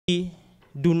We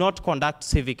do not conduct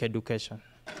civic education,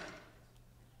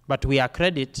 but we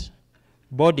accredit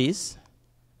bodies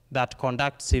that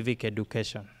conduct civic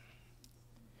education.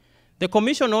 The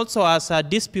Commission also has a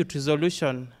dispute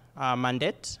resolution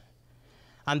mandate,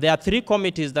 and there are 3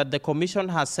 committees that the Commission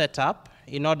has set up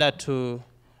in order to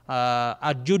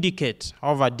adjudicate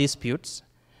over disputes.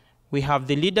 We have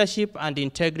the Leadership and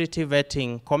Integrity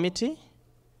Vetting Committee,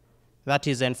 that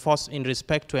is in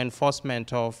respect to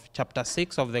enforcement of Chapter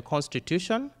 6 of the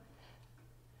Constitution.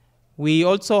 We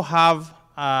also have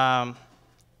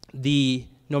the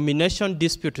Nomination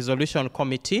Dispute Resolution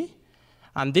Committee,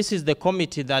 and this is the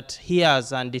committee that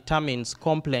hears and determines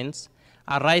complaints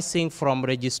arising from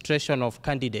registration of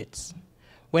candidates.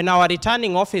 When our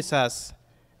returning officers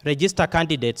register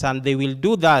candidates, and they will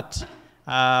do that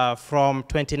from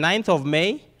 29th of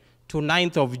May to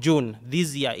 9th of June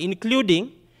this year,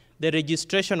 including the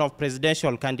registration of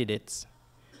presidential candidates,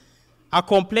 a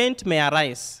complaint may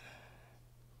arise,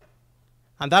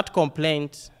 and that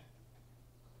complaint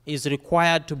is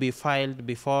required to be filed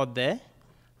before the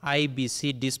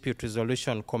IEBC Dispute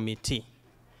Resolution Committee.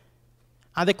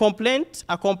 And a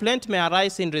complaint may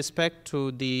arise in respect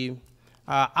to the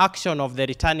action of the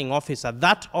returning officer,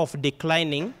 that of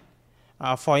declining,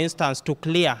 for instance, to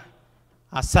clear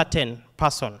a certain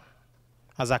person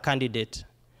as a candidate.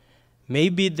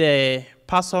 Maybe the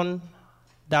person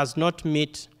does not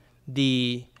meet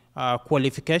the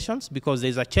qualifications, because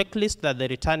there's a checklist that the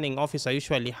returning officer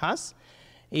usually has.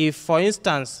 If, for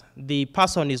instance, the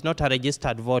person is not a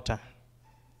registered voter,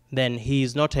 then he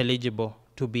is not eligible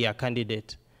to be a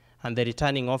candidate, and the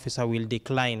returning officer will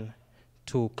decline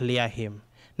to clear him.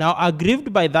 Now,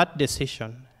 aggrieved by that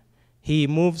decision, he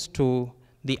moves to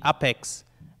the Apex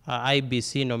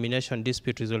IBC Nomination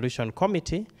Dispute Resolution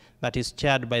Committee that is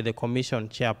chaired by the Commission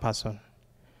chairperson.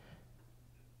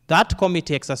 That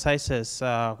committee exercises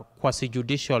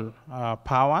quasi-judicial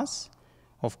powers.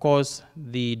 Of course,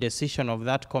 the decision of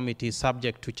that committee is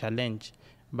subject to challenge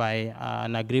by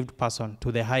an aggrieved person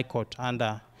to the High Court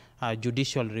under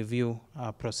judicial review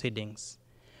proceedings.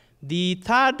 The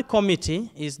 3rd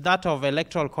committee is that of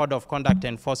Electoral Code of Conduct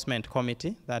Enforcement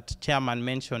Committee that Chairman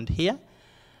mentioned here.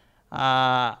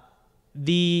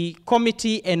 The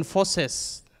committee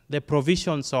enforces the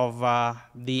provisions of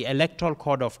the Electoral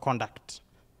Code of Conduct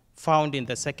found in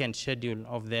the 2nd schedule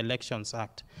of the Elections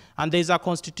Act. And there is a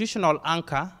constitutional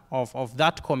anchor of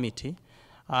that committee,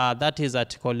 that is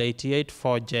Article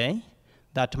 88(4)J,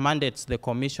 that mandates the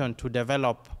Commission to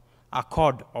develop a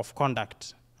code of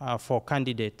conduct for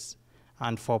candidates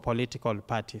and for political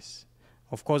parties.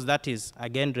 Of course, that is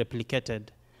again replicated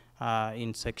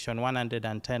in Section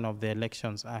 110 of the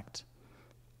Elections Act.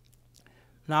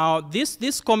 Now,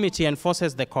 this committee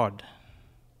enforces the code.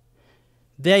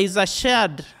 There is a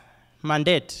shared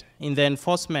mandate in the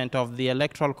enforcement of the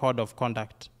Electoral Code of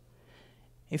Conduct.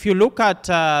 If you look at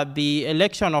the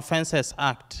Election Offences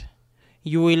Act,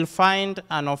 you will find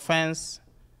an offense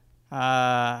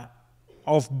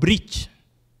of breach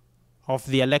of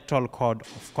the Electoral Code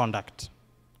of Conduct.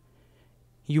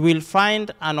 You will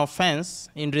find an offense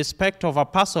in respect of a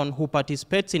person who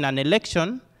participates in an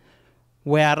election,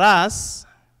 whereas,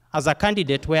 as a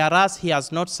candidate, whereas he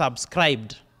has not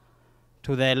subscribed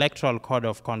to the Electoral Code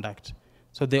of Conduct.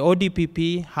 So the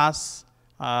ODPP has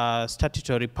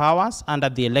statutory powers under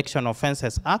the Election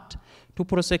Offences Act to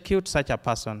prosecute such a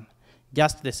person,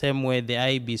 just the same way the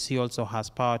IEBC also has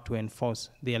power to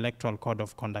enforce the Electoral Code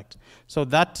of Conduct. So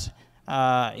that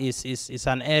is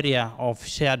an area of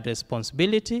shared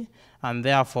responsibility, and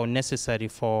therefore necessary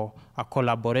for a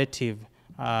collaborative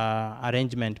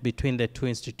arrangement between the 2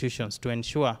 institutions to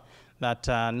ensure that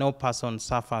no person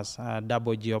suffers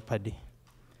double jeopardy.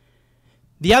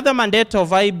 The other mandate of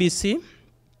IEBC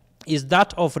is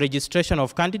that of registration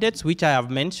of candidates, which I have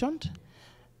mentioned.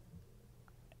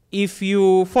 If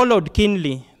you followed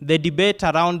keenly the debate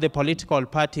around the political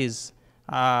parties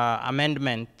the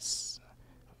amendments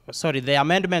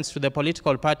to the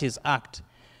Political Parties Act,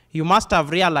 you must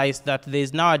have realized that there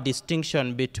is now a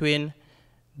distinction between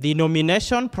the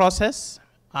nomination process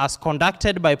as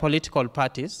conducted by political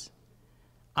parties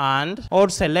and or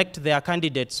select their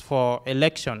candidates for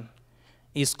election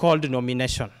is called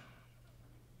nomination.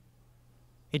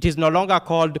 It is no longer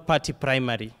called party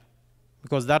primary,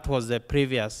 because that was the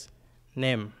previous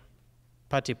name,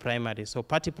 party primary. So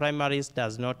party primaries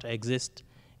does not exist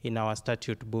in our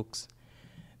statute books.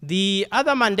 The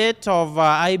other mandate of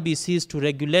IBC is to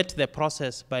regulate the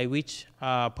process by which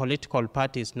political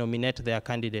parties nominate their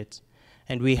candidates.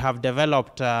 And we have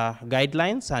developed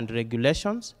guidelines and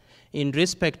regulations in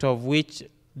respect of which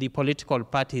the political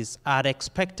parties are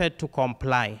expected to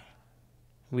comply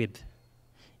with.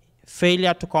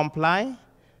 Failure to comply,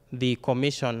 the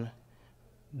commission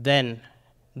then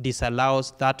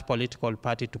disallows that political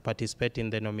party to participate in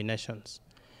the nominations.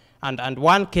 And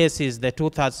one case is the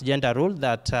 2/3 gender rule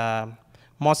that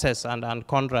Moses and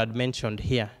Conrad mentioned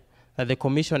here, that the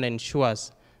commission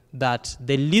ensures that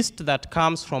the list that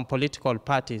comes from political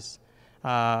parties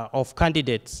of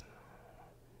candidates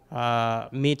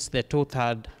meets the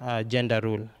 2/3 gender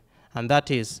rule. And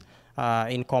that is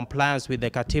in compliance with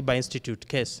the Katiba Institute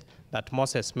case that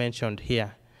Moses mentioned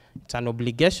here. It's an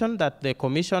obligation that the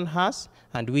commission has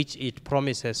and which it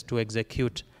promises to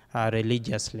execute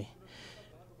religiously.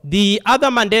 The other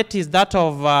mandate is that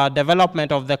of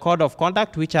development of the code of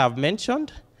conduct, which I have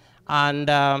mentioned. And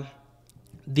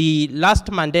the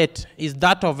last mandate is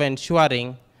that of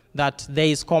ensuring that there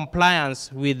is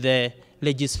compliance with the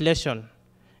legislation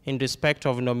in respect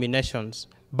of nominations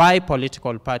by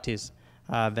political parties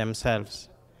themselves.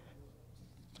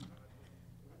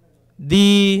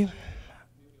 The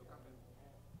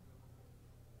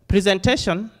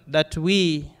presentation that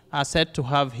we are set to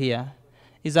have here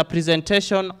is a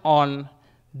presentation on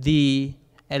the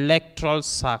electoral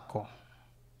circle.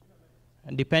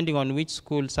 And depending on which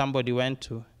school somebody went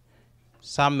to,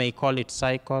 some may call it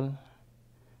cycle,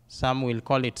 some will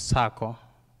call it circle.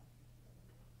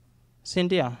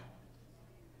 Cynthia?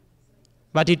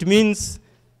 But it means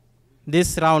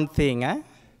this round thing,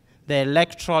 the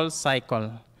electoral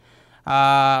cycle.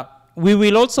 We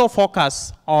will also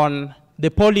focus on the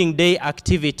polling day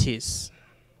activities.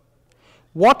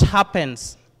 What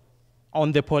happens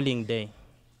on the polling day?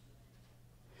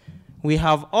 We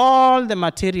have all the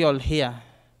material here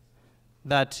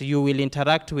that you will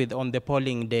interact with on the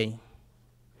polling day.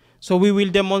 So we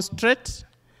will demonstrate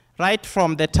right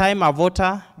from the time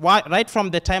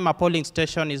a polling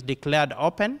station is declared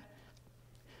open,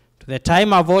 to the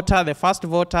time a voter, the first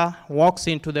voter, walks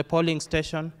into the polling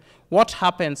station, what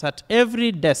happens at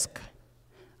every desk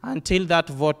until that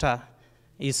voter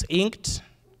is inked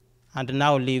and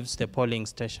now leaves the polling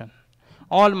station.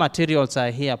 All materials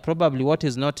are here. Probably what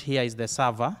is not here is the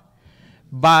server,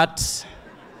 but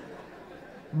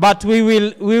we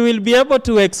will be able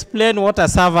to explain what a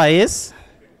server is.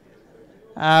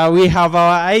 We have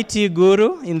our IT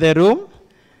guru in the room.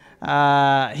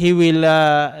 He will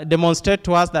demonstrate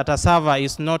to us that a server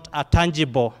is not a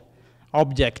tangible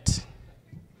object,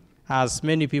 as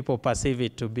many people perceive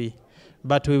it to be,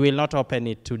 but we will not open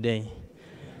it today.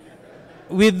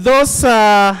 With those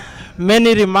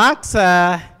many remarks,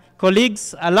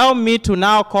 colleagues, allow me to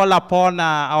now call upon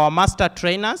our master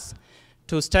trainers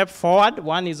to step forward.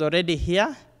 One is already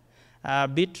here.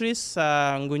 Beatrice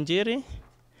Ngunjiri,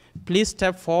 please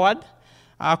step forward.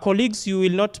 Colleagues, you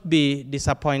will not be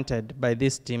disappointed by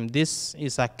this team. This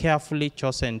is a carefully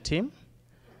chosen team.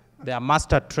 They are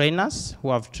master trainers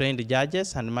who have trained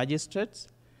judges and magistrates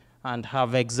and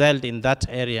have excelled in that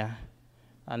area.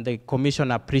 And the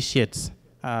commission appreciates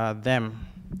them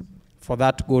for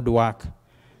that good work.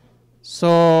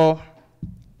 So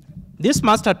these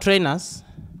master trainers,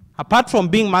 apart from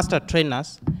being master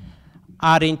trainers,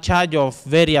 are in charge of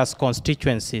various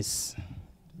constituencies.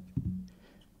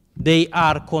 They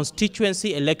are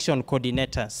constituency election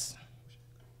coordinators.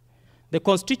 The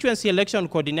constituency election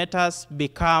coordinators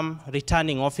become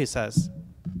returning officers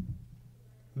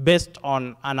based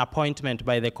on an appointment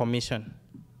by the commission.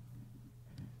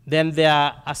 Then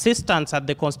their assistants at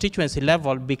the constituency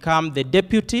level become the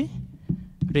deputy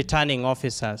returning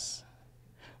officers.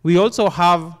 We also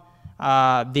have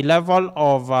the level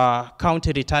of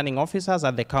county returning officers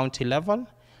at the county level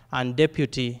and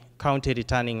deputy county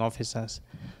returning officers.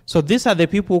 So these are the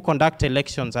people who conduct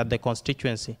elections at the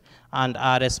constituency and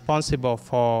are responsible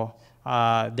for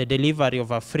the delivery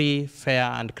of a free, fair,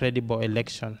 and credible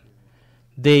election.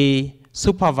 They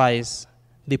supervise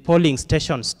the polling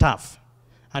station staff.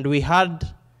 And we had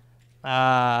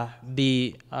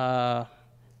the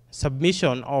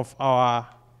submission of our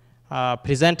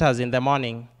presenters in the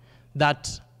morning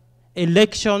that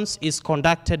elections is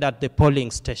conducted at the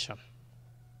polling station.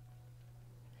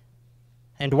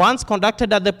 And once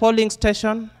conducted at the polling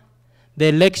station, the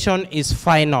election is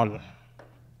final.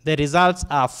 The results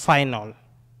are final.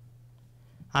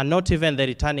 And not even the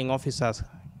returning officers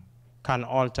can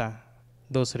alter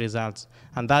those results.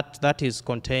 And that is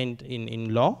contained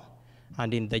in law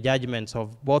and in the judgments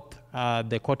of both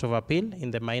the Court of Appeal in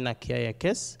the Maina Kiaya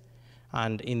case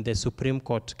and in the Supreme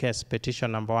Court case,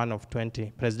 petition number 1 of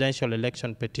 20, presidential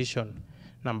election petition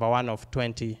number 1 of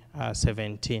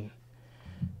 2017.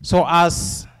 So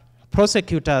as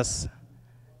prosecutors,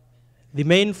 the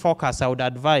main focus I would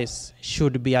advise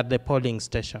should be at the polling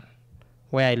station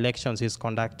where elections is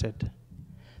conducted.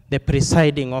 The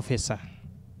presiding officer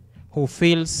who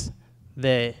fills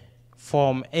the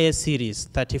Form A series,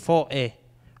 34A,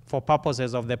 for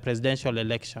purposes of the presidential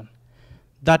election,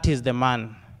 that is the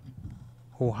man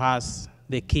who has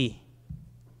the key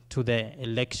to the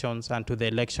elections and to the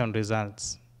election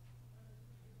results.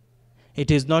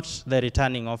 It is not the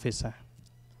returning officer.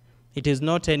 It is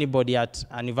not anybody at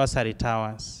anniversary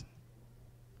towers.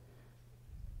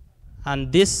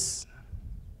 And this,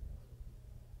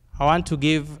 I want to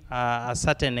give a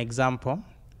certain example.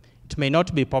 It may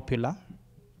not be popular.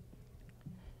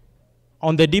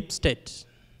 On the deep state,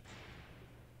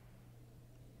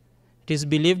 it is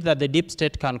believed that the deep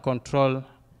state can control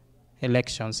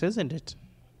elections, isn't it?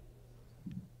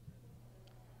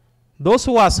 Those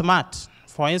who are smart,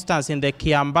 for instance, in the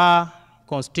Kiambaa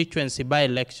constituency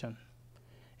by-election,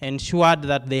 ensured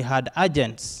that they had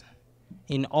agents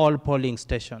in all polling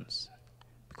stations,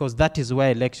 because that is where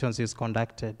elections is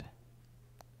conducted.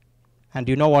 And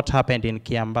you know what happened in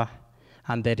Kiambaa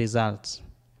and the results.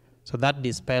 So that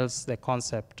dispels the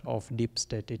concept of deep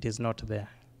state. It is not there.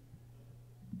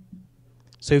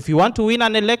 So if you want to win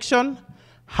an election,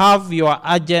 have your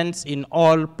agents in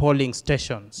all polling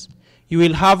stations. You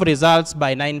will have results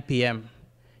by 9 p.m.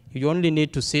 You only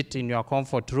need to sit in your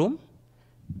comfort room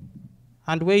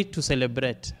and wait to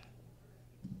celebrate.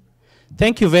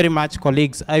 Thank you very much,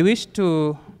 colleagues. I wish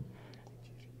to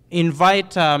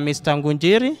invite Mr.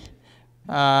 Ngunjiri.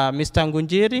 Mr.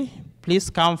 Ngunjiri, please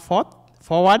come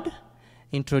forward,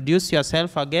 introduce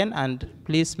yourself again, and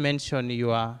please mention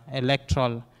your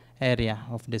electoral area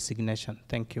of designation.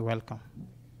 Thank you. Welcome.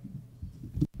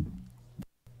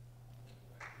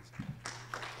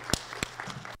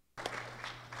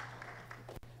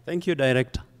 Thank you,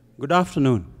 Director. Good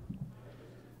afternoon.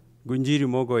 Ngunjiri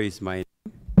Mogo is my name.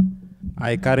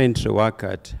 I currently work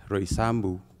at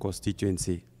Roysambu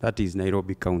constituency, that is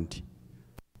Nairobi County.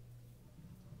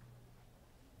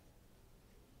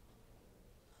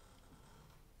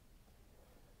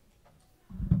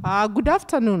 Good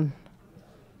afternoon.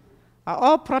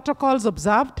 All protocols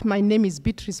observed. My name is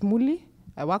Beatrice Muli.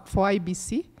 I work for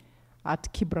IBC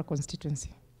at Kibra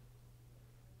constituency.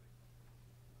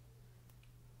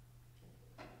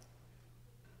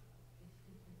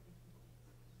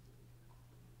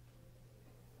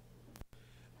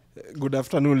 Good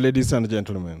afternoon, ladies and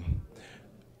gentlemen.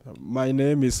 My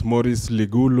name is Maurice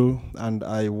Ligulu, and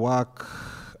I work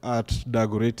at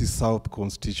Dagoretti South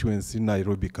constituency,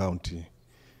 Nairobi County.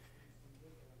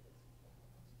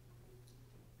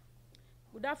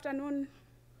 Good afternoon.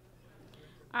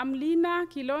 I'm Lina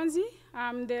Kilonzi.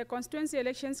 I'm the constituency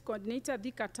elections coordinator,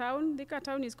 Thika Town. Thika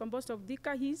Town is composed of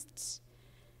Thika East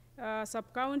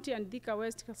sub-county and Thika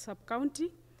West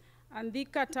sub-county. And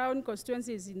Thika Town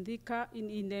constituency is in Thika,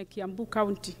 in Kiambu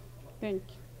County. Thank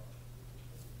you.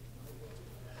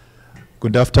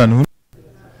 Good afternoon.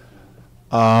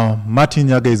 Martin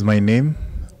Yaga is my name.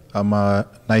 I'm a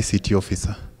ICT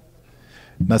officer.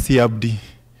 Nasi Abdi.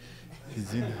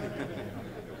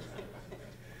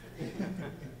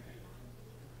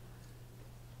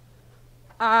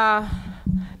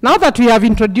 Now that we have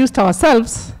introduced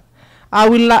ourselves, I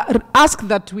will ask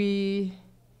that we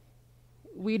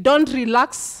don't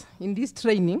relax in this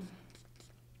training.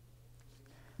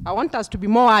 I want us to be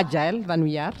more agile than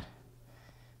we are.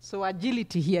 So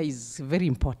agility here is very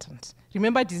important.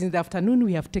 Remember, it is in the afternoon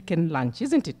we have taken lunch,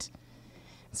 isn't it?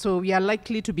 So we are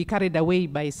likely to be carried away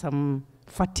by some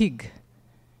fatigue.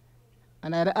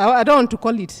 And I don't want to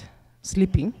call it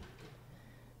sleeping,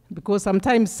 because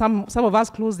sometimes some of us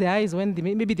close their eyes when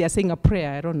maybe they are saying a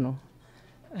prayer, I don't know.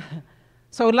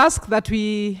 So I'll ask that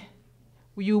we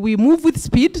move with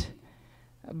speed,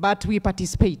 but we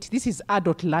participate. This is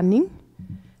adult learning.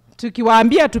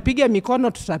 Tukiwaambia tupige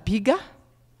mikono tutapiga.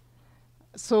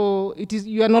 So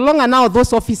you are no longer now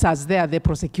those officers there, the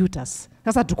prosecutors.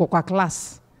 Sasa tuko kwa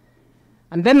class.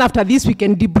 And then after this we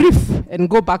can debrief and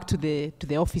go back to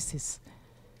the offices.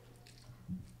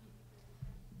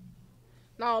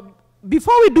 Now,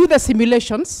 before we do the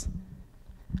simulations,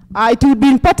 it will be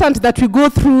important that we go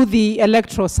through the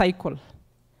electoral cycle.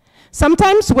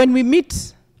 Sometimes when we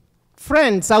meet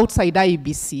friends outside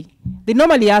IEBC, they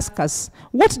normally ask us,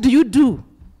 what do you do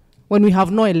when we have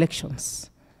no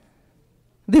elections?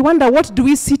 They wonder, what do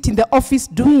we sit in the office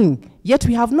doing, yet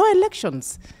we have no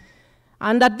elections?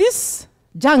 And at this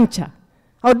juncture,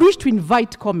 I would wish to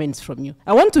invite comments from you.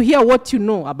 I want to hear what you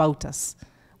know about us.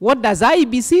 What does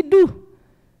IEBC do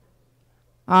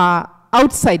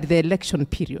outside the election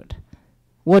period?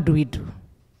 What do we do?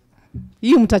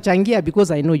 You mtachangia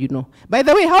because I know you know. By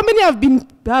the way, how many have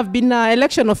been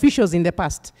election officials in the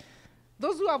past?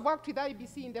 Those who have worked with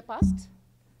IEBC in the past?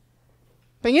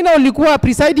 Pengine ulikuwa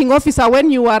presiding officer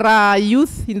when you were a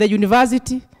youth in the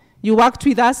university. You worked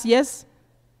with us, yes?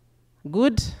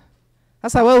 Good.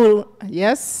 That's a well,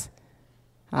 yes?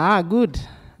 Ah, good.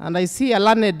 And I see a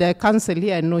learned counsel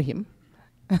here, I know him.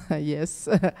 Yes.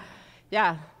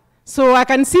 Yeah. So I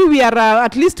can see we are,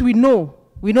 at least we know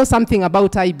something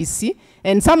about IBC,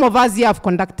 and some of us here have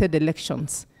conducted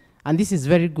elections, and this is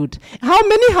very good. How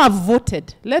many have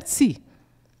voted? Let's see.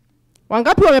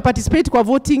 Wangapi wame participate kwa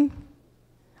voting?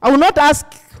 I will not ask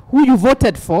who you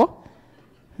voted for.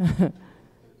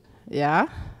 Yeah,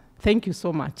 thank you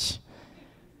so much.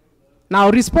 Now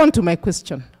respond to my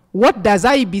question. What does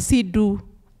IBC do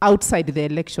outside the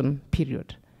election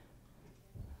period?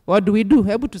 What do we do?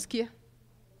 Hebu tusikie.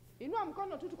 Inua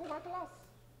mkono tu tuko kwa class.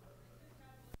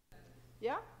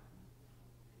 Yeah?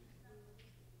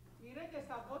 We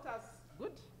register voters.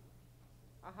 Good.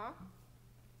 Uh-huh.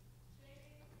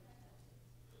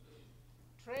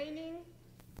 Training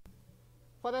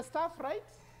for the staff, right?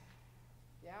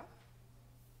 Yeah.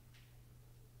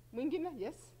 Mwingine,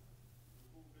 yes.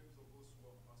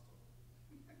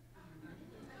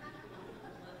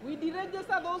 We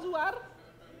deregister those who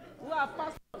have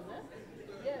passed on,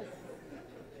 yes.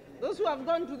 Those who have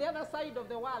gone to the other side of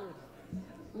the world.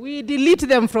 We delete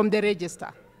them from the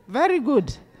register. Very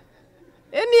good.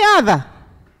 Any other?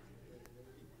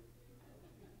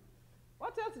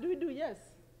 What else do we do? Yes.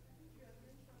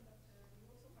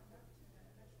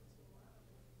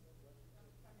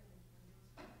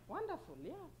 Wonderful,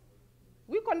 yeah.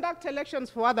 We conduct elections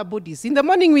for other bodies. In the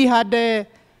morning we had the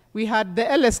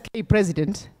LSK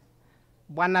president,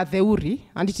 Bwana Theuri,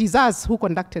 and it is us who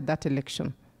conducted that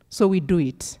election. So we do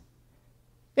it.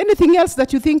 Anything else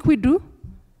that you think we do?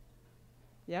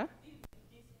 Yeah?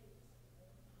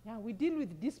 Yeah, we deal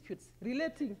with disputes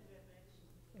related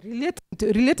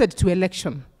to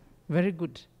election. Very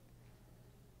good.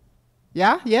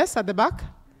 Yeah, yes, at the back?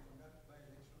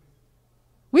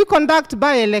 We conduct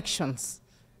by-elections.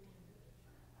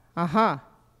 Uh-huh.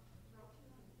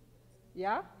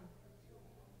 Yeah?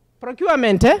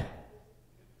 Procurement, eh?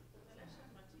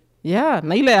 Yeah,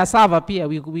 na ile ya server pia,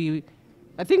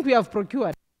 I think we have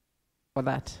procured for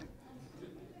that.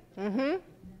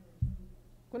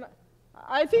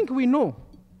 I think we know.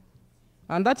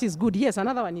 And that is good. Yes,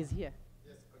 another one is here.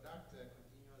 Yes, conduct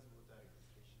continuous voter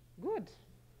registration. Good.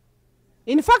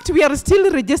 In fact, we are still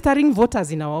registering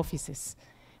voters in our offices.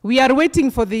 We are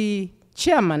waiting for the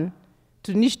chairman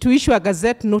to issue a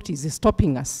gazette notice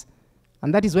stopping us.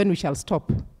 And that is when we shall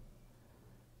stop.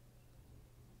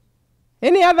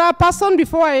 Any other person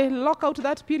before I lock out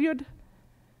that period?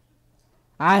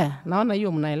 Aya, naona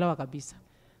hiyo mnaelewa kabisa.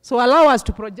 So allow us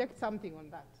to project something on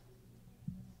that.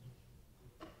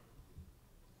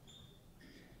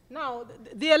 Now,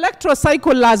 the electoral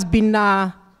cycle has been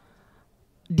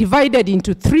divided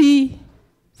into 3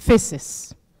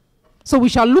 phases. So we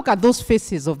shall look at those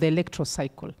phases of the electoral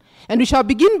cycle. And we shall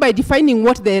begin by defining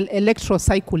what the electoral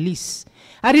cycle is.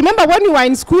 I remember when we were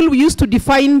in school, we used to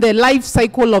define the life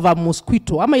cycle of a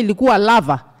mosquito. Ama ilikuwa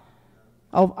lava.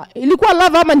 Ilikuwa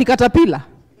lava ama ni caterpillar.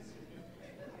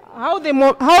 How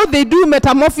they do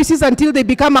metamorphosis until they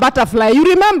become a butterfly. You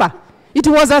remember? It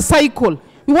was a cycle.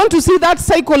 We want to see that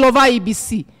cycle of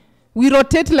IBC. We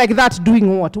rotate like that,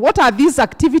 doing what? What are these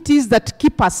activities that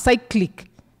keep us cyclic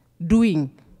doing?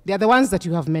 They are the ones that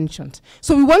you have mentioned.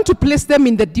 So we want to place them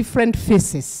in the different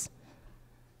phases.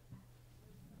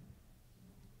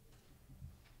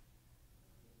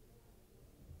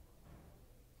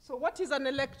 So what is an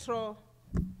electoral?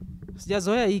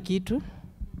 Sijazoea hii kitu.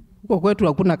 Huko kwetu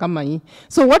hakuna kama hii.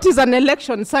 So what is an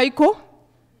election cycle?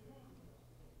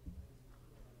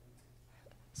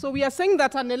 So we are saying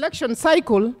that an election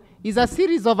cycle is a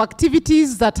series of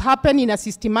activities that happen in a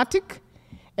systematic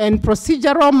and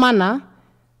procedural manner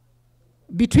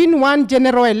between one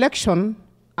general election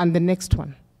and the next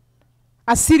one.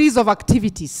 A series of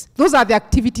activities. Those are the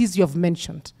activities you have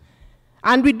mentioned.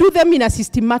 And we do them in a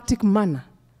systematic manner.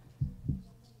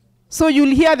 So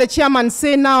you'll hear the chairman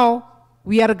say now,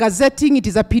 we are gazetting, it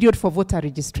is a period for voter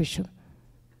registration.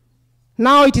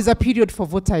 Now it is a period for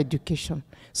voter education.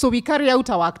 So we carry out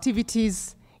our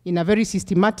activities in a very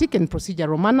systematic and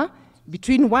procedural manner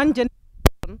between one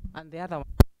generation and the other one.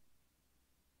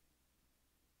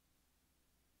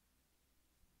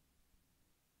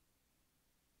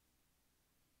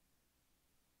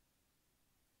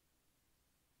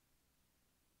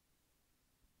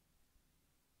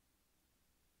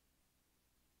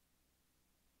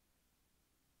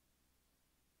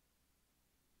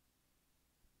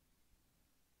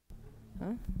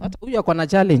 Hata huyu ako na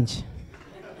challenge.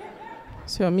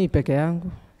 Sio mimi peke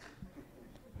yangu.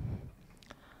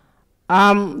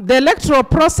 The electoral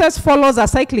process follows a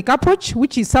cyclic approach,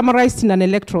 which is summarized in an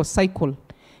electoral cycle.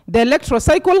 The electoral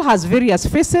cycle has various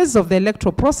phases of the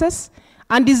electoral process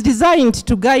and is designed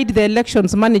to guide the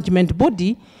elections management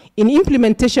body in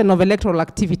implementation of electoral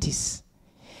activities.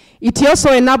 It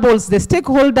also enables the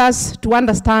stakeholders to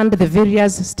understand the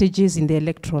various stages in the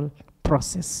electoral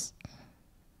process.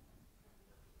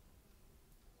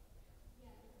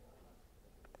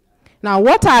 Now,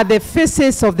 what are the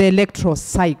phases of the electoral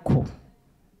cycle?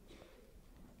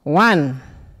 1,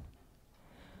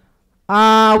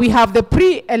 we have the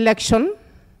pre-election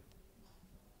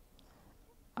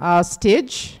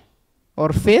stage or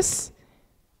phase,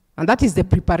 and that is the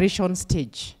preparation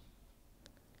stage.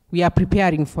 We are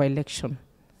preparing for election.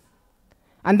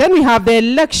 And then we have the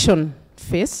election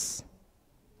phase,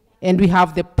 and we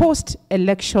have the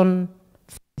post-election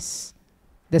phase,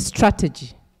 the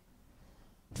strategy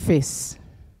phase.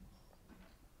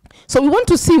 So we want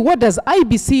to see what does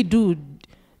IBC do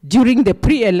during the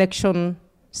pre-election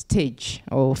stage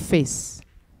or phase.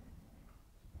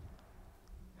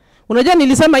 Unajua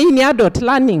nilisema hii ni adult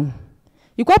learning.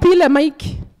 Iko wapi ile mic?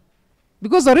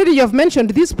 Because already you have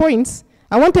mentioned these points.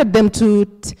 I wanted them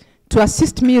to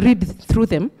assist me read through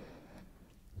them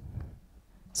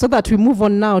so that we move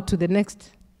on now to the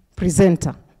next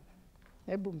presenter.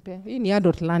 Hebu mpe. Hii ni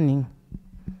adult learning.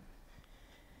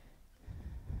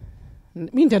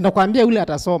 Mimi nitaenda kuambia yule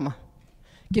atasoma.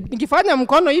 Nikifanya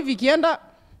mkono hivi kienda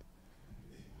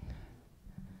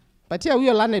patia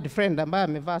huyo learned friend ambaye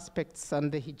amevaa specs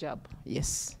and the hijab.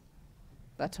 Yes.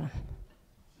 That one.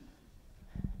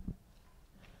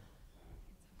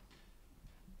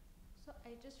 So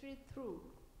I just read through.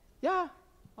 Yeah.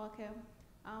 Okay.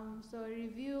 So a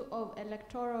review of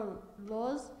electoral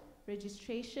laws,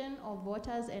 registration of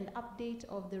voters and update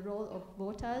of the roll of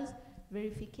voters,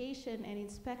 verification and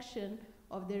inspection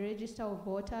of the register of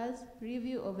voters,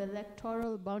 review of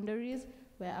electoral boundaries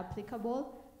where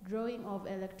applicable, drawing of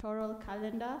electoral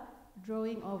calendar,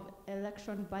 drawing of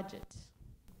election budget.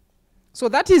 So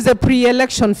that is the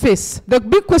pre-election phase. The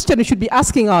big question we should be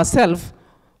asking ourselves,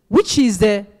 which is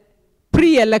the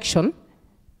pre-election,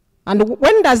 and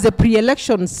when does the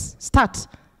pre-elections start?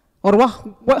 Or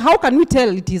how can we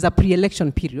tell it is a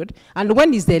pre-election period, and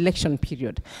when is the election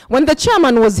period? When the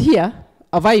chairman was here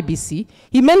of IBC,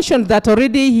 he mentioned that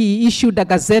already he issued a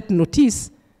gazette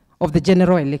notice of the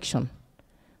general election.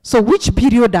 So which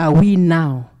period are we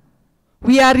now?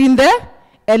 We are in the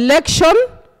election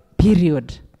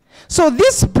period. So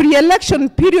this pre-election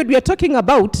period we are talking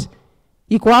about,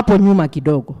 iko hapo nyuma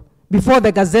kidogo, before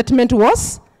the gazettement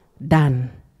was done.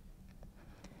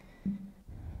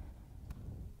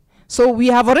 So we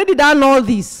have already done all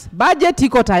this. Budget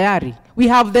iko tayari. We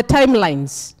have the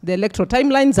timelines. The electoral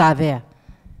timelines are there.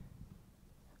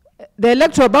 The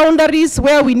electoral boundaries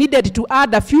where we needed to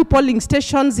add a few polling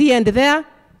stations here and there,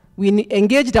 we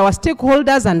engaged our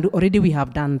stakeholders and already we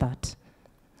have done that.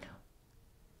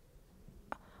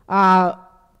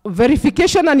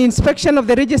 Verification and inspection of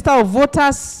the register of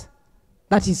voters,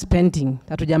 that is pending,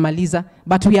 hatujamaliza,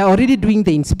 but we are already doing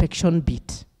the inspection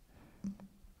bit.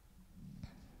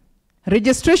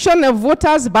 Registration of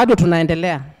voters, bado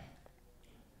tunaendelea.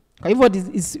 Kwa hivyo,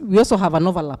 we also have an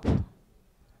overlap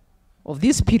of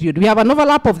this period. We have an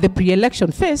overlap of the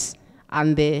pre-election phase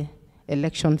and the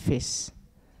election phase.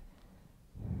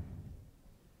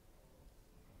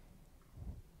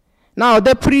 Now,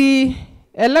 the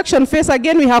pre-election phase,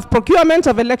 again, we have procurement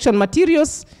of election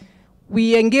materials.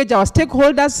 We engage our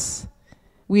stakeholders.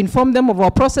 We inform them of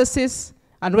our processes,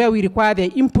 and where we require their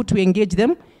input, we engage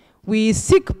them. We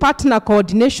seek partner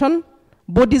coordination.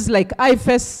 Bodies like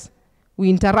IFES, we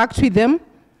interact with them.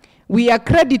 We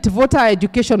accredit voter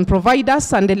education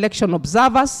providers and election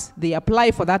observers. They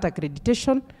apply for that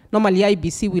accreditation. Normally,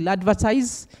 IBC will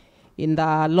advertise in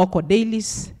the local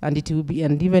dailies, and it will be,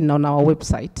 and even on our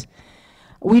website.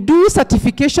 We do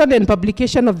certification and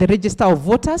publication of the register of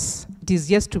voters. It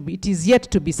is yet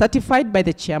to be certified by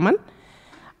the chairman.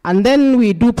 And then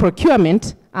we do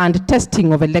procurement and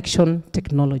testing of election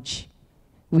technology.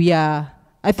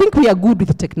 I think we are good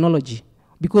with technology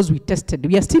because we tested.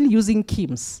 We are still using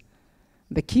KIMS,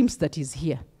 the KIMS that is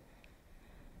here.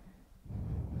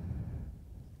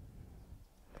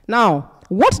 Now,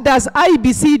 what does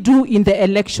IBC do in the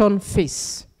election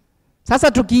phase?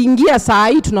 Sasa tukiingia saa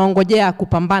hii tunaongojea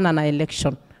kupambana na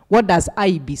election. What does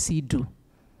IBC do?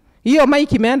 Hiyo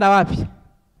mic imeenda wapi?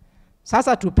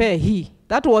 Sasa tupe hii.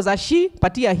 That was a she,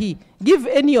 patia hii. Give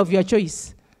any of your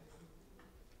choice.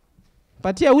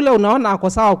 Patia ule unaona ako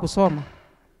sawa kusoma.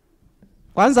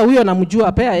 Kwanza huyo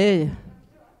namjua, pea yeye.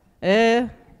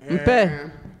 Mpe.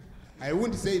 I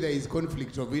wouldn't say there is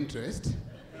conflict of interest,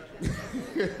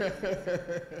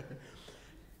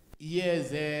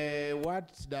 Yes,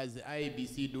 what does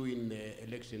IEBC do in the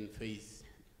election phase?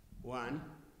 1,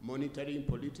 monitoring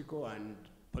political and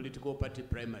political party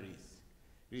primaries,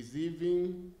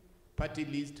 receiving party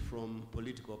list from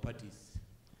political parties,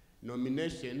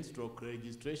 nomination /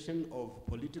 registration of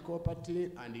political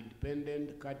party and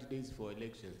independent candidates for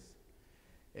elections,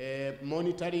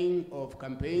 monitoring of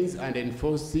campaigns and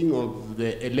enforcing of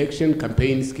the election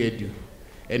campaign schedule,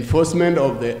 enforcement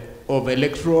of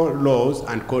electoral laws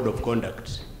and code of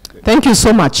conduct. Thank you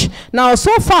so much. Now,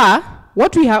 so far,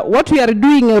 what we are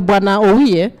doing, Bwana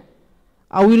Owie,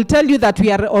 I will tell you that we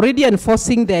are already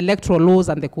enforcing the electoral laws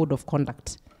and the code of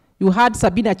conduct. You heard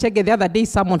Sabina Chege the other day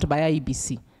summoned by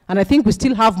IEBC. And I think we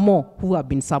still have more who have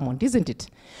been summoned, isn't it?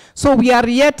 So we are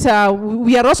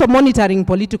also monitoring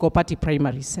political party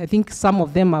primaries. I think some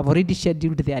of them have already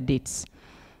scheduled their dates.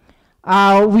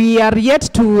 We are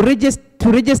yet to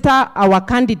register our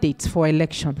candidates for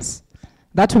elections.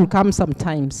 That will come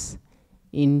sometimes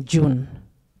in June.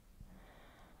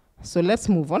 So let's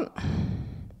move on.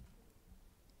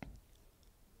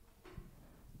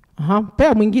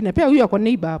 Pea mwingine, pea huyo kwa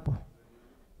neighbor hapo.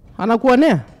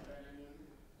 Anakuonea?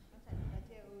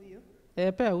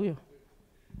 Pea huyo.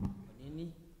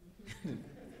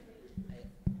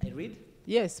 I read?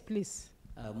 Yes, please.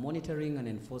 Monitoring and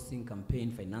enforcing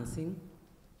campaign financing,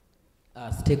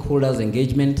 stakeholders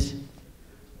engagement,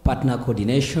 partner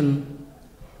coordination,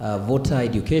 voter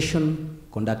education,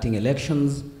 conducting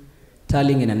elections,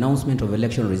 tallying and announcement of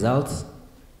election results,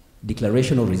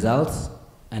 declaration of results,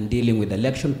 and dealing with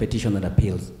election petition and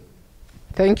appeals.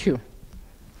 Thank you.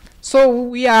 So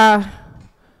we are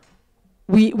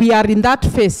in that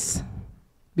phase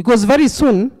because very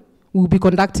soon we'll be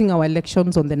conducting our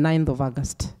elections on the 9th of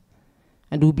August.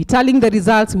 And we'll be tallying the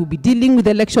results, we'll be dealing with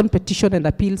election petition and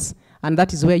appeals, and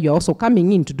that is where you're also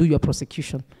coming in to do your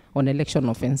prosecution on election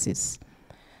offenses.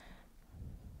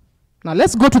 Now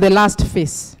let's go to the last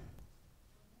phase.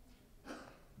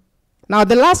 Now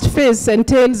the last phase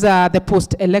entails the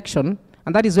post-election,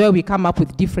 and that is where we come up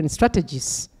with different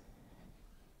strategies.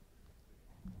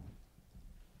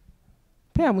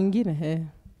 Pea mwingine.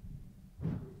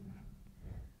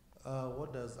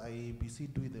 What does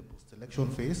IEBC do in the post-election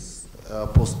phase?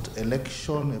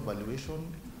 Post-election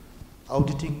evaluation,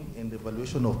 auditing and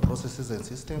evaluation of processes and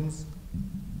systems,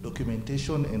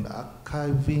 documentation and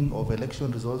archiving of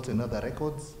election results and other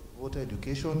records, voter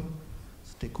education,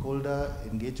 stakeholder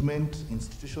engagement,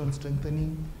 institution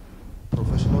strengthening,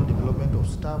 professional development of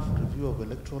staff, review of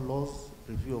electoral laws,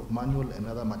 review of manual and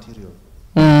other material.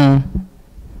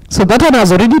 So that one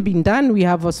has already been done. We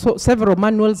have several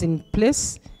manuals in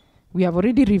place. We have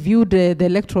already reviewed the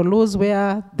electoral laws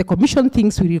where the commission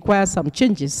thinks we require some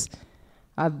changes.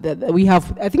 I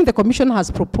think the commission has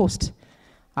proposed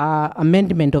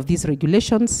amendment of these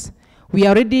regulations. We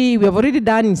have already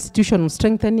done institutional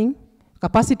strengthening,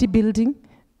 capacity building,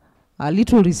 a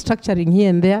little restructuring here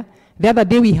and there. The other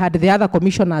day we had the other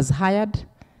commissioners hired.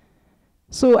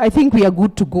 So I think we are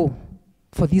good to go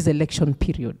for this election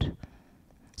period.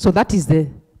 So that is the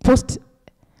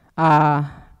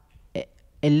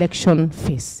post-election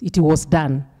phase. It was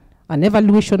done. An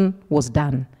evaluation was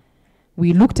done.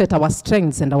 We looked at our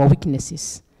strengths and our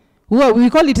weaknesses. We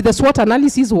call it the SWOT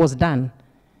analysis was done.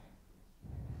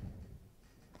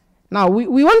 Now,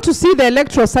 we want to see the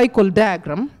electoral cycle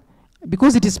diagram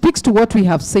because it speaks to what we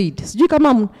have said. Sijui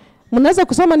kama mnaweza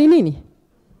kusoma ni nini?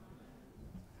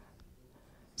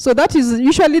 So that is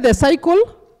usually the cycle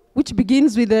which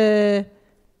begins with the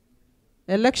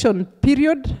election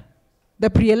period, the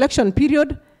pre-election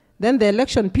period, then the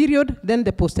election period, then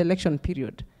the post-election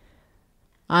period.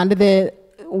 And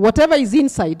whatever is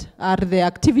inside are the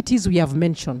activities we have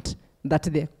mentioned that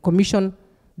the commission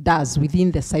does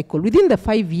within the cycle, within the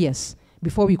 5 years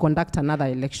before we conduct another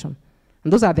election.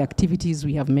 And those are the activities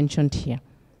we have mentioned here.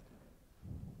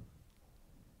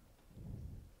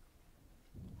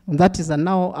 And that is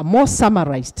now a more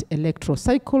summarized electoral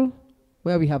cycle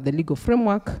where we have the legal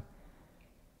framework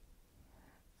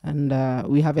and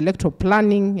we have electoral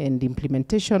planning and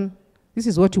implementation. This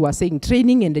is what you were saying,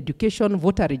 training and education,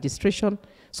 voter registration.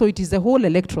 So it is the whole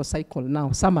electoral cycle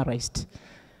now summarized.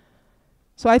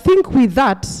 So I think with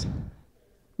that,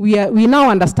 we now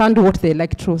understand what the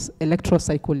electoral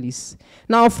cycle is.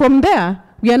 Now from there,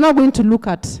 we are now going to look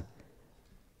at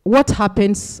what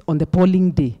happens on the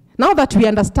polling day. Now that we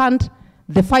understand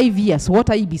the 5 years, what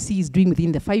IEBC is doing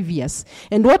within the 5 years,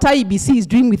 and what IEBC is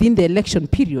doing within the election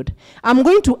period, I'm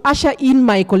going to usher in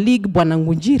my colleague, Bwana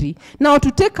Ngunjiri, now to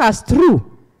take us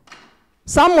through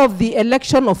some of the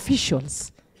election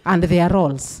officials and their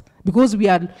roles. because we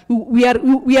are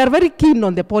very keen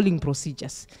on the polling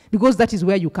procedures, because that is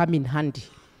where you come in handy.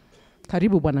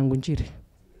 Karibu Bwana Ngunjiri.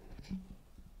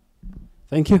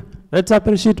 Thank you. Let's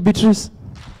appreciate Beatrice.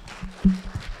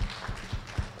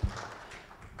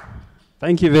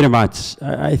 Thank you very much.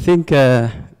 I think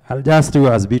I'll just do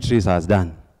as Beatrice has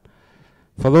done.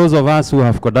 For those of us who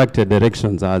have conducted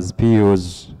elections as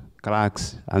POs,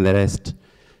 clerks, and the rest,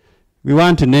 we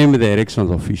want to name the elections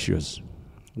officials.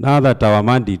 Now that our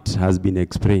mandate has been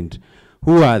explained,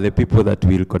 who are the people that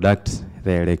will conduct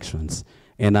the elections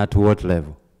and at what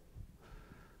level?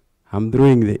 I'm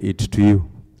throwing it to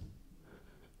you.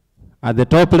 At the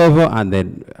top level and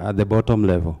then at the bottom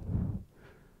level.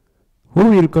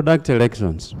 Who will conduct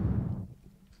elections?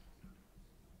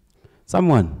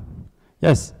 Someone?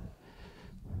 Yes.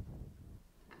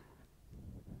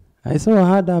 I saw a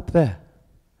hand up there.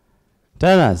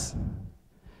 Tell us.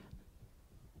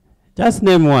 Just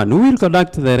name one. Who will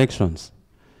conduct the elections?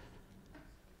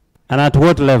 And at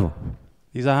what level?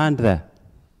 There's a hand there.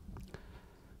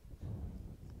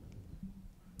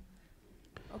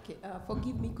 Okay,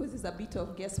 forgive me because it's a bit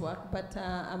of guesswork, but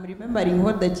I'm remembering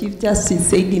what the Chief Justice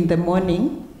said in the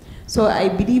morning. So I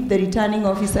believe the returning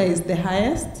officer is the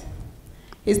highest,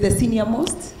 is the senior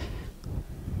most,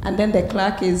 and then the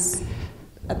clerk is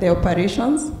at the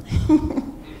operations.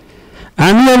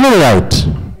 And you're very right.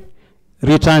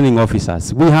 Returning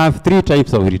officers. We have 3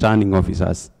 types of returning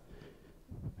officers.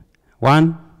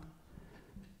 One.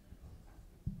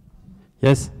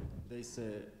 Yes? There's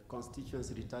a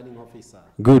constituency returning officer.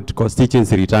 Good,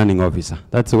 constituency returning officer.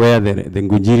 That's where the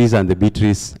Ngunjiris and the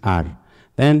Beatrice are.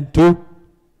 Then 2.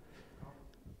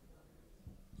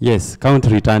 Yes, county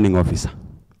returning officer.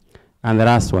 And the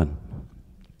last one.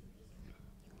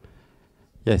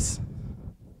 Yes.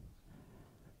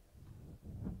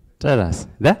 Tell us.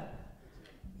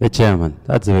 The chairman.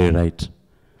 That's very right.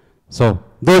 So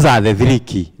those are the 3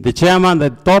 key. The chairman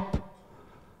at the top,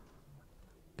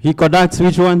 he conducts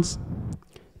which ones?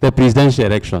 The presidential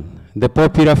election. The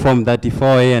popular Form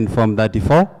 34A and Form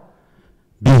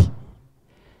 34B.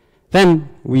 Then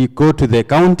we go to the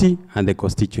county and the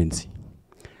constituency.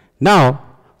 Now,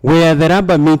 where the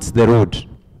rubber meets the road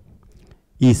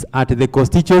is at the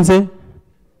constituency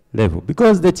level.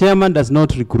 Because the chairman does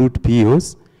not recruit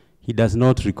POs, he does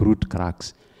not recruit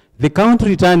clerks. The county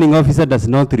returning officer does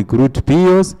not recruit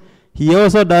POs, he or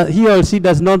she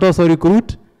does not also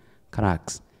recruit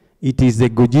clerks. It is the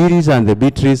Gujiris and the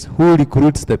Beatrice who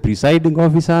recruits the presiding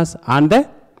officers and the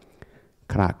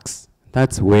clerks.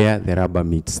 That's where the rubber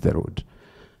meets the road.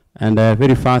 And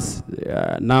very fast,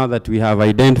 now that we have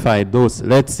identified those,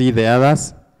 let's see the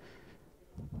others.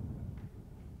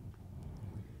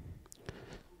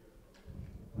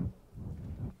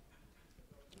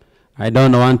 I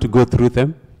don't want to go through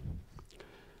them.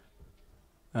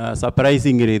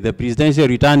 Surprisingly, the presidential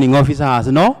returning officer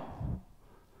has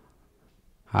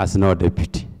no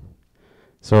deputy.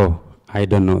 So, I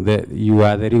don't know, you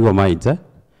are the real minds. If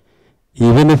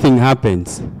anything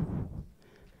happens,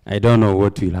 I don't know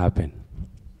what will happen.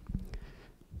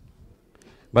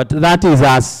 But that is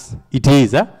as it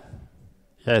is.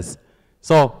 Yes.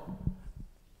 So,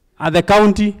 at the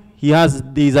county, there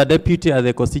is a deputy. At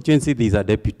the constituency, there is a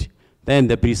deputy. Then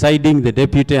the presiding, the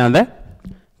deputy, and the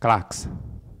clerks.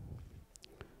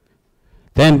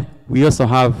 Then we also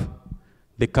have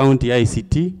the county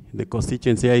ICT, the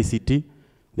constituency ICT,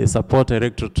 the support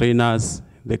electoral trainers,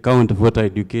 the county voter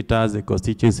educators, the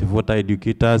constituency voter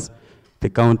educators, the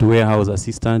county warehouse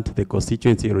assistant, the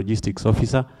constituency logistics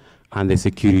officer, and the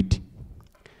security.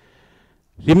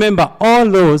 Remember, all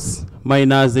those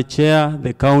minus the chair,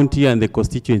 the county, and the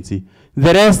constituency,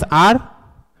 the rest are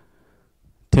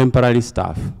temporary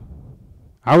staff.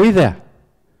 Are we there?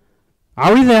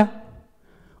 Are we there?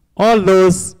 All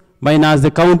those minus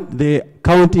the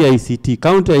county ICT.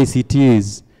 County ICT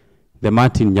is the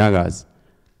Martin Nyagas.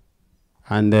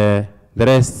 And the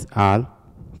rest are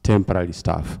temporary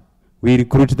staff. We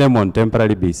recruit them on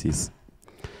temporary basis.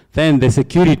 Then the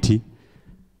security,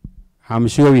 I'm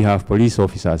sure we have police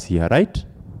officers here, right?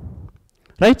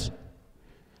 Right?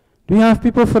 Do we have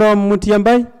people from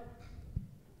Mutiambai?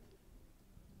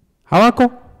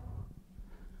 Hawako?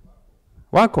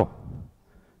 Wako?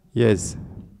 Yes.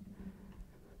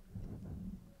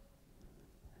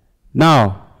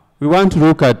 Now, we want to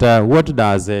look at what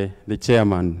does the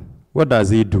chairman, what does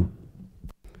he do?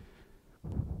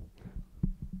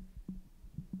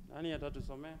 Nani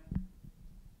atatusomea?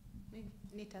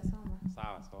 Nitasoma.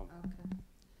 Sawa, soma. Okay.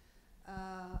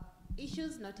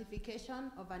 Issues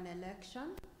notification of an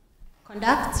election,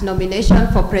 conducts nomination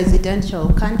for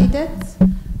presidential candidates,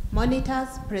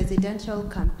 monitors presidential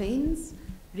campaigns,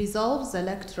 resolves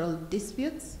electoral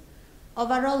disputes,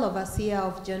 overall overseer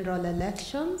of general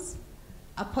elections,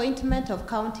 appointment of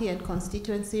county and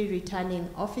constituency returning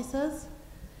officers,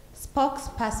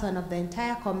 spokesperson of the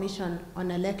entire Commission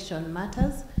on Election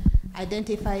Matters,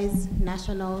 identifies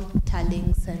national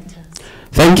tallying centers.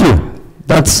 Thank you.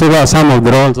 That's some of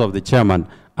the roles of the chairman.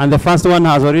 And the first one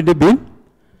has already been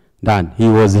done. He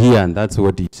was here, and that's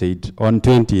what he said. On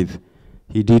 20th,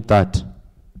 he did that.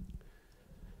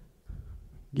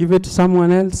 Give it to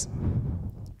someone else.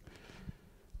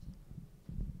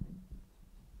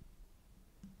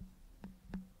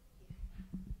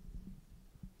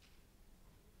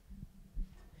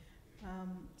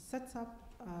 Sets up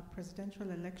a presidential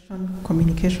election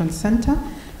communication center,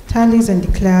 tallies and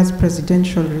declares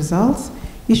presidential results,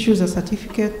 issues a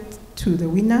certificate to the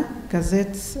winner,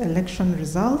 gazettes election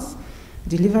results,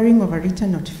 delivering of a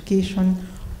written notification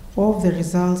of the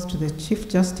results to the Chief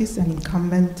Justice and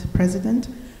incumbent president,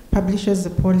 publishes the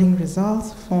polling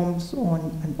results forms on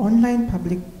an online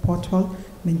public portal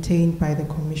maintained by the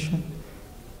Commission.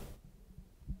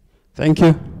 Thank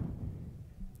you.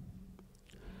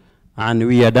 And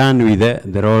we are done with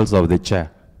the roles of the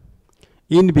chair.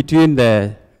 In between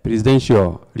the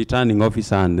presidential returning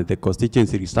officer and the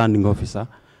constituency returning officer,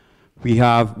 we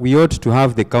ought to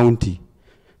have the county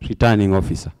returning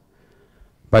officer.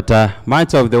 But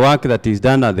much of the work that is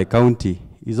done at the county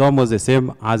is almost the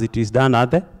same as it is done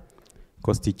at the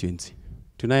constituency.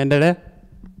 Tunaendelea?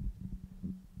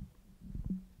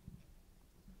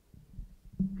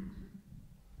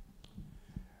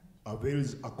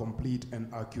 Avails a complete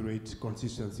and accurate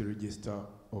consistency register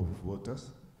of voters,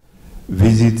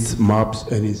 visits, maps,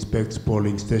 and inspects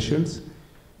polling stations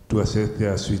to assess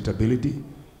their suitability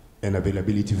and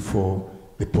availability for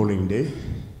the polling day,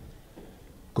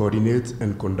 coordinates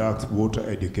and conducts voter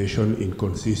education in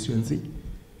constituency,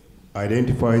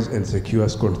 identifies and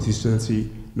secures constituency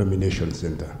nomination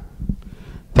center.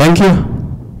 Thank you.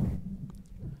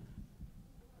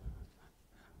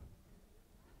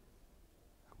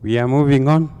 We are moving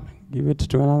on. Give it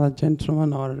to another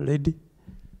gentleman or lady.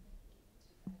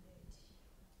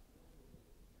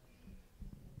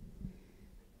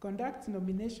 Conducts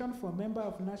nomination for member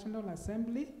of National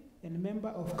Assembly and member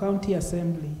of County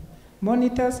Assembly.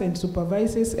 Monitors and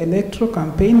supervises electoral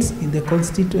campaigns in the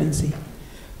constituency.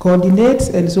 Coordinates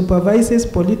and supervises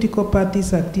political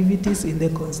parties' activities in the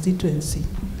constituency.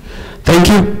 Thank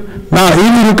you. Now,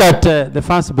 if you look at the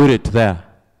first bullet there,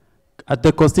 at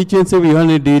the constituency, we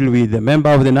only deal with the member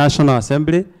of the National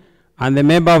Assembly and the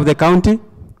member of the County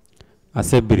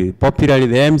Assembly, popularly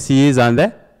the MCAs and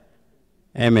the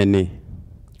MNA.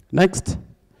 Next.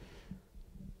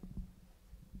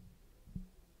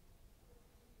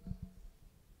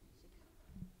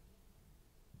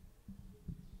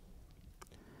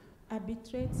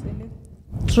 Arbitrates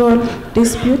electoral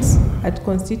disputes at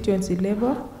constituency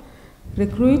level,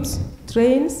 recruits,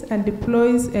 trains, and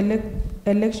deploys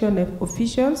election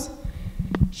officials,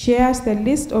 shares the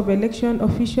list of election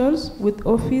officials with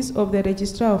Office of the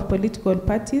Registrar of Political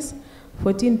Parties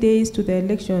 14 days to the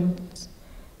election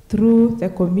through the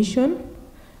Commission,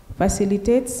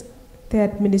 facilitates the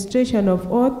administration of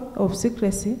oath of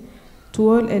secrecy to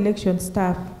all election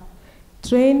staff,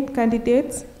 train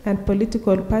candidates and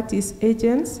political parties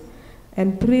agents,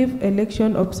 and brief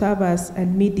election observers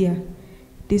and media,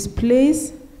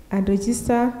 displays the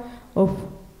register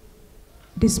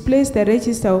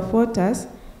of voters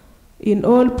in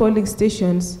all polling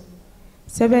stations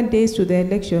 7 days to the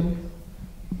election.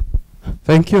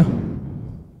 Thank you.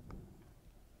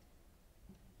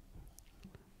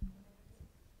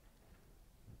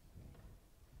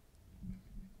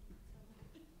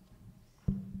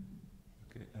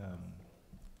 Okay,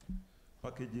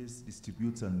 packages,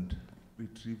 distributes and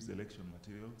retrieves election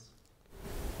materials.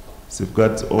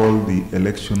 Safeguards all the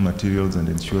election materials and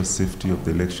ensures safety of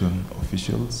the election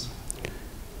officials.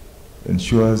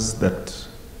 Ensures that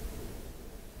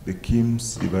the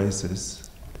KIMS devices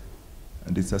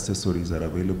and its accessories are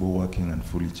available, working and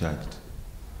fully charged.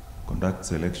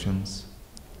 Conducts elections,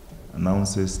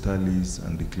 announces, tallies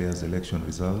and declares election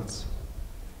results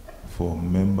for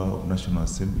member of National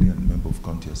Assembly and member of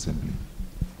County Assembly.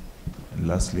 And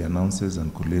lastly, announces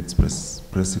and collates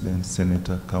president,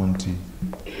 senator, county,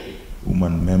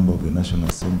 woman member of the National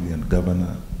Assembly and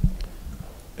governor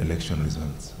election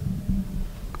results.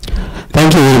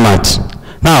 Thank you very much.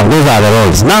 Now, those are the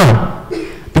roles. Now,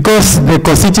 because the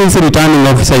constituency returning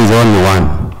officer is only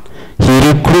one, he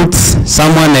recruits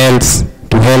someone else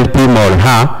to help him or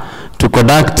her to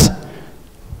conduct,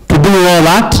 to do all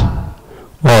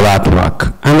that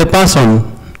work. And the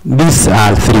person, these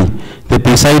are three: the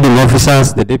presiding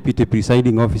officers, the deputy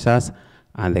presiding officers,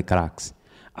 and the clerks.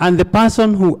 And the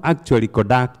person who actually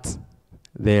conducts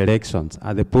the elections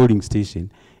at the polling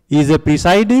station is a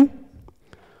presiding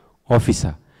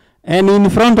officer. And in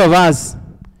front of us,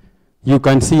 you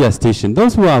can see a station.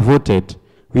 Those who have voted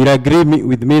will agree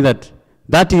with me that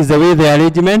that is the way the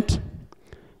arrangement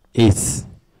is.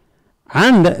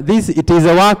 And it is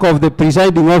a work of the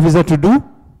presiding officer to do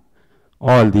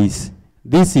all this.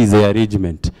 This is the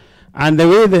arrangement. And the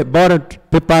way the ballot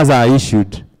papers are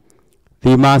issued,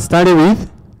 they must study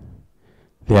with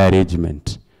the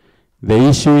arrangement. The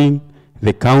issuing,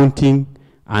 the counting,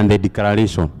 and the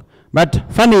declaration. But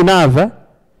funny enough,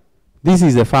 this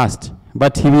is the first.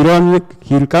 But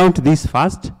he'll count this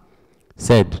first,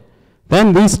 said.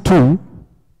 Then these two,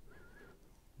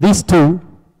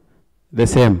 the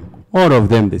same. All of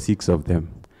them, the 6 of them.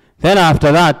 Then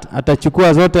after that,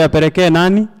 atachukua zote apelekee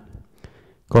nani?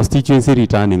 Constituency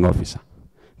returning officer.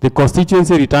 The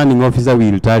constituency returning officer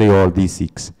will tally all these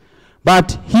 6.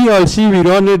 But he or she will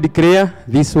only declare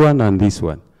this one and this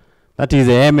one. That is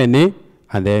the MNA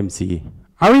and the MCA.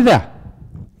 Are we there?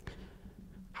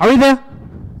 Are we there?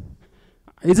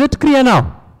 Is it clear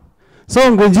now? So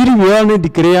Ngunjiri will only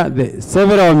declare the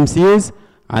several MCAs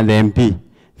and the MP.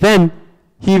 Then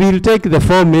he will take the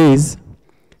 4 Mays,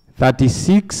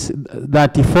 36,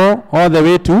 34, all the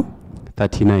way to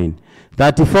 39.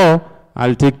 34,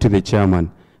 I'll take to the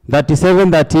chairman.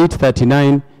 37, 38,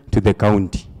 39 to the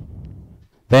county.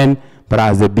 Then,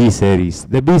 plus the B series.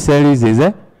 The B series is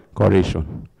a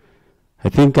correction. I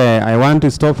think I want to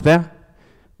stop there.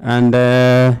 And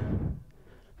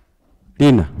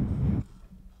Lina,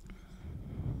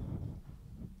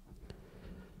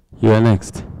 you are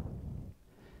next.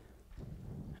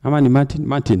 Ama ni Martin?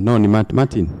 Martin, no, ni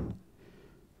Martin.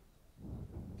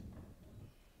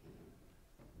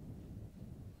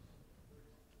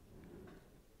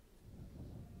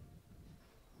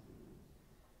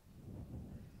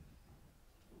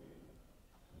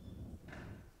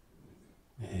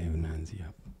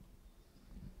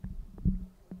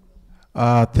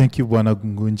 Thank you, Bwana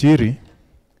Ngunjiri.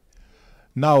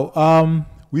 Now,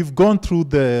 we've gone through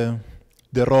the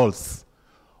roles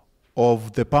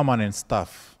of the permanent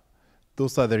staff.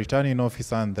 Those are the returning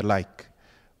officer and the like.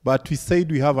 But we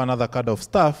said we have another kind of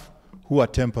staff who are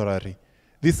temporary.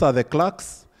 These are the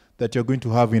clerks that you're going to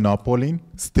have in our polling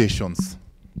stations.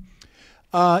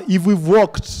 If we've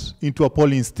walked into a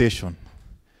polling station,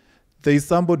 there is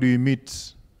somebody we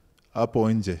meet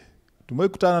hapo nje.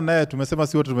 Tumekutana naye, tumesema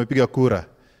si wote tumepiga kura.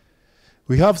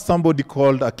 We have somebody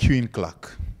called a queuing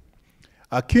clerk.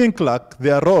 A queuing clerk,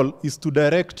 their role is to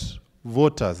direct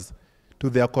voters to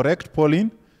their correct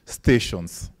polling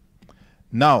stations.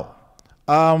 Now,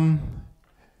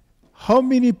 how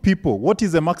many people, what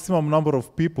is the maximum number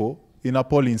of people in a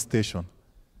polling station?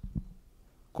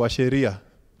 Kwa sheria.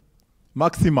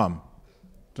 Maximum.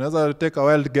 Tunaweza take a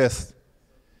wild guess.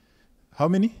 How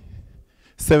many?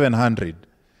 700.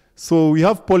 So we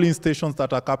have polling stations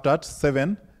that are capped at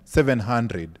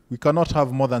 700. We cannot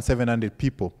have more than 700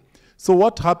 people. So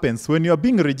what happens when you are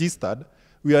being registered?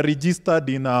 We are registered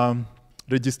in a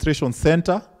registration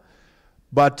center,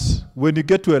 but when you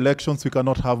get to elections, we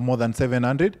cannot have more than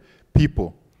 700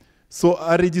 people. So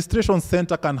a registration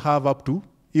center can have up to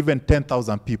even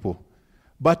 10,000 people,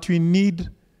 but we need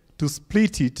to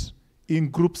split it in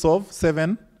groups of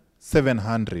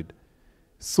 700.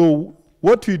 So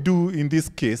what we do in this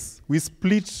case, we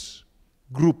split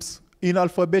groups in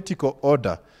alphabetical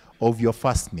order of your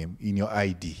first name in your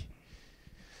ID.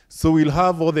 So we'll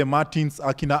have all the Martins,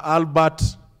 akina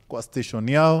Albert kwa station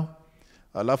yao,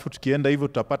 alafu tukienda hivyo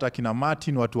tutapata akina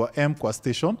Martin watu wa M kwa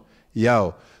station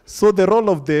yao. So the role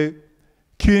of the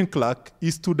queuing clerk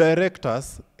is to direct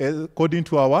us according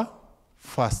to our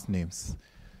first names.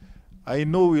 I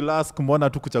know we'll ask mbona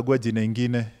tu kuchagua jina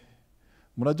ingine.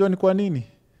 Mnajua ni kwa nini?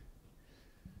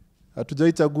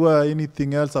 Hatujaichagua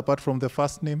anything else apart from the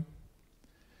first name.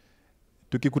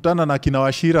 Tukikutana na kina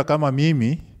Washira kama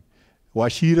mimi,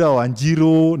 Washira,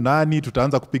 Wanjiro, nani,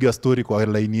 tutaanza kupiga story kwa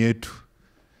line yetu.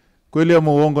 Kweli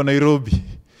ama uongo Nairobi?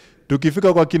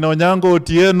 Tukifika kwa kina Onyango,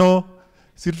 Otieno,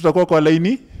 si tutakuwa kwa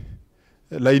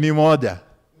line moja.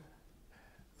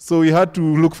 So we had to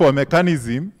look for a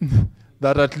mechanism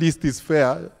that at least is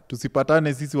fair.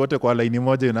 Tusipatane sisi wote kwa line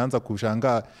moja, inaanza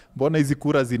kushangaa mbona hizi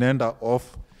kura zinaenda off.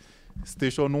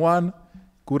 Station 1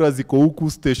 kura ziko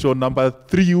huku, station number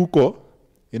 3 huko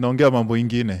inaongea mambo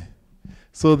ingine.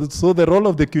 So the role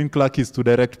of the queuing clerk is to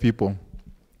direct people.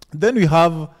 Then we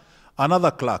have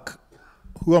another clerk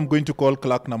who I'm going to call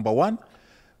clerk number 1.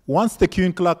 Once the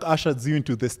queuing clerk ushers you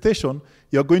into the station,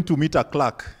 you're going to meet a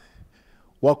clerk.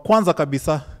 Wa kwanza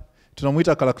kabisa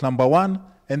tunamuita clerk number 1,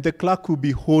 and the clerk will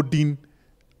be holding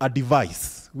a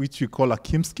device which we call a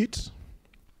KIMS kit.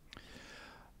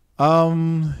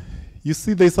 You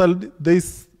see,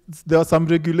 there are some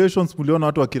regulations, muliona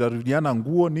watu wakirarudiana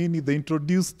nguo nini, they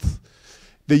introduced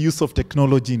the use of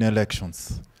technology in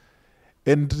elections.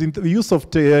 And in the use of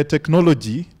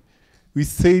technology, we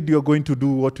said you're going to do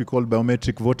what we call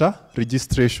biometric voter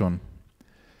registration.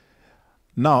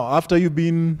 Now, after you've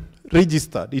been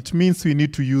registered, it means we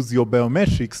need to use your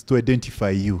biometrics to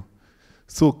identify you.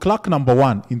 So clerk number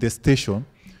 1 in the station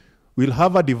will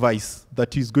have a device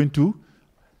that is going to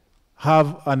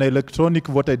have an electronic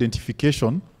voter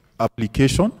identification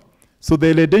application. So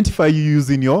they'll identify you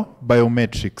using your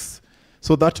biometrics.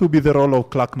 So that will be the role of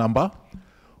clerk number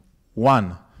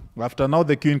 1. After now,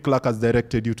 the queuing clerk has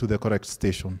directed you to the correct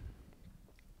station.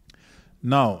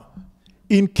 Now,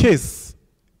 in case,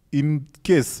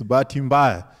 bahati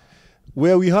mbaya,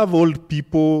 where we have old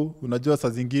people, unajua saa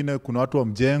zingine, kuna watu wa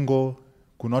mjengo,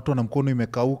 kuna watu na mkono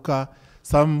imekauka,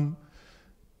 some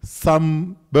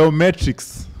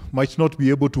biometrics might not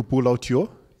be able to pull out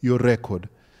your record.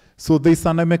 So there's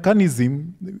a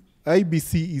mechanism,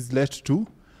 IBC is left to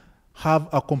have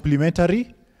a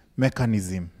complementary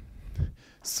mechanism.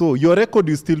 So your record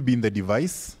will still be in the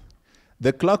device.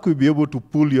 The clerk will be able to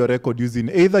pull your record using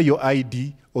either your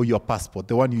ID or your passport,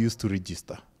 the one you used to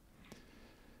register.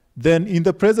 Then in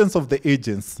the presence of the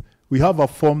agents, we have a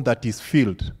form that is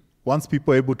filled once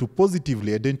people are able to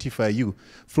positively identify you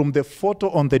from the photo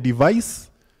on the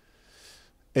device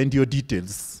and your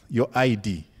details, your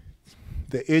ID.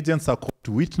 The agents are called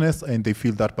to witness and they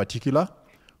fill that particular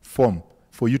form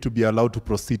for you to be allowed to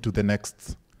proceed to the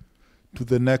next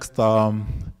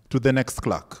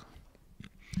clerk.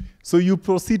 So you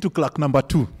proceed to clerk number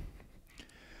 2.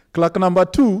 Clerk number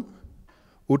 2,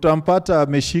 utampata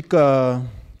ameshika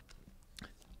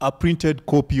a printed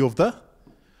copy of the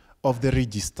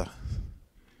register.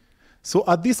 So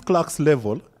at this clerk's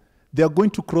level, they are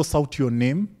going to cross out your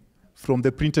name from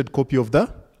the printed copy of the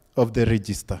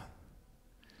register.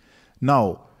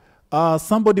 Now,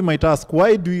 somebody might ask,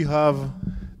 why do we have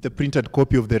the printed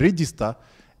copy of the register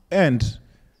and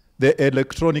the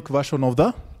electronic version of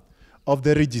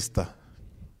the register?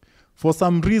 For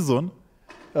some reason,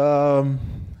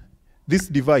 this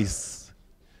device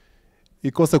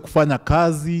ikose kufanya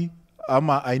kazi,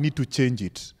 ama I need to change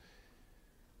it.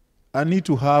 I need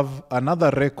to have another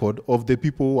record of the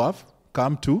people who have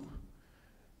come to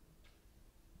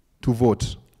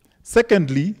vote.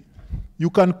 Secondly, you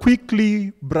can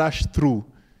quickly brush through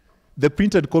the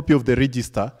printed copy of the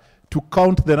register to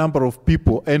count the number of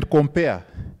people and compare.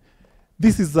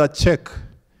 This is a check.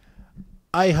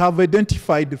 I have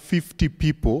identified 50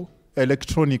 people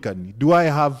electronically. Do I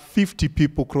have 50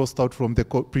 people crossed out from the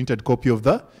printed copy of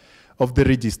the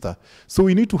register? So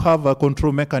we need to have a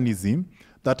control mechanism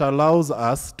that allows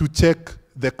us to check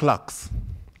the clerks.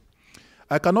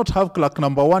 I cannot have clerk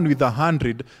number 1 with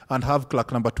 100 and have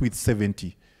clerk number 2 with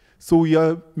 70. So we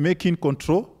are making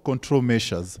control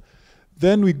measures.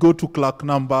 Then we go to clerk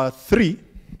number 3.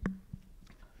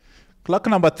 Clerk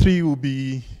number 3 will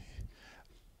be,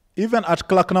 even at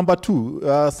clerk number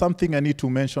 2, something I need to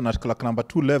mention at clerk number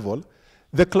 2 level,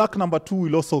 the clerk number 2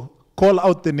 will also call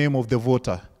out the name of the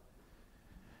voter.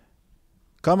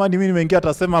 Kama ni mimi nimeingia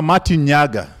atasema Martin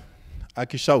Nyaga,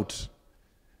 akishout.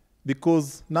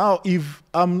 Because now if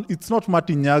it's not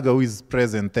Martin Nyaga who is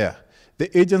present there,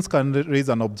 the agents can raise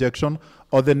an objection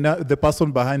or the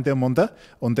person behind them on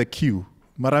the queue.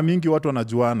 Mara mingi watu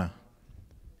wanajuana.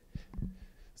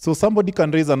 So somebody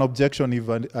can raise an objection if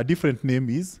a different name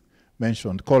is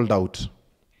mentioned, called out.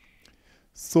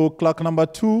 So clerk number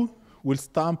 2 will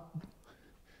stamp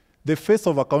the face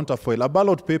of a counterfoil. A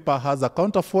ballot paper has a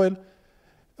counterfoil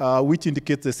which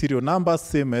indicates the serial number,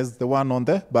 same as the one on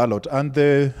the ballot.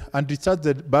 And discharge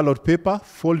the ballot paper,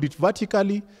 fold it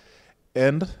vertically,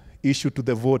 and issue to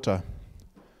the voter.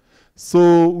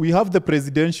 So we have the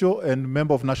presidential and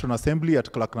member of National Assembly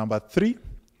at clerk number 3.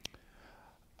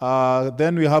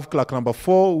 Then we have clerk number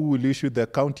 4 who will issue the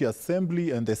county assembly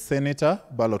and the senator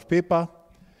ballot paper.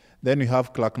 Then we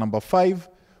have clerk number 5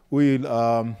 who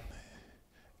will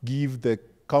give the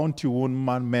county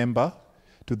woman member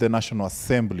to the National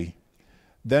Assembly.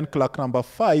 Then clerk number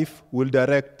 5 will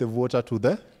direct the voter to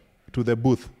the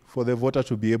booth for the voter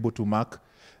to be able to mark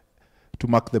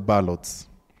the ballots.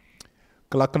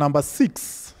 Clerk number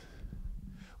 6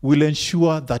 will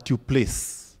ensure that you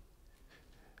place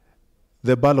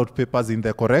the ballot papers in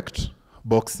the correct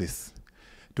boxes.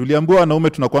 Tuliambiwa wanaume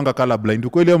tunakuanga colorblind.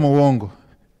 Ukweli ama uongo?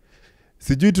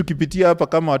 Sijui tukipitia hapa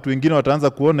kama watu wengine wataanza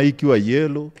kuona hii ikiwa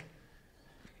yellow,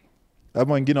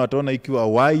 ama wengine wataona ikiwa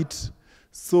white.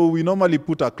 So we normally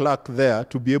put a clerk there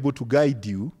to be able to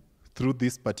guide you through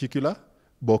these particular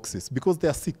boxes because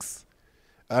there are 6.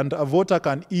 And a voter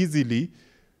can easily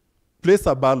place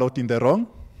a ballot in the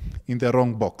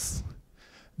wrong box.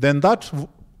 Then that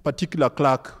particular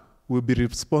clerk will be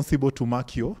responsible to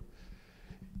mark your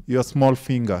small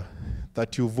finger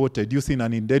that you voted using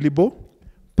an indelible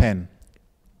pen.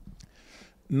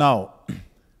 Now,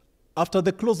 after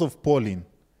the close of polling,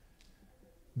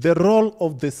 the role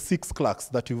of the 6 clerks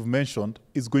that you've mentioned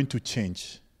is going to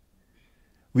change.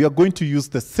 We are going to use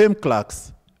the same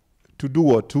clerks to do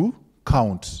what? To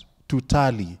count, to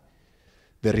tally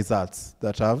the results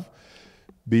that have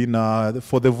been,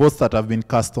 for the votes that have been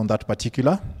cast on that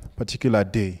particular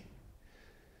day.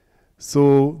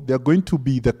 So they're going to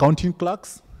be the counting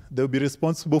clerks. They'll be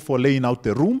responsible for laying out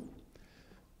the room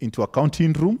into a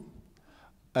counting room,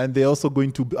 and they're also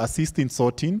going to assist in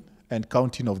sorting and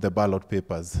counting of the ballot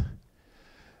papers.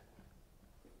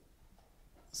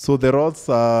 So the roles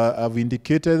have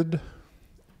indicated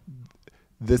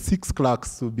the 6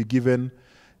 clerks will be given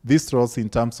these roles in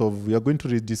terms of we are going to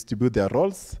redistribute their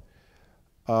roles.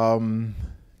 And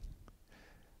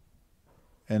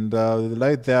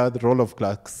like there, the role of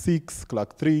clerk 6,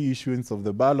 clerk 3, issuance of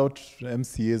the ballot,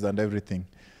 MCAs and everything.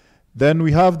 Then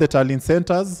we have the tallying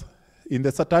centers. In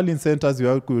the tallying centers, we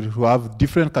have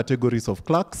different categories of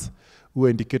clerks who are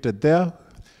indicated there.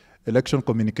 Election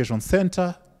Communication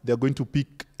Center, they're going to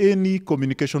pick any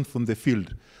communication from the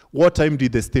field. What time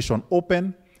did the station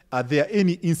open? Are there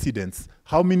any incidents?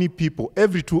 How many people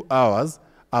every 2 hours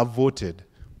are voted?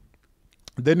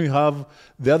 Then we have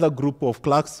the other group of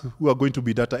clerks who are going to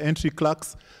be data entry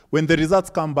clerks. When the results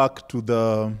come back to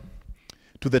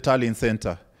the tallying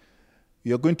center,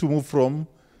 we are going to move from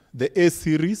the A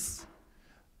series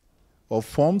of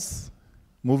forms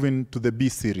moving to the B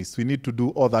series. We need to do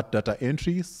all that data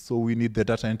entry, so we need the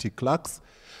data entry clerks.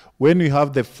 When we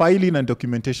have the filing and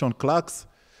documentation clerks,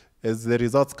 as the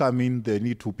results come in, they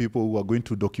need 2 people who are going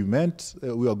to document,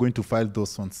 who are going to file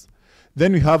those ones.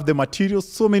 Then we have the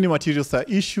materials. So many materials are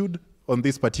issued on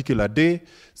this particular day,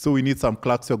 so we need some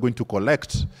clerks who are going to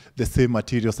collect the same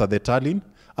materials at the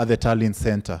tallying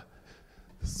center.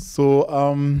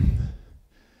 So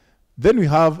then we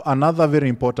have another very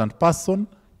important person,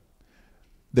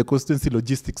 the constituency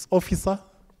logistics officer.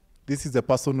 This is the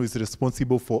person who is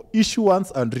responsible for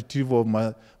issuance and retrieval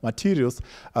of materials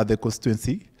at the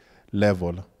constituency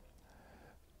level.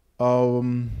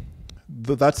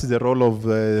 That's the role of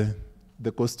the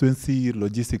constituency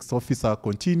logistics officer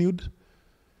continued.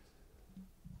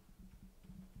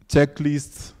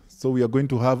 Checklists. So we are going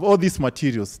to have all these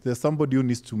materials. There's somebody who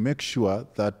needs to make sure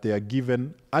that they are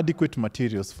given adequate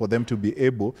materials for them to be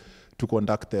able to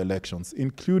conduct the elections,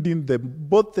 including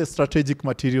both the strategic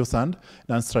materials and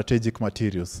non-strategic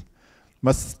materials.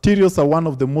 Materials are one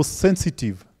of the most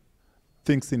sensitive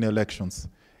things in elections.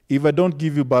 If I don't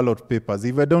give you ballot papers,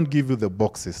 if I don't give you the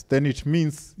boxes, then it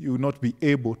means you will not be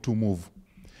able to move.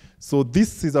 So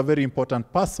this is a very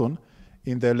important person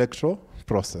in the electoral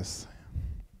process.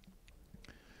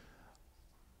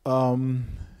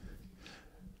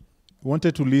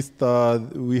 Wanted to list,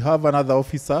 we have another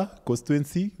officer,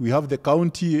 constituency. We have the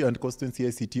county and constituency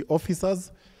ICT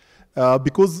officers.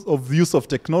 Because of use of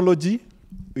technology,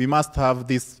 we must have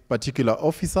this particular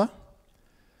officer.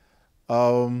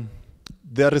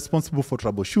 They are responsible for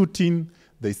troubleshooting.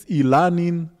 There's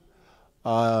e-learning.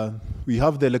 We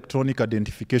have the electronic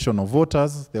identification of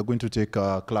voters. They're going to take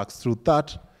clerks through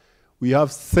that. We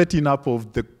have setting up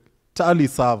of the tally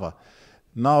server.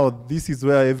 Now, this is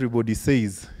where everybody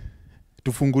says,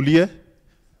 tufungulie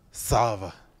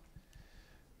server.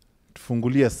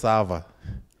 Tufungulie server.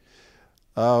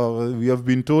 We have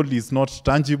been told it's not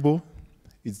tangible.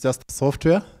 It's just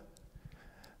software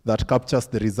that captures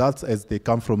the results as they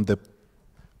come from the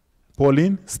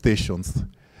polling stations.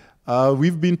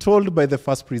 We've been told by the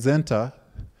first presenter,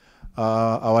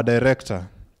 our director,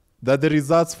 that the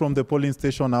results from the polling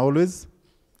station are always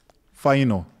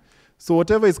final. So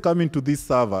whatever is coming to this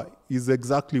server is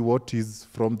exactly what is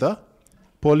from the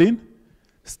polling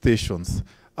stations.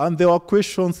 And there were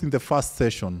questions in the first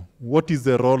session. What is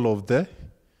the role of the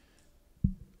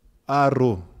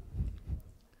arrow?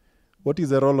 What is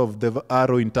the role of the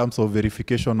arrow in terms of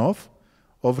verification of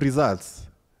results?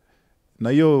 Na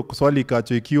hiyo swali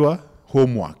ikacho ikiwa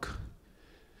homework.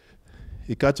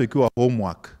 Ikacho ikiwa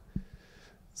homework.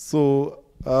 So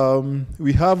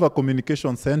we have a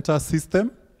communication center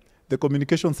system. The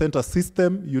communication center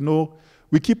system, you know,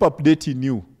 we keep updating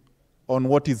you on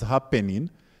what is happening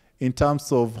in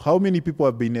terms of how many people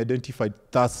have been identified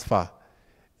thus far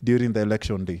during the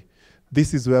election day.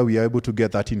 This is where we are able to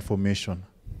get that information.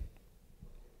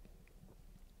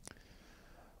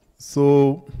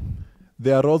 So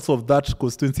There are roles of that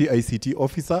constituency ICT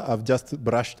officer. I've just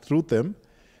brushed through them.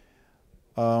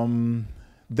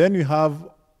 Then we have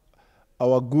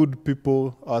our good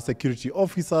people, our security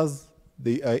officers.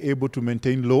 They are able to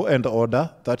maintain law and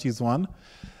order, that is one.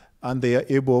 And they are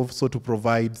able also to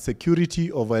provide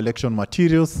security of our election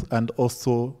materials and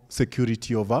also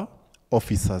security of our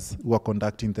officers who are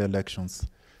conducting the elections.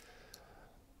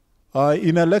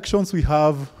 In elections, we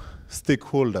have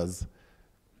stakeholders.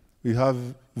 We have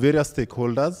various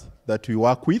stakeholders that we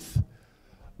work with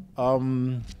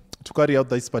to carry out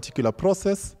this particular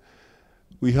process.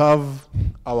 We have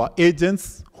our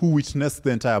agents who witness the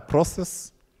entire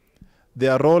process.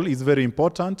 Their role is very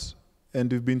important,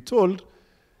 and we've been told,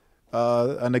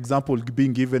 an example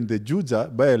being given the Juja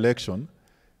by-election,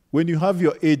 when you have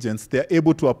your agents, they're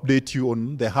able to update you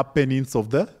on the happenings of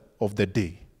the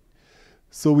day.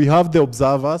 So we have the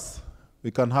observers. We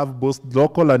can have both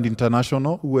local and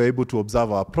international who are able to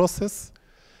observe our process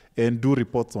and do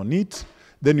reports on it.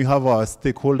 Then you have our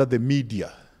stakeholder, the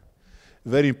media.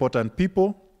 Very important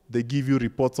people. They give you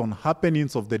reports on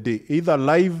happenings of the day, either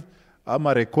live or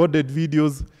recorded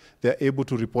videos. They're able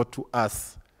to report to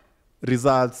us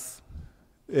results.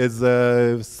 As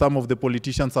some of the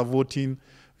politicians are voting,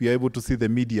 we are able to see the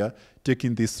media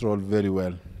taking this role very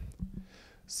well.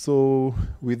 So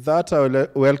with that, I will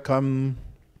welcome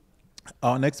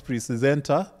our next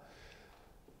presenter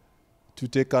to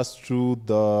take us through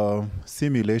the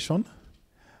simulation.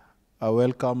 I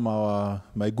welcome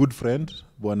my good friend,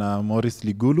 Bwana Maurice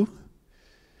Ligulu,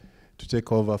 to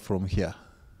take over from here.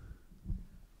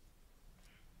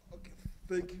 Okay,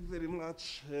 thank you very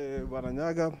much, Bwana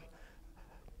Nyaga.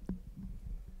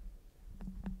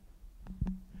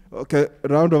 Okay,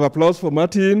 round of applause for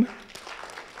Martin.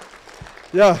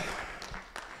 Yeah.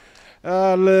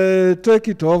 I'll take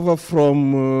it over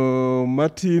from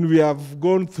Martin. We have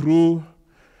gone through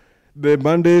the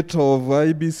mandate of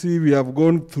IBC. We have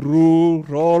gone through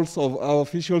roles of our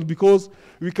officials, because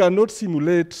we cannot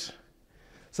simulate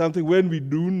something when we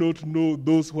do not know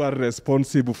those who are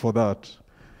responsible for that.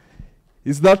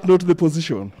 Is that not the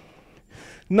position?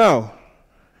 Now,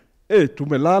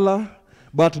 tumelala,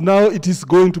 but now it is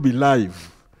going to be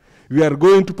live. We are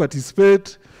going to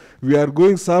participate.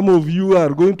 Some of you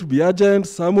are going to be agents,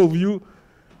 some of you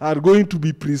are going to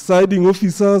be presiding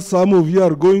officers, some of you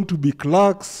are going to be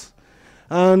clerks,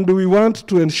 and we want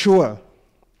to ensure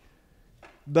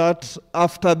that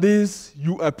after this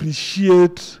you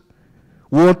appreciate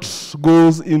what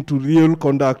goes into real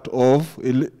conduct of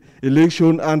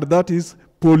election, and that is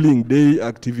polling day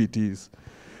activities.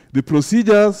 The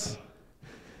procedures,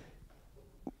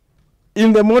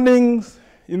 in the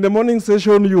morning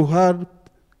session you had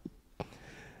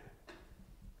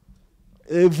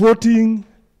voting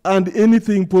and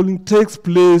anything polling takes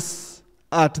place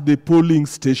at the polling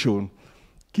station.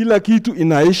 Kila kitu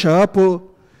inaisha hapo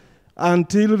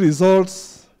until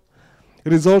results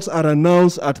are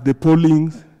announced at the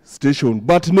polling station,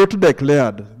 but not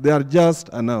declared. They are just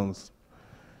announced.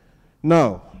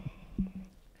 Now,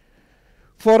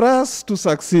 for us to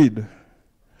succeed,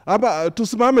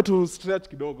 tusimame to stretch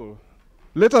kidogo.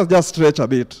 Let us just stretch a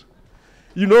bit.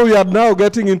 You know, we are now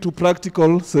getting into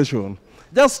practical session.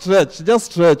 Just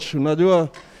stretch. Unajua,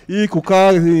 hii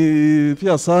kukaa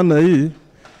pia sana hii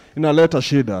inaleta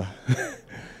shida.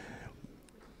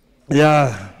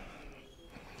 Yeah,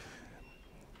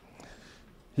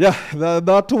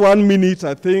 that 1 minute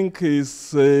I think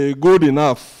is good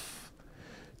enough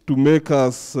to make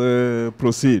us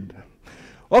proceed.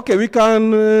 Okay, we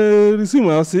can resume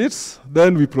our seats,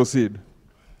 then we proceed.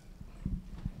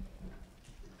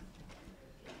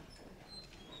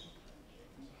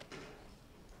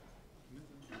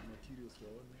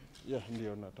 Yeah,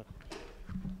 ndio nataka.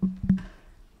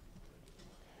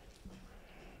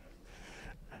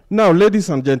 Now, ladies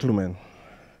and gentlemen,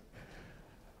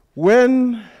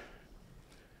 when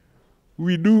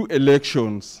we do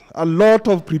elections, a lot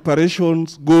of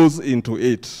preparations goes into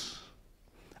it.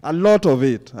 A lot of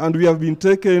it. And we have been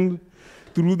taken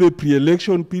through the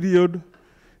pre-election period.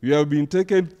 We have been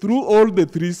taken through all the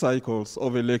 3 cycles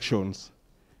of elections.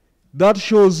 That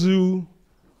shows you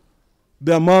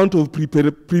the amount of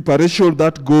preparation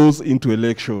that goes into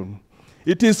election.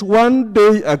 It is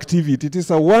one-day activity. It is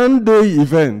a one-day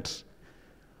event.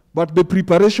 But the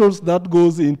preparations that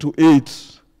goes into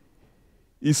it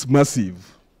is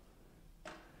massive.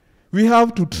 We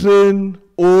have to train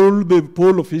all the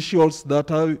poll officials that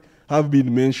have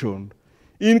been mentioned,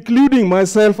 including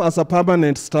myself as a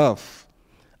permanent staff,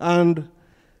 and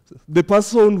the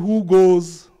person who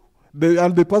goes,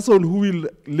 and the person who will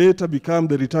later become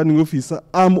the returning officer.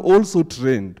 I'm also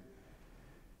trained.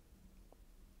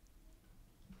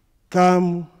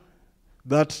 come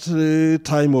that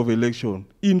time of election,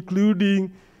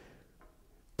 including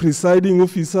presiding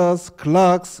officers,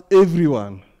 clerks,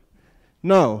 everyone.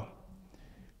 Now,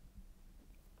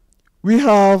 we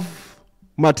have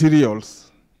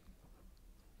materials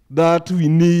that we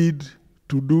need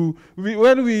to do.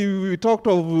 When we talked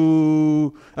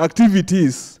of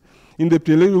activities in the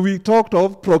pre-election, we talked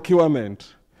of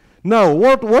procurement. Now,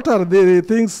 what are the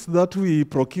things that we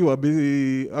procure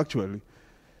actually?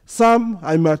 Some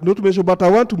I might not mention, but I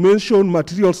want to mention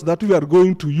materials that we are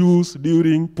going to use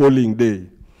during polling day.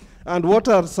 And what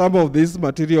are some of these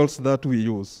materials that we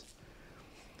use?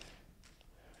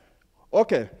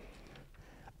 Okay,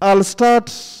 I'll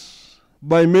start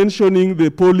by mentioning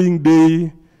the polling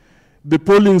day, the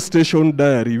polling station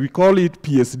diary. We call it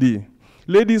PSD.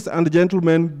 Ladies and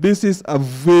gentlemen, this is a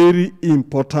very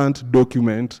important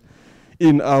document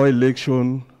in our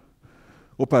election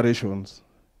operations.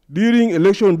 During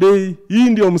election day, hii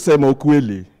ndio msema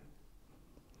ukweli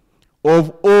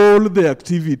of all the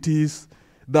activities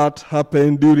that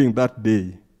happened during that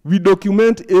day. We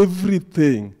document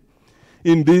everything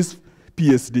in this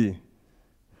PSD.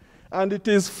 And it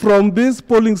is from this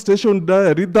polling station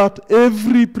diary that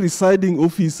every presiding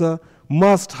officer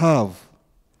must have.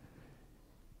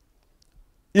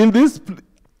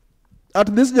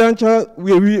 At this juncture,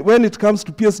 when it comes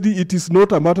to PSD, it is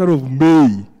not a matter of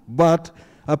may, but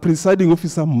a presiding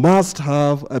officer must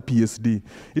have a PSD.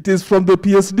 It is from the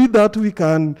PSD that we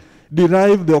can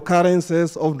derive the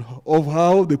occurrences of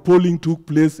how the polling took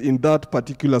place in that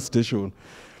particular station.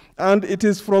 And it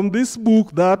is from this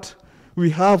book that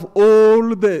we have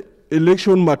all the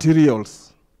election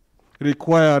materials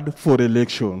required for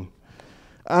election.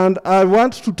 And I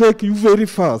want to take you very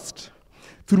fast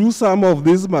through some of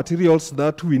these materials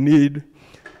that we need.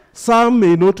 Some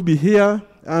may not be here,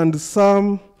 and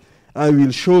some I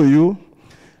will show you.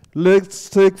 Let's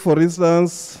take, for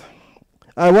instance,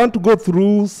 I want to go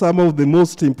through some of the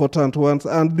most important ones,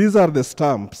 and these are the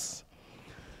stamps.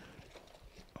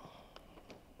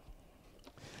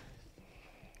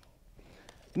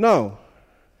 Now,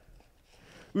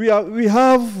 we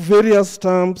have various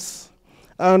stamps,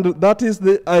 and that is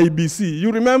the IBC.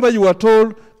 You remember you were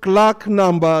told clerk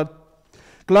number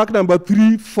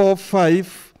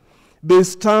 345, they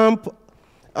stamp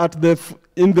at the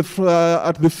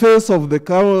face of the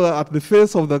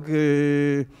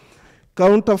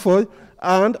counterfoil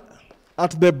and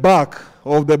at the back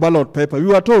of the ballot paper. We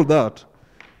were told that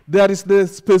there is the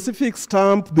specific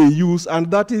stamp they use, and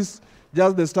that is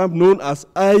just the stamp known as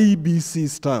IBC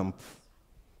stamp.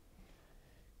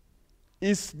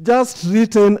 It's just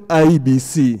written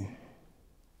IBC.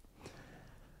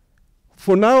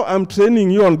 For now, I'm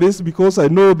training you on this because I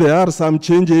know there are some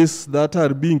changes that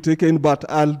are being taken, but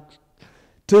I'll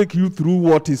take you through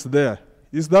what is there.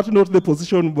 Is that not the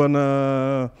position,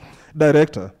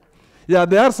 Director? Yeah,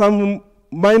 there are some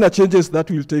minor changes that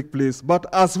will take place, but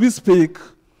as we speak,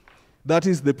 that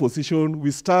is the position. We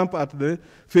stamp at the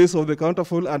face of the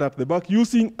counterfoil and at the back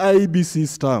using IBC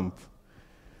stamp.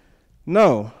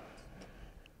 Now,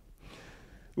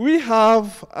 we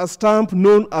have a stamp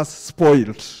known as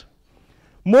spoiled.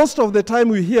 Most of the time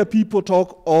we hear people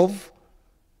talk of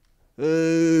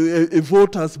a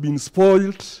vote has been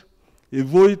spoiled, a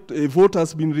vote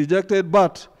has been rejected,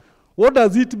 but what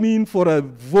does it mean for a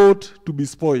vote to be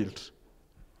spoiled?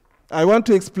 I want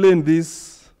to explain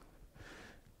this.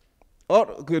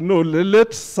 Okay, no,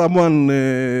 let someone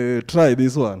try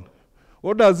this one.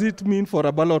 What does it mean for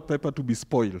a ballot paper to be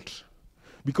spoiled?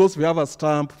 Because we have a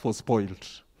stamp for spoiled.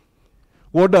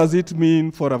 What does it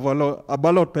mean for a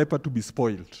ballot paper to be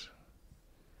spoiled?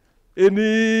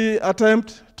 Any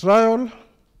attempt, trial?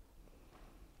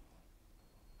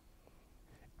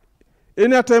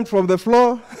 Any attempt from the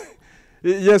floor?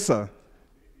 Yes, sir.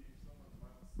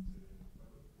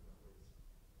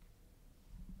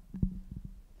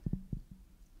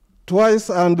 Twice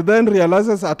and then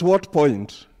realizes at what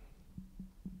point?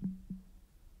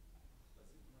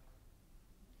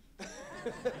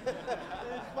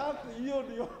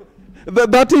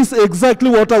 That is exactly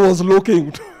what I was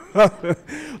looking for.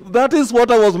 That is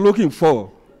what I was looking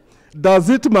for. Does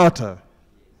it matter?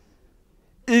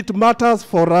 It matters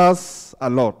for us a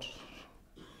lot.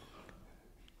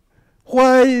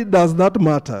 Why does that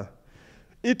matter?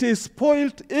 It is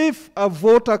spoiled if a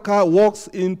voter car walks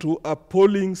into a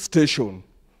polling station,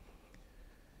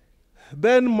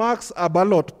 then marks a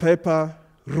ballot paper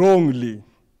wrongly.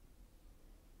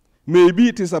 Maybe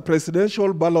it is a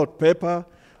presidential ballot paper,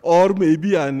 or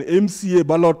maybe an MCA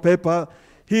ballot paper.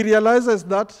 He realizes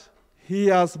that he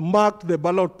has marked the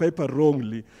ballot paper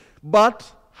wrongly,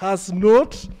 but has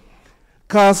not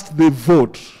cast the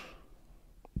vote.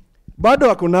 bado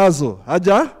ako nazo,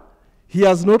 he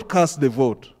has not cast the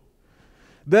vote.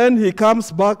 Then he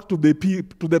comes back to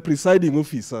the presiding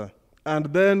officer and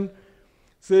then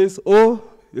says, oh,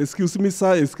 excuse me,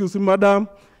 sir, excuse me, madam,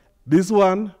 this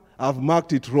one, I've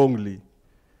marked it wrongly.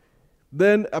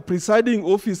 Then a presiding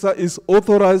officer is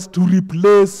authorized to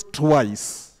replace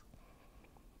twice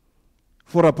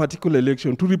for a particular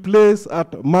election, to replace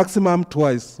at maximum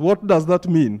twice. What does that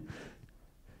mean?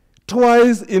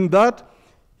 Twice in that,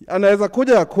 anaweza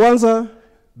kuja ya kwanza,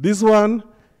 this one,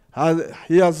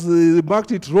 he has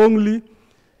marked it wrongly,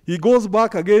 he goes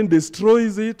back again,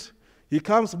 destroys it, he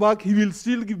comes back, he will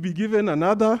still be given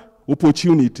another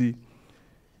opportunity.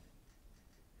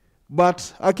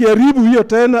 But akiharibu hiyo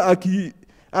tena,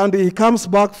 and he comes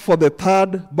back for the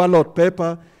third ballot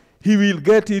paper, he will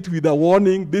get it with a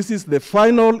warning. This is the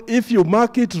final. If you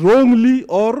mark it wrongly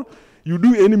or you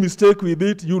do any mistake with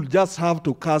it, you'll just have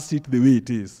to cast it the way it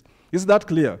is. Is that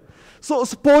clear? So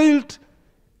spoiled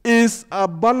is a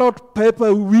ballot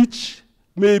paper which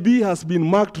maybe has been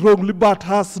marked wrongly but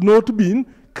has not been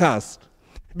cast.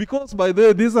 Because by the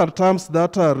way, these are terms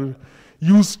that are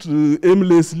used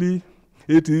aimlessly.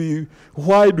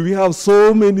 Why do we have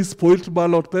so many spoiled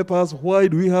ballot papers? Why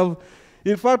do we have,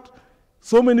 in fact,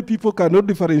 so many people cannot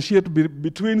differentiate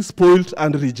between spoiled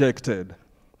and rejected.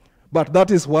 But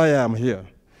that is why I am here.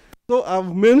 So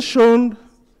I've mentioned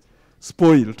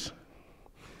spoiled.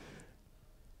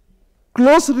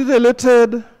 Closely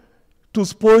related to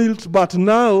spoiled, but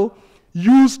now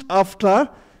used after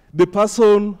the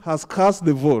person has cast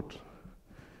the vote.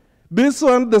 This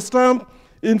one, the stamp,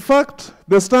 in fact,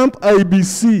 the stamp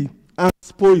IBC and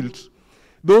spoiled,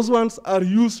 those ones are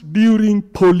used during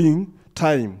polling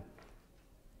time.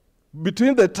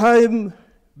 Between the time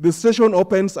the station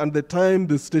opens and the time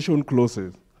the station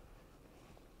closes.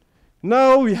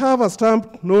 Now we have a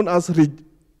stamp known as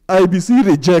IBC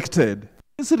rejected.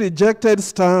 This rejected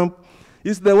stamp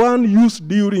is the one used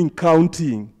during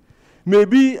counting.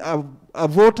 Maybe a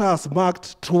voter has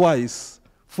marked twice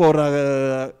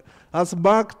has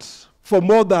marked for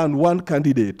more than one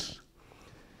candidate.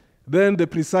 Then the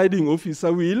presiding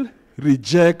officer will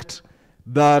reject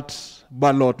that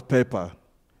ballot paper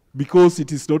because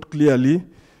it is not clearly,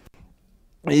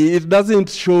 it doesn't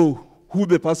show who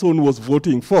the person was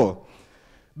voting for.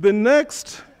 The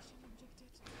next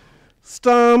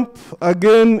stamp,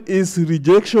 again, is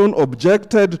rejection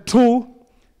objected to.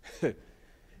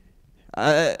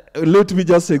 Let me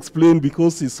just explain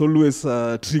because it's always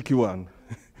a tricky one.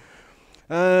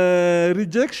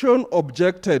 Rejection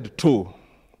objected to.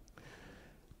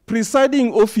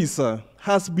 Presiding officer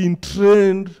has been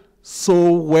trained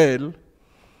so well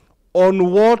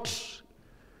on what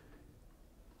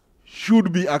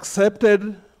should be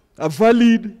accepted, a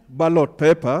valid ballot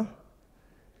paper,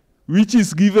 which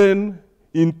is given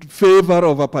in favor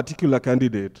of a particular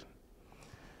candidate,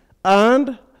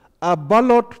 and a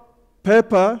ballot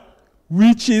paper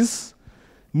which is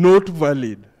not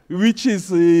valid, which is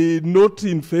not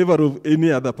in favor of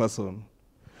any other person.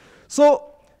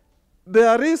 So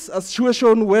there is a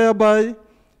situation whereby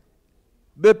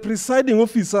the presiding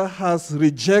officer has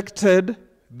rejected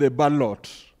the ballot.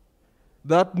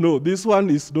 That no, this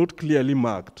one is not clearly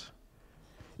marked.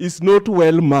 It's not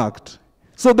well marked.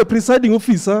 So the presiding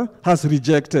officer has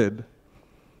rejected.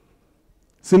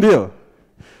 Sindio?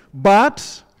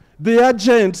 But the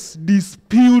agents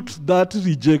dispute that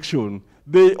rejection.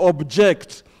 They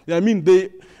object.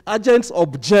 The agents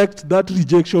object that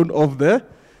rejection of the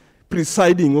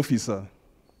presiding officer.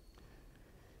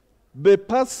 The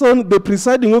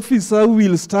presiding officer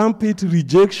will stamp it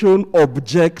rejection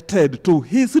objected to.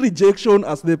 His rejection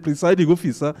as the presiding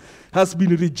officer has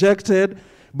been rejected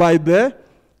by the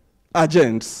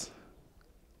agents.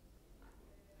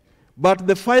 But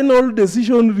the final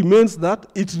decision remains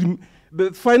that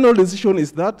the final decision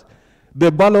is that the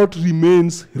ballot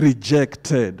remains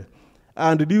rejected.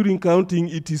 And during counting,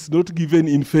 it is not given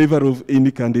in favor of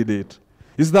any candidate.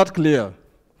 Is that clear?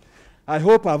 I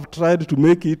hope I've tried to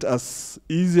make it as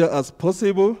easy as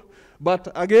possible. But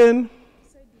again,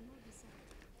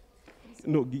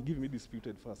 no, give me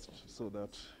disputed first so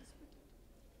that.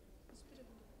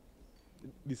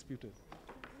 Disputed.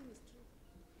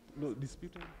 No,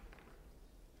 disputed.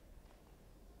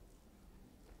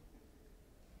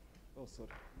 Oh, sorry.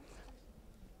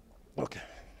 Okay.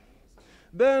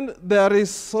 Then there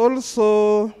is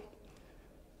also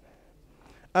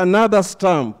another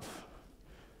stamp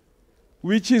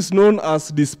which is known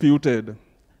as disputed.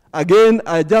 Again,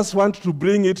 I just want to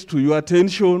bring it to your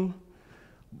attention,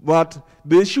 but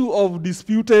the issue of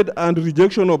disputed and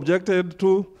rejection objected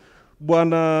to,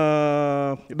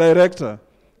 Bwana Director,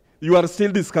 you are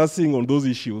still discussing on those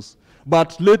issues.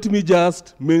 But let me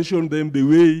just mention them the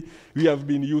way we have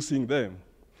been using them.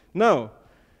 Now,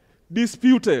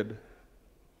 disputed.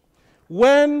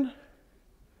 When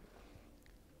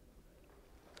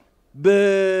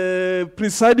the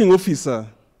presiding officer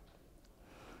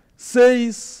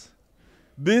says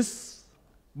this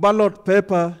ballot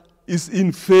paper is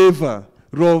in favor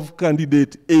of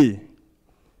candidate A,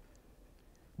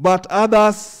 but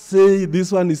others say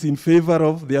this one is in favor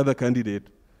of the other candidate,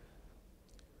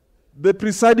 the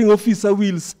presiding officer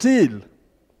will still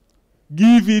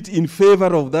give it in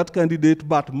favor of that candidate,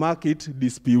 but mark it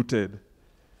disputed.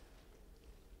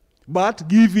 But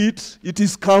give it, it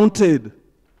is counted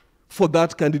for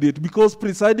that candidate, because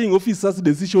presiding officer's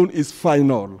decision is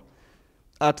final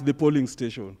at the polling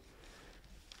station.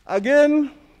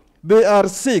 Again, there are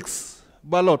 6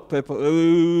 ballot paper,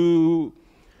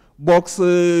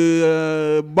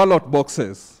 ballot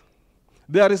boxes.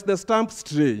 There is the stamp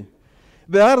tray.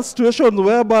 There are situations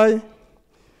whereby,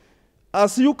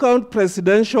 as you count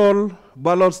presidential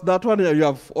ballots, that one you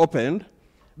have opened,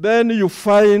 then you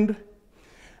find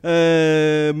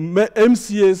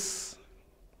MCS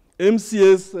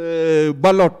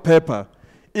ballot paper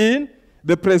in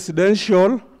the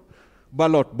presidential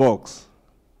ballot box.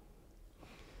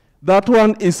 That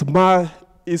one is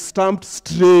stamped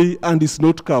stray and is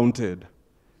not counted.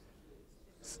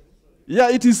 Yeah,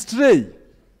 it is stray.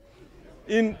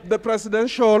 In the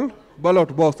presidential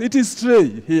ballot box, it is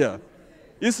stray here.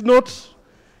 It's not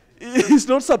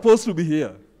supposed to be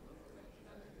here.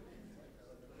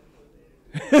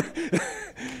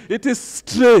 It is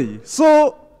stray.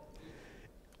 So,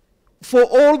 for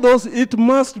all those, it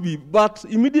must be, but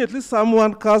immediately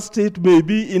someone cast it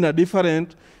maybe in a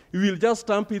different, we will just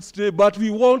stamp it stray, but we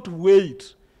won't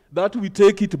wait that we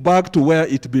take it back to where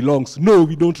it belongs. No,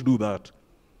 we don't do that.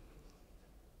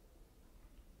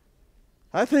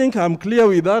 I think I'm clear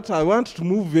with that. I want to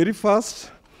move very fast.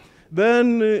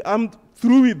 Then I'm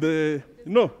through with the,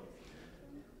 no.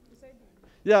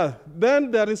 Yeah, then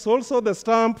there is also the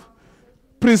stamp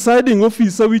presiding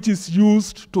officer, which is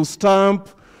used to stamp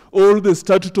all the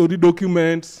statutory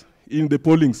documents in the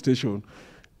polling station.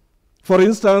 For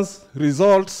instance,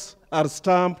 results are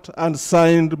stamped and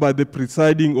signed by the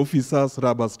presiding officer's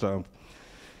rubber stamp.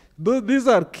 These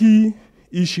are key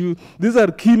issues, these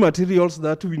are key materials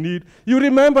that we need. You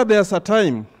remember there's a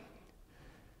time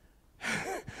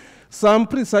some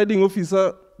presiding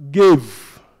officer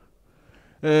gave,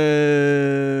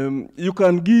 you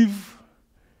can give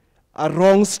a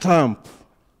wrong stamp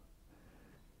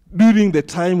during the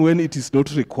time when it is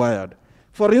not required.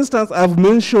 For instance, I've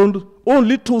mentioned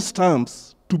only 2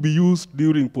 stamps to be used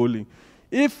during polling.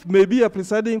 If maybe a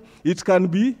presiding, it can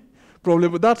be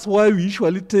problem. That's why we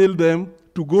usually tell them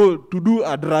to go to do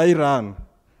a dry run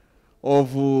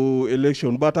of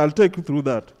election, but I'll take you through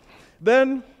that.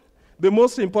 Then the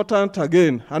most important,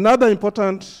 again, another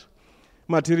important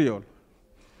material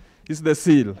is the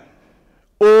seal.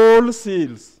 All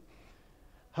seals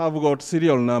have got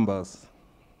serial numbers.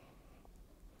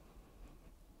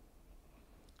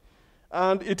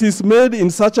 And it is made in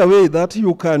such a way that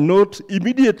you cannot,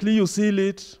 immediately you seal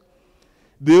it,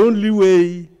 the only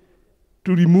way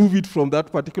to remove it from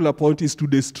that particular point is to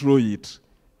destroy it.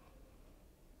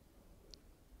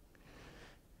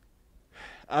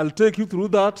 I'll take you through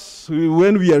that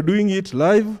when we are doing it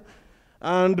live.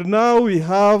 And now we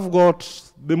have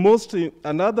got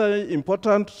another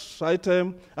important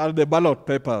item are the ballot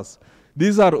papers.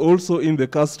 These are also in the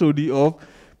custody of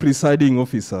presiding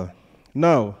officer.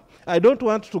 Now, I don't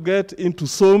want to get into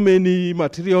so many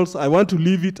materials. I want to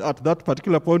leave it at that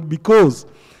particular point because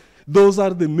those are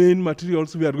the main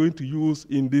materials we are going to use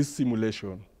in this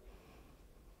simulation.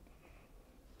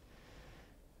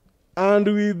 And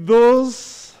with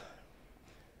those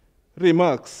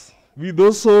remarks, with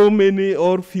those so many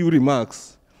or few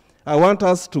remarks, I want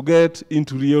us to get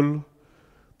into real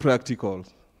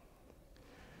practicals.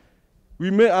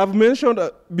 I've mentioned,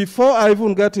 before I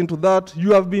even get into that,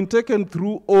 you have been taken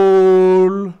through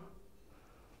all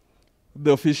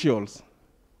the officials.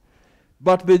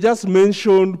 But they just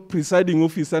mentioned presiding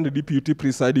officer and deputy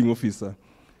presiding officer.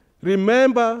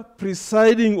 Remember,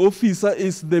 presiding officer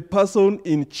is the person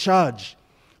in charge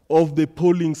of the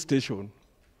polling station.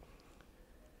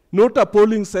 Not a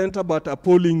polling center, but a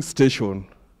polling station.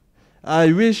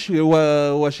 I wish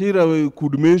Washira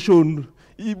could mention,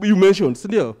 you mentioned,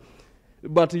 still,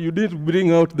 but you didn't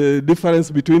bring out the difference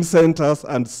between centers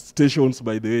and stations,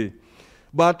 by the way.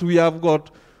 But we have got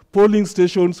polling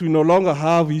stations, we no longer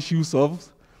have issues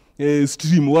of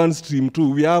stream 1, stream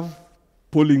 2. We have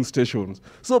polling stations.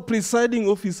 So presiding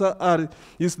officer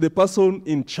is the person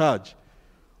in charge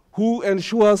who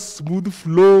ensures smooth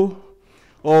flow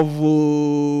of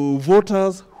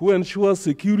voters, who ensures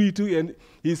security and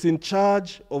is in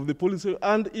charge of the policy.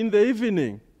 And in the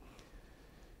evening,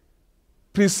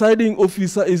 presiding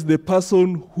officer is the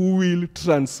person who will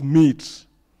transmit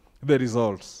the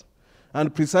results.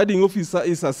 And presiding officer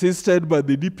is assisted by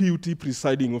the deputy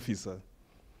presiding officer.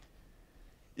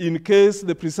 In case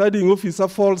the presiding officer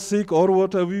falls sick or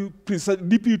whatever,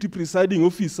 deputy presiding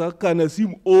officer can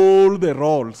assume all the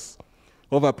roles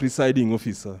of a presiding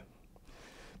officer.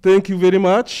 Thank you very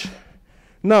much.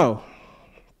 Now,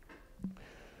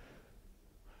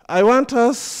 I want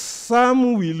us,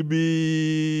 some will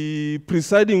be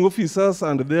presiding officers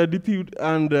and their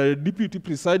deputy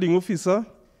presiding officer,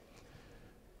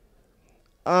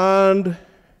 and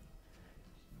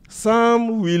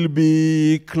some will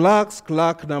be clerks,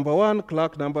 clerk number 1,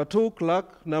 clerk number 2,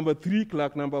 clerk number 3,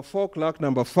 clerk number 4, clerk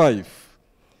number 5.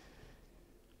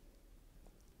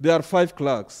 There are 5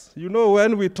 clerks. You know,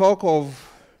 when we talk of,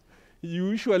 you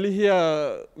usually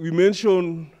hear, we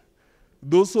mention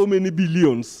those so many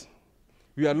billions.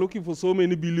 We are looking for so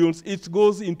many billions. It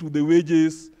goes into the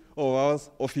wages of our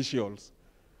officials.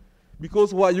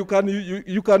 Because what you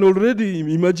can already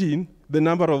imagine the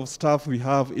number of staff we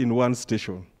have in one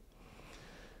station.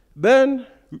 Then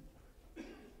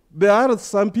there are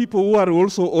some people who are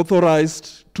also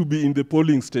authorized to be in the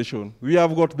polling station. We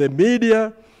have got the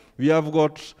media, we have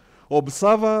got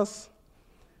observers,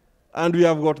 and we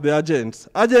have got the agents.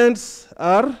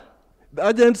 The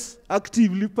agents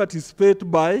actively participate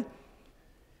by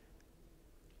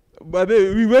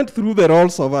we went through the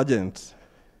roles of agents,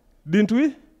 didn't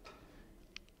we?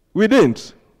 We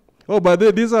didn't. Oh, by the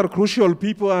way, these are crucial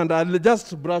people, and I'll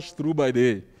just brush through by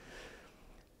the way.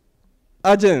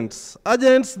 Agents,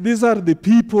 these are the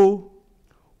people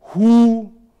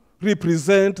who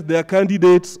represent their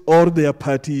candidates or their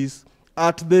parties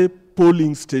at the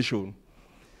polling station.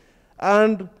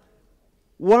 And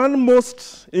one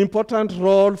most important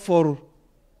role for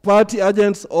party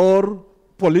agents or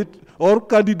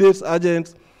candidates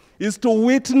agents is to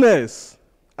witness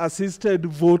assisted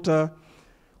voter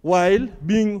while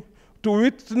to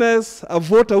witness a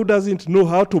voter who doesn't know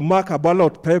how to mark a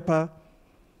ballot paper,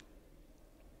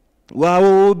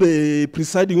 while the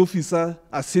presiding officer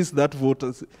assists that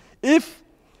voter. If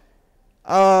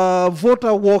a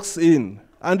voter walks in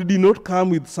and did not come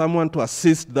with someone to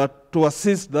assist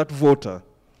that voter,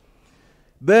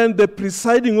 then the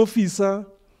presiding officer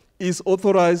is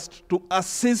authorized to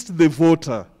assist the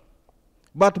voter.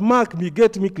 But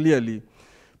get me clearly,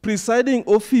 presiding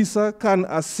officer can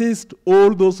assist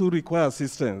all those who require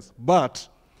assistance, but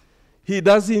he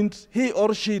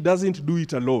or she doesn't do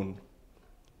it alone.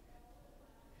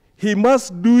 He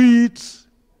must do it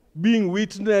being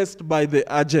witnessed by the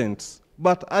agents,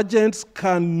 but agents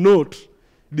cannot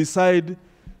decide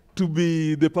to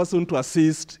be the person to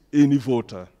assist any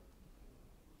voter.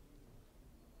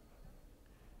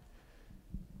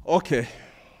 Okay.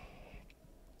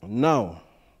 Now,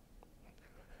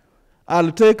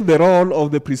 I'll take the role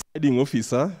of the presiding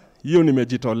officer. Hiyo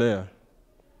nimejitolea.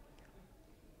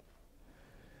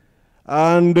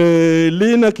 And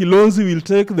Lina Kilonzi will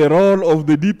take the role of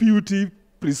the deputy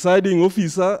presiding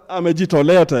officer.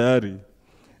 Amejitolea tayari.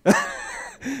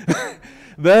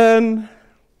 Then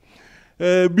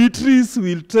Beatrice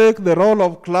will take the role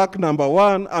of clerk number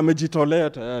 1. Amejitolea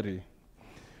tayari.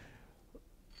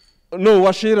 No,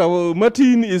 Washira,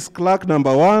 Martin is clerk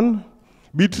number 1.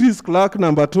 Beatrice clerk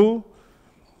number 2.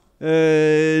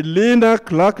 Lena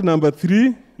clerk number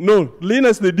 3. No, Lena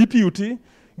is the deputy.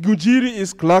 Gunjiri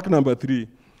is clerk number 3.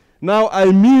 Now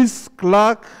I miss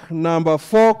clerk number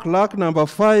 4, clerk number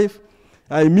 5.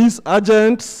 I miss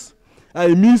agents.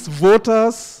 I miss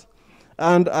voters.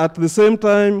 And at the same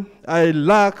time, I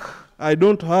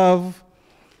don't have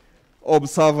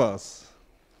observers.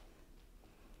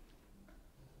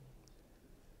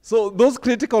 So those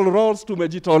critical roles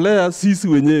tumejitolea sisi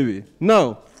wenyewe.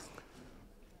 Now,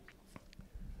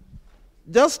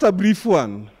 just a brief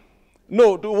one.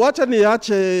 No, wacha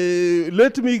niache,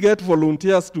 let me get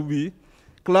volunteers to be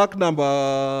clerk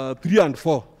number 3 and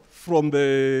 4 from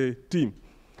the team.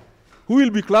 Who will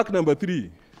be clerk number 3?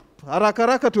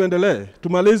 Haraka tuendelee,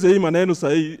 tumalize hii maneno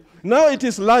sahi. Now it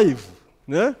is live.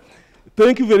 Yeah?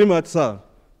 Thank you very much, sir.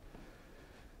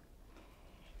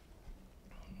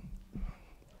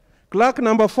 Clerk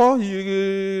number 4,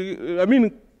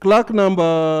 clerk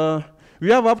number, we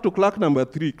have up to clerk number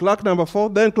 3. Clerk number 4,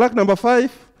 then clerk number 5,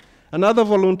 another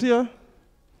volunteer.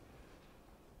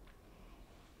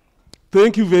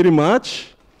 Thank you very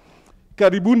much.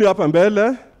 Karibuni hapa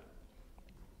mbele.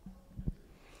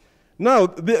 Now,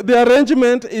 the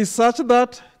arrangement is such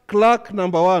that clerk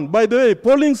number 1, by the way,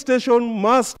 polling station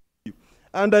must be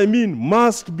and I mean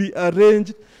must be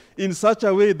arranged in such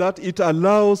a way that it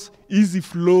allows easy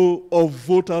flow of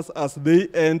voters as they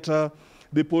enter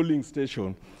the polling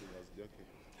station.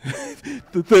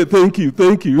 Thank you,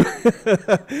 thank you.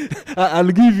 I'll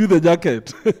give you the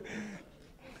jacket.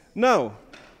 Now,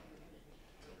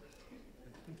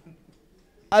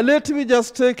 let me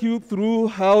just take you through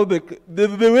how the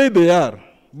way they are,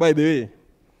 by the way.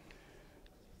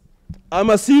 I'm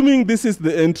assuming this is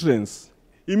the entrance.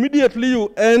 Immediately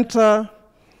you enter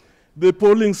the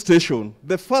polling station.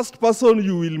 The first person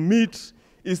you will meet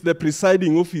is the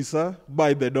presiding officer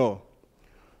by the door.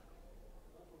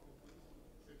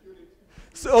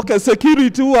 Okay,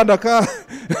 security wanakaa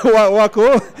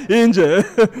wako nje.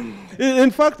 In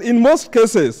fact, in most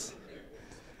cases,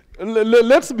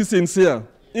 let's be sincere,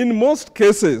 in most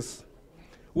cases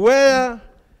where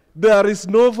there is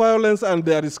no violence and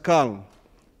there is calm,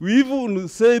 we even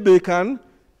say they can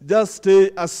just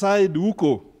stay aside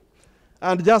huko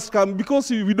and just come, because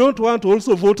we don't want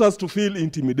also voters to feel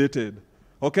intimidated,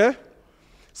 okay?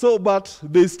 So, but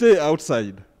they stay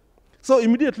outside. So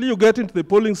immediately you get into the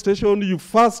polling station, you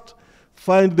first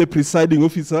find the presiding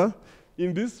officer.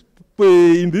 In this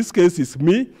case, it's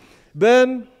me.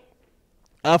 Then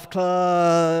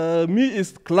after me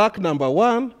is clerk number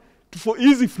 1. For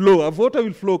easy flow, a voter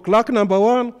will flow clerk number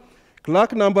 1,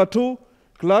 clerk number 2,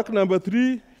 clerk number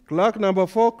 3, clerk number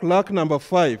 4, clerk number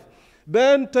 5.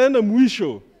 Then tena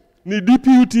mwisho ni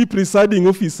deputy presiding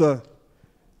officer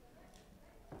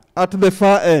at the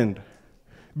far end,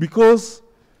 because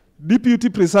deputy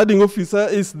presiding officer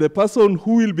is the person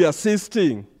who will be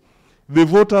assisting the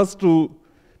voters to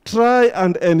try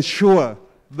and ensure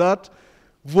that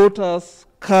voters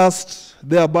cast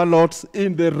their ballots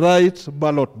in the right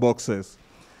ballot boxes.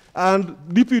 And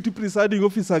deputy presiding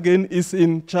officer again is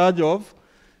in charge of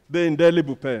the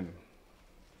indelible pen.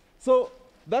 So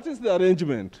that is the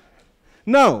arrangement.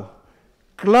 Now,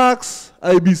 clerks,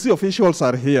 IBC officials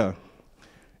are here.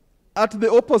 At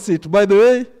the opposite, by the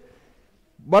way,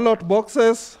 ballot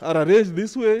boxes are arranged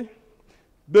this way.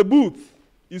 The booth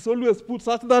is always put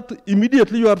such that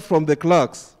immediately you are from the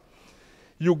clerks,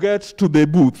 you get to the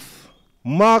booth,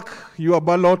 mark your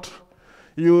ballot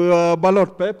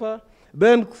paper,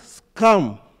 then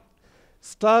come,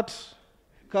 start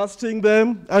casting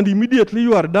them, and immediately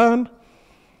you are done.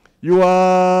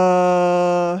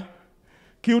 Your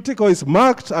cuticle is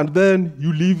marked, and then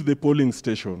you leave the polling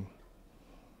station.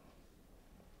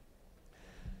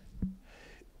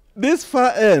 This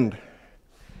far end,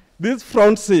 these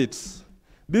front seats,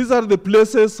 these are the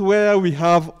places where we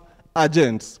have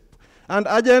agents. And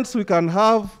agents, we can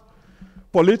have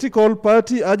political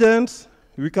party agents,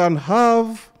 we can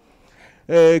have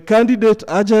candidate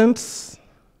agents.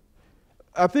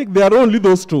 I think there are only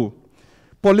those two,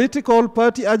 political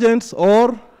party agents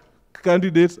or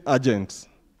candidate agents.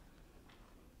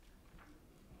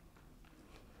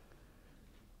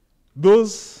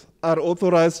 Those are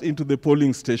authorized into the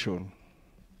polling station.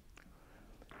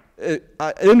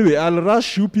 Anyway, I'll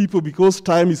rush you people because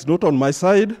time is not on my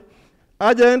side.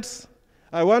 Agents,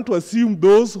 I want to assume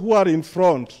those who are in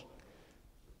front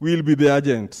will be the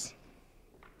agents.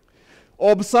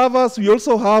 Observers, we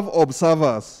also have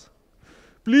observers.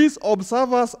 Please,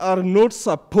 observers are not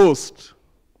supposed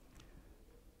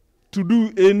to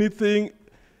do anything.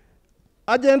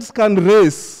 Agents can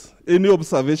raise any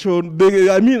observation.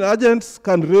 Agents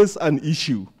can raise an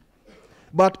issue.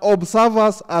 But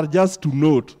observers are just to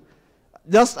note,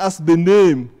 just as the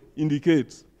name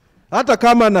indicates. Hata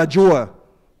kama najua,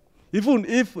 even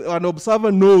if an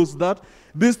observer knows that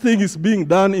this thing is being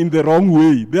done in the wrong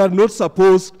way, they are not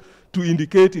supposed to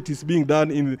indicate it is being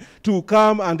done, to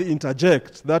come and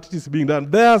interject that it is being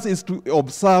done. Theirs is to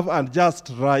observe and just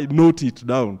note it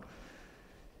down.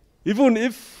 Even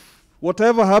if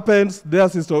whatever happens,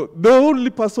 theirs is to, the only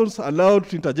persons allowed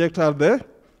to interject are the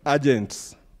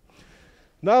agents.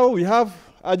 Now we have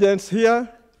agents here,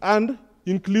 and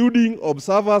including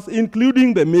observers,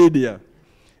 including the media.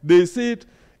 They sit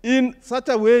in such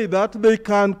a way that they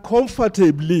can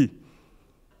comfortably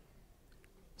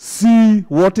see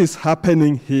what is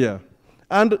happening here.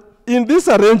 And in this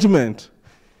arrangement,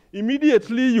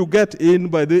 immediately you get in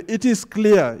by it is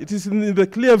clear, it is in the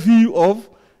clear view of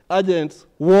agents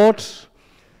what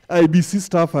IBC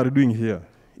staff are doing here.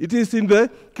 It is in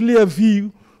the clear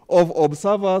view of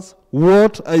observers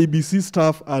what IBC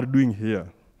staff are doing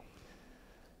here.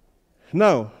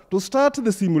 Now, to start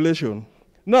the simulation.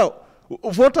 Now,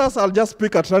 voters, I'll just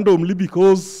pick at randomly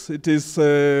because it is,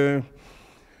 we'll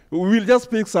just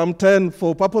pick some 10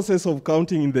 for purposes of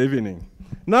counting in the evening.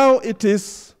 Now it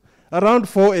is around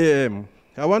 4 a.m.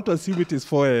 I want to assume it is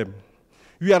 4 a.m.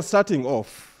 We are starting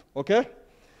off, okay?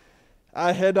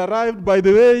 I had arrived, by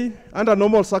the way, under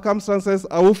normal circumstances,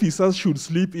 our officers should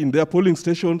sleep in their polling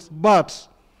stations, but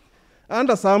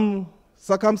under some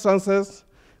circumstances,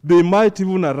 they might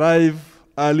even arrive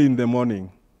early in the morning.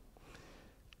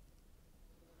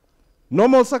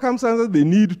 Normal circumstances, they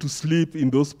need to sleep in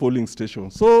those polling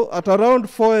stations. So at around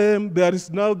 4 a.m., there is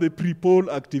now the pre-poll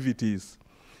activities.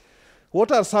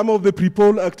 What are some of the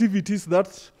pre-poll activities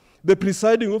that the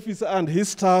presiding officer and his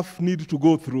staff need to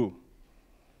go through?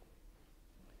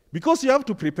 Because you have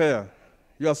to prepare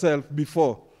yourself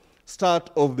before start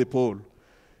of the poll.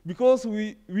 Because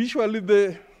we usually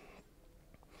the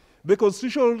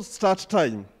constitutional start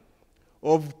time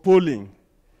of polling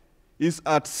is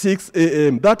at 6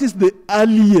 a.m. That is the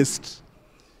earliest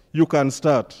you can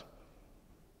start.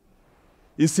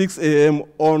 It's 6 a.m.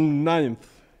 on 9th.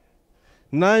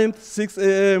 9th, 6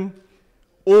 a.m.,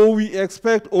 or we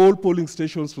expect all polling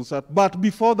stations to start. But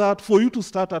before that, for you to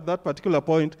start at that particular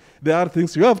point, there are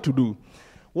things you have to do.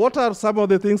 What are some of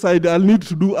the things I'll need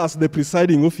to do as the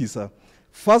presiding officer?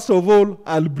 First of all,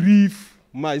 I'll brief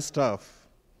my staff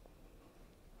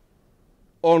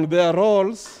on their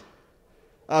roles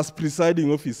as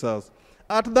presiding officers.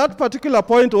 At that particular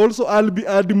point also, I'll be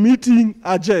admitting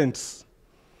agents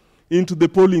into the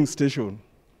polling station.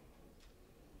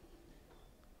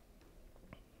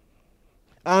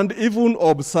 And even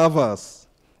observers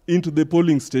into the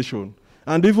polling station,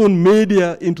 and even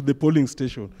media into the polling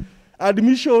station.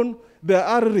 Admission, there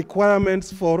are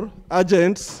requirements for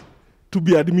agents to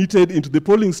be admitted into the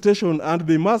polling station, and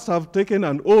they must have taken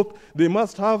an oath. They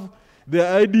must have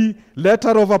their ID,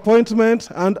 letter of appointment,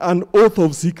 and an oath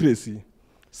of secrecy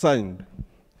signed.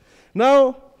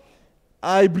 Now,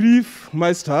 I brief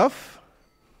my staff.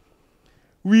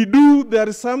 There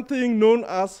is something known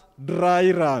as dry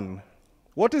run.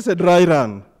 What is a dry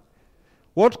run?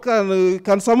 What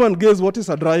can someone guess what is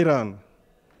a dry run?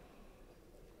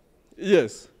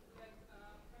 Yes.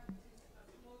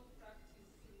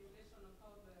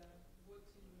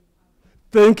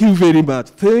 Thank you very much.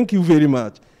 Thank you very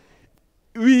much.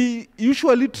 We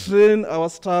usually train our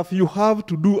staff, you have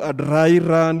to do a dry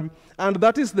run, and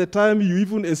that is the time you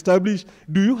even establish,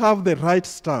 do you have the right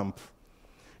stamp?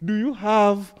 Do you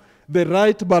have the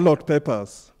right ballot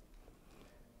papers?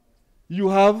 You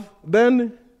have,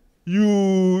 then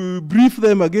you brief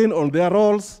them again on their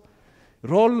roles.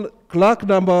 Role clerk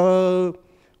number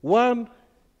 1,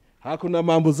 hakuna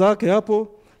mambo zake hapo.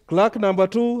 Clerk number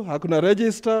 2, hakuna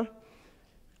register.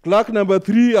 Clerk number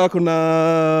 3,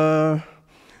 hakuna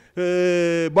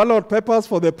ballot papers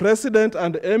for the president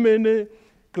and MNA.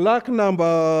 Clerk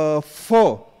number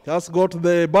 4 has got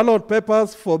the ballot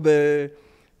papers for the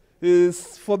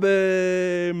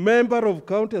member of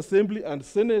county assembly and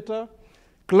senator.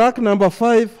 Clerk number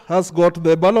 5 has got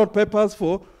the ballot papers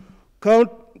for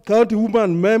county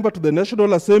woman member to the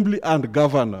National Assembly and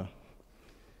governor.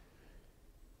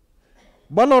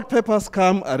 Ballot papers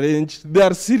come arranged, they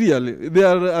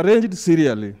are arranged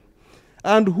serially.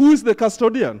 And who is the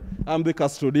custodian? I'm the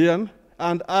custodian,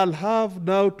 and I'll have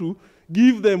now to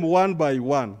give them one by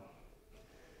one.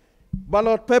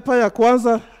 Ballot paper ya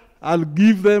kwanza, I'll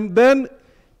give them, then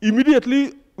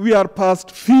immediately we are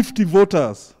past 50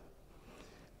 voters.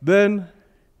 Then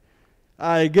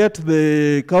I get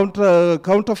the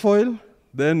counterfoil,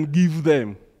 then give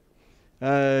them,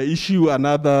 issue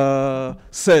another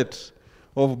set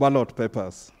of ballot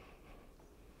papers.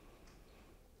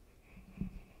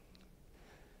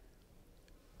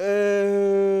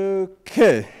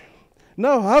 Okay.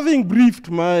 Now, having briefed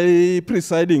my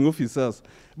presiding officers,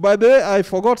 by the way, I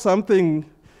forgot something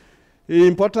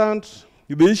important,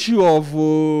 the issue of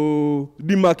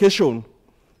demarcation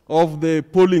of the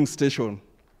polling station.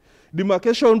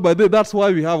 Demarcation, by the way, that's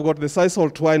why we have got the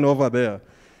sisal twine over there.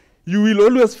 You will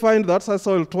always find that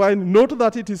sisal twine, not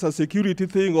that it is a security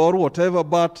thing or whatever,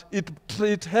 but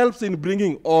it helps in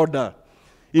bringing order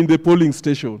in the polling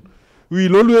station. We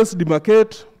will always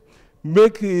demarcate,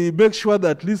 make sure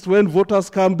that at least when voters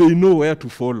come, they know where to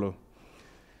follow.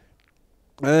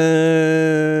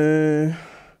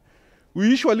 We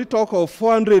usually talk of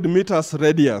 400 meters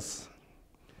radius,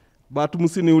 but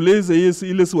musiniulize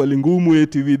ile swali ngumu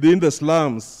eti within the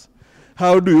slums.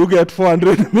 How do you get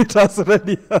 400 meters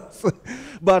radius?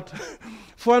 But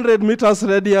 400 meters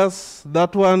radius,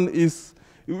 that one is,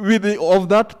 of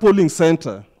that polling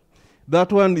center,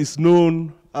 that one is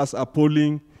known as a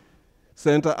polling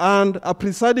center. And a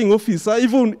presiding officer,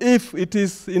 even if it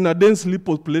is in a densely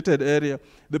populated area,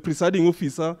 the presiding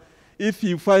officer, if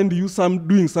you find you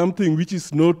doing something which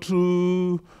is not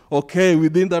okay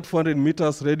within that 400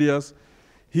 meters radius,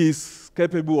 he is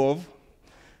capable of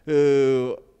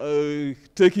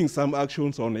taking some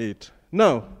actions on it.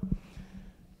 Now,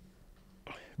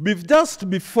 Just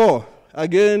before,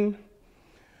 again,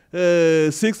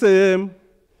 6 a.m.,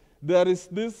 there is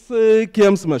this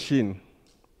KEMS machine.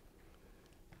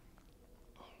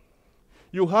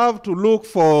 You have to look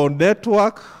for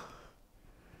network.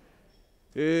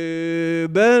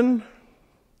 Then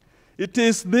it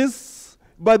is this,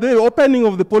 but the opening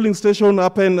of the polling station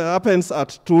happens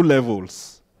at 2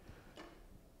 levels.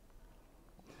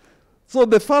 So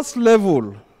the first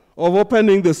level of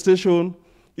opening the station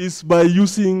is by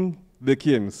using the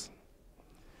KEMS.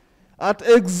 At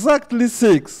exactly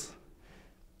 6,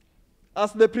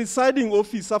 as the presiding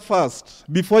officer first,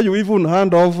 before you even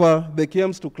hand over the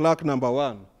KEMS to clerk number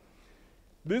 1,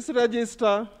 this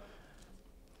register,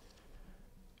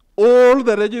 all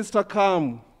the register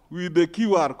come with the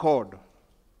QR code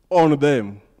on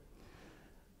them.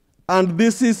 And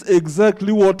this is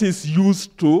exactly what is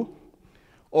used to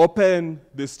open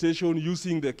the station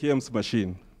using the KEMS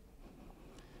machine.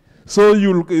 So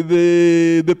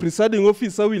the presiding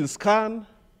officer will scan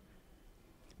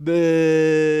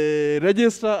the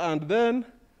register and then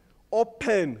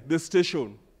open the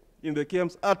station in the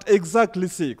KEMS at exactly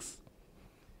 6.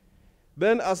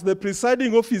 Then as the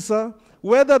presiding officer,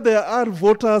 whether there are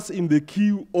voters in the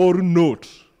queue or not,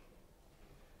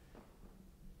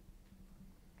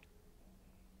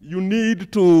 you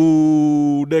need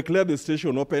to declare the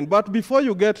station open. But before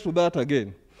you get to that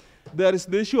again, there is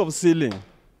the issue of sealing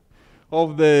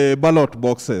of the ballot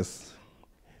boxes.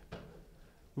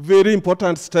 Very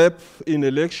important step in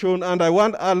election, and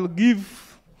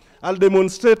I'll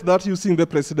demonstrate that using the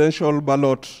presidential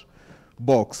ballot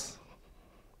box.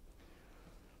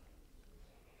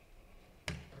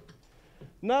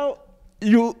 Now,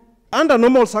 under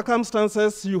normal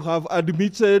circumstances, you have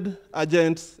admitted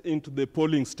agents into the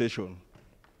polling station.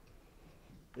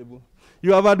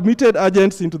 You have admitted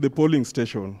agents into the polling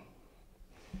station.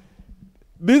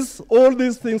 All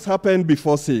these things happen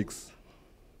before 6.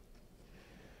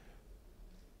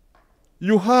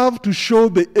 You have to show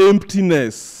the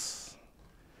emptiness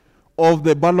of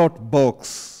the ballot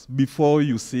box before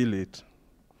you seal it.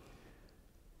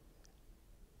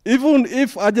 Even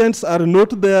if agents are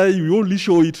not there, you only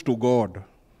show it to God.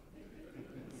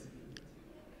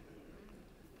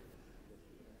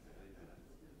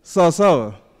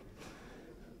 So,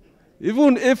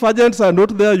 even if agents are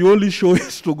not there, you only show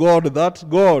it to God, that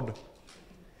God,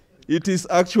 it is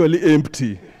actually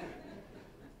empty.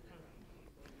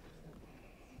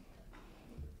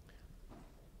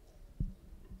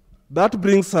 That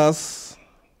brings us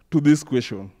to this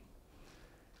question.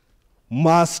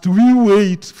 Must we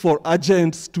wait for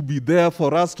agents to be there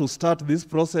for us to start this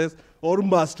process, or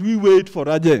must we wait for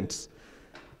agents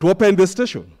to open the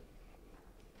station?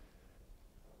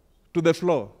 To the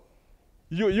floor.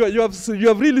 You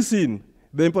have really seen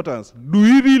the importance. Do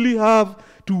we really have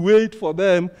to wait for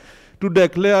them to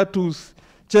declare, to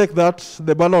check that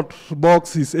the ballot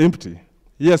box is empty?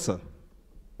 Yes, sir.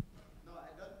 No,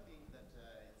 I don't think that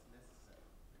it's necessary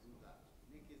to do that.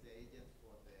 Nick is the agent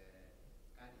for the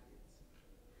candidates.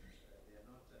 They are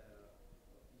not officials,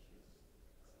 strictly speaking,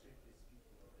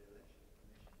 of the election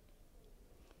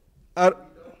commission.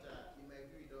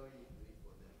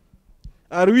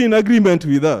 Are we in agreement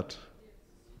with that?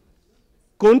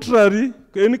 Contrary,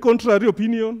 any contrary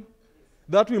opinion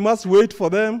that we must wait for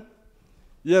them?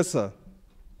 Yes, sir.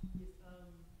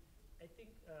 I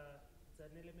think it's an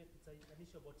element, it's an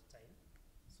issue about time.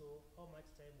 So how much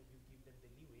time would you give them the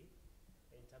leeway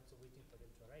in terms of waiting for them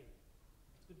to arrive?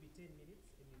 It could be 10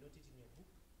 minutes and you note it in your book,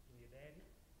 in your diary,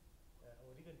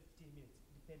 or even 15 minutes,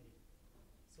 depending.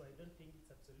 So I don't think it's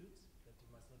absolute that you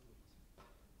must not wait.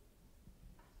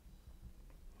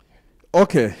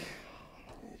 Okay.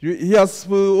 He has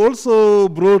also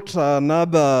brought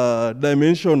another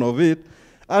dimension of it.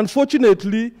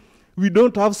 Unfortunately, we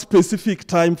don't have specific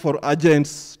time for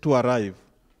agents to arrive.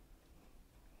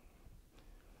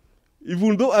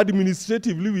 Even though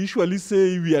administratively, we usually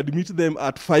say we admit them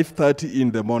at 5:30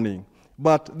 in the morning.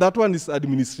 But that one is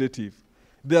administrative.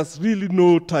 There's really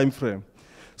no time frame.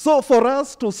 So for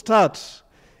us to start,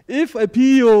 if a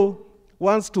PO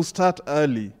wants to start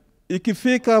early,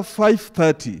 ikifika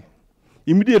 5:30,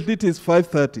 immediately it is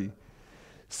 5:30.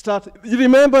 You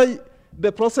remember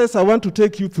the process I want to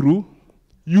take you through?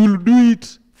 You'll do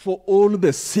it for all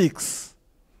the 6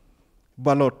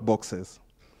 ballot boxes.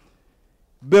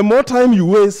 The more time you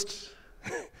waste,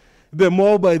 the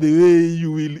more, by the way,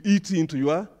 you will eat into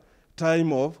your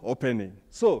time of opening.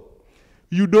 So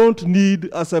you don't need,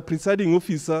 as a presiding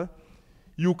officer,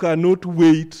 you cannot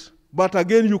wait, but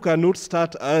again, you cannot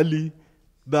start earlier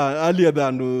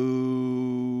than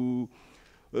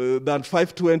than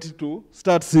 520 to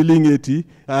start sealing 80.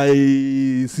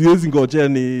 Siwezi ngojea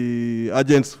ni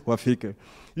agents wafike.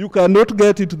 You cannot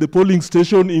get into the polling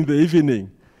station in the evening.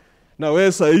 Na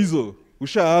wewe saa hizo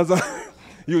ushaanza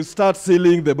you start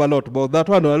sealing the ballot, but that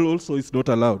one also is not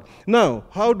allowed. Now,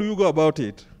 how do you go about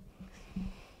it?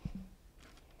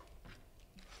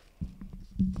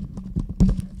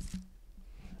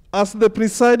 As the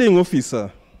presiding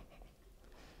officer,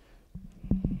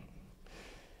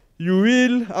 you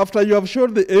will, after you have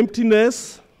shown the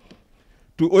emptiness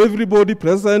to everybody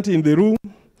present in the room,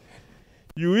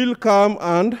 you will come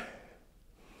and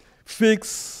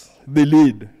fix the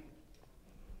lid.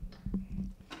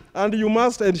 And you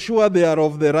must ensure they are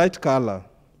of the right color.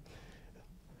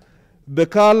 The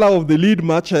color of the lid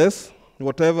matches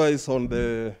whatever is on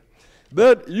the...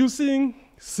 Then using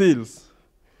seals.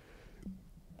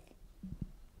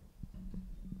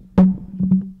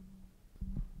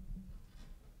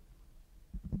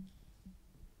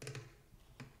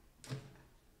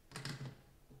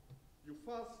 You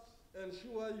first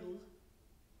ensure you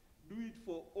do it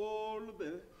for all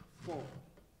the 4.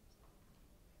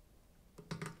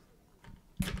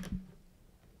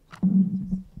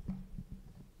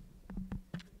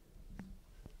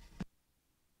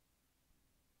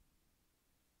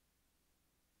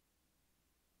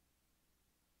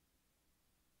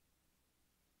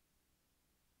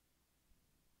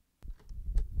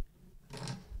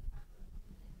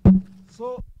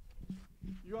 So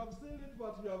you have sealed it,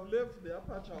 but you have left the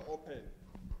aperture open.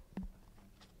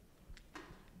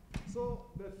 So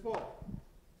the 4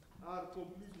 are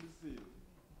completely sealed.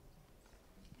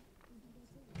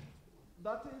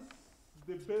 That is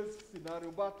the best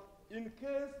scenario, but in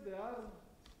case there are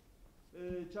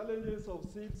challenges of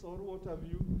seals or what have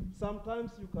you,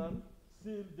 sometimes you can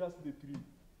seal just the 3.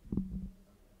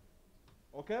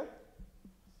 Okay?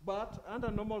 But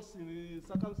under normal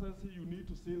circumstances, you need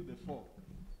to seal the 4.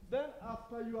 Then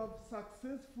after you have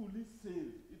successfully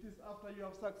sealed, it is after you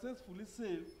have successfully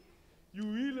sealed, you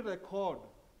will record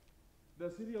the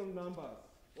serial numbers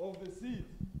of the seals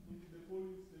into the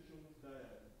polling station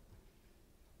diary.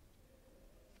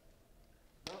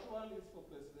 That one is for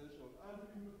presidential. And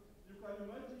you can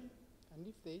imagine. And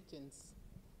if the agents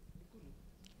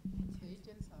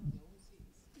have their own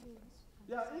seals.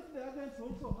 Yeah, if the agents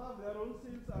also have their own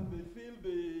seals and they feel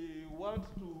they want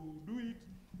to do it,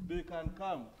 they can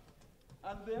come.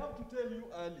 And they have to tell you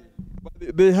early.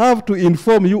 But they have to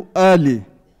inform you early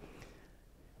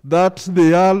that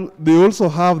they also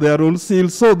have their own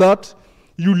seals, so that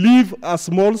you leave a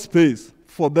small space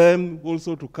for them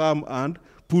also to come and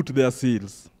put their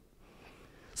seals.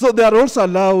 So they are also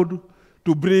allowed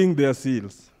to bring their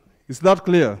seals. Is that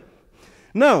clear?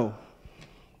 Now,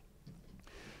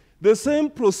 the same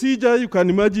procedure, you can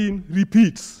imagine,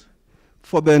 repeats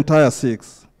for the entire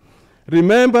 6.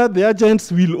 Remember, the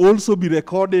agents will also be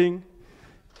recording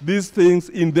these things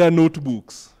in their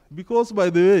notebooks. Because,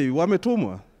 by the way,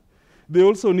 wametumwa, they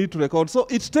also need to record. So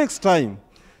it takes time.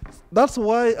 That's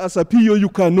why, as a PO, you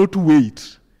cannot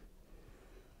wait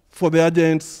for the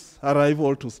agents'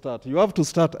 arrival to start. You have to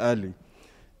start early.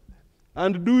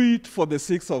 And do it for the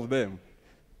 6 of them.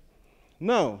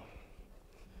 Now,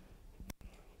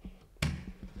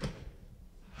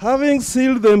 having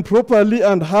sealed them properly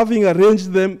and having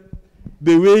arranged them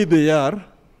the way they are,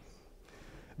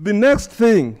 the next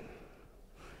thing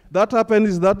that happens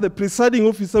is that the presiding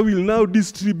officer will now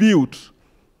distribute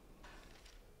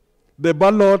the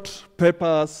ballot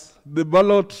papers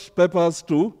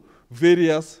to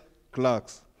various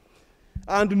clerks.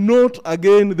 And note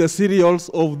again the serials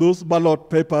of those ballot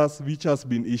papers which has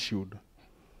been issued.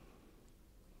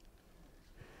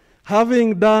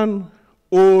 Having done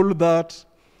all that,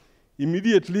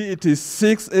 immediately it is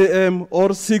 6 a.m. or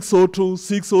 6:02,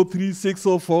 6:03,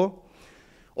 6:04.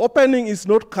 Opening is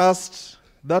not cast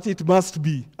that it must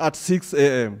be at 6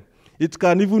 a.m. It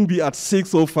can even be at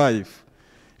 6:05.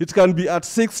 It can be at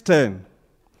 6:10.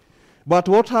 But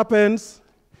what happens?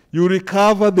 You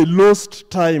recover the lost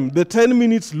time. The 10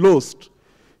 minutes lost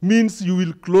means you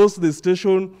will close the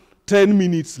station 10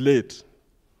 minutes late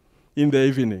in the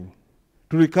evening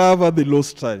to recover the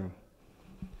lost time.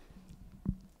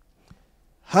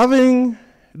 Having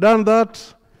done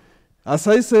that, as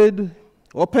I said,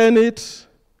 open it.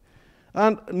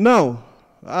 And now,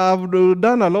 I've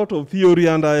done a lot of theory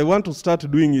and I want to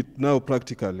start doing it now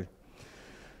practically.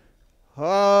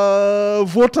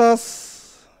 Voters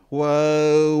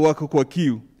wako kwa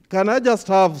queue. Can I just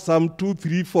have some 2,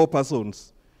 3, 4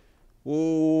 persons?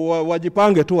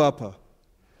 Wajipange tu hapa.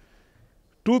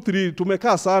 2, 3,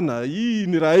 tumekaa sana. Hii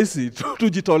ni rahisi,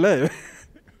 tujitolee.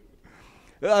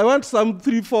 I want some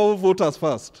 3, 4 voters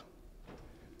first.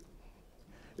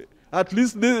 At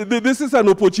least this is an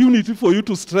opportunity for you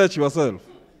to stretch yourself.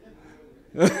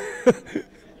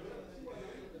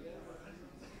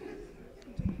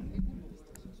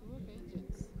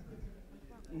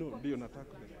 No, ndio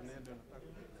nataka.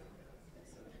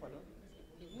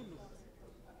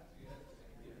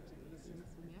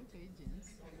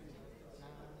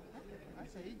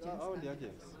 Hao ni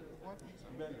agents.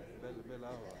 Bele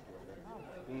hao.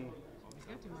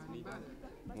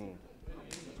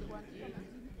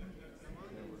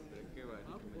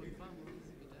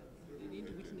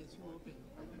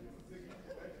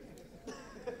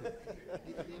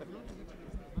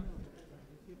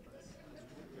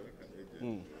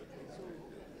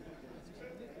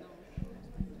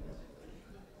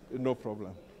 No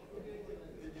problem.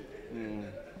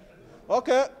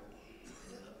 Okay.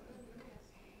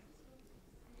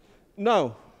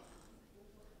 Now,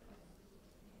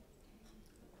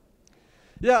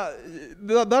 yeah,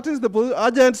 that is the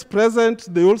agents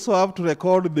present. They also have to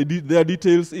record their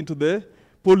details into the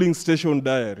polling station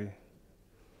diary.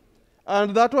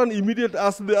 And that one immediate,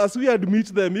 as we admit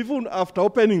them, even after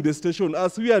opening the station,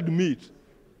 as we admit,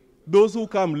 those who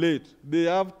come late, they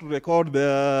have to record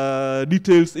their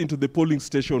details into the polling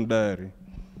station diary.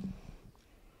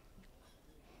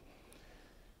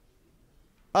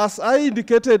 As I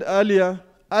indicated earlier,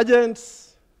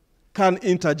 agents can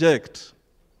interject.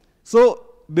 So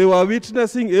they were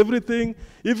witnessing everything,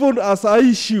 even as I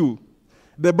issue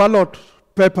the ballot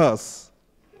papers.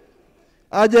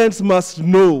 Agents must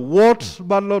know what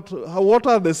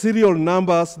are the serial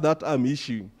numbers that I'm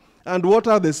issuing, and what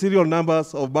are the serial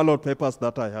numbers of ballot papers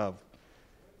that I have.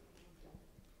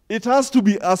 It has to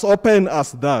be as open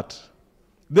as that.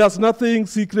 There's nothing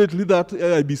secretly that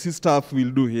IBC staff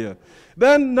will do here.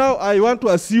 Then now I want to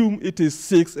assume it is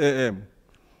 6 a.m.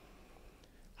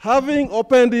 Having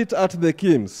opened it at the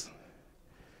KIMS,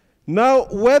 now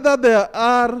whether there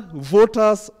are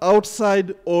voters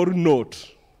outside or not,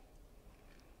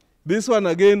 this one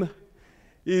again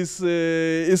is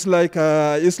like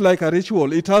a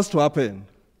ritual. It has to happen.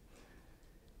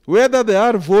 Whether there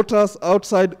are voters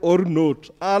outside or not,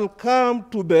 I'll come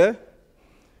to the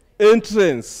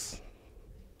entrance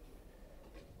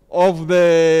of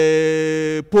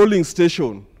the polling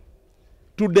station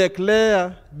to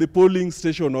declare the polling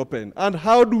station open. And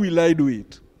how will I do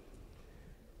it?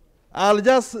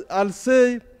 I'll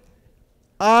say,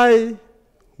 I,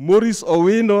 Maurice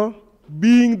Owino,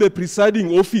 being the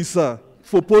presiding officer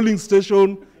for polling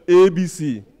station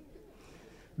ABC,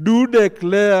 do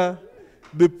declare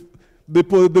the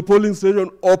polling station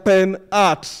open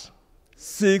at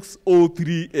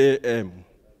 6:03 a.m.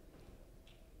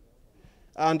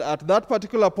 And at that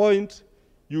particular point,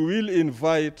 you will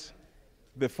invite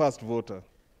the first voter.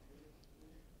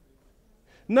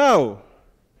 Now,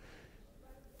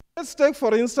 let's take,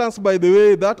 for instance, by the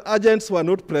way, that agents were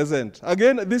not present.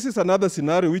 Again, this is another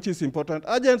scenario which is important.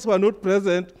 Agents were not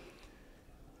present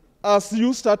as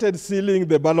you started sealing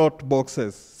the ballot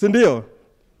boxes. Sindio?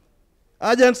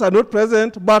 Agents are not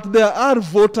present, but there are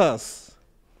voters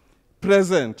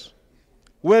present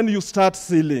when you start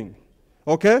sealing.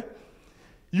 Okay?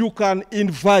 You can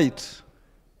invite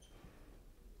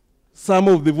some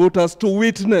of the voters to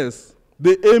witness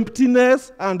the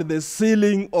emptiness and the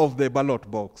sealing of the ballot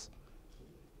box.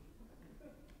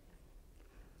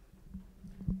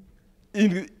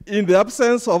 In the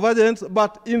absence of agents,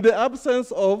 but in the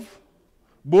absence of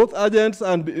both agents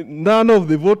and none of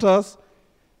the voters,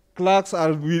 clerks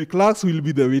will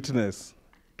be the witness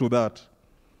to that.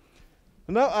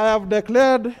 Now I have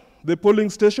declared the polling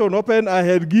station open. I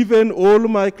had given all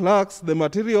my clerks the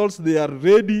materials. They are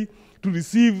ready to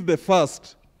receive the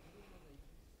first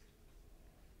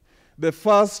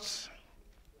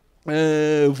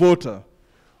voter.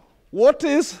 What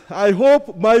is, I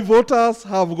hope my voters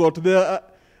have got their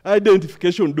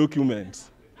identification documents.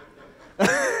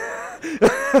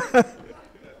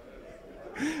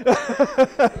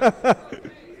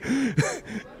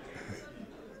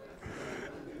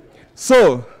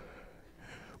 So,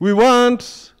 we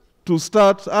want to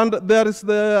start, and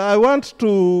I want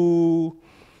to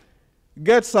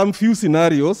get some few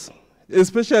scenarios,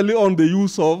 especially on the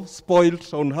use of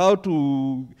spoiled, on how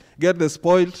to get the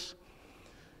spoiled.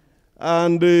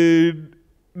 And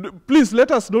please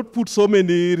let us not put so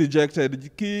many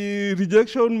rejected.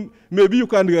 Rejection, maybe you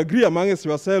can agree amongst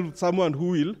yourself, someone who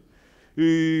will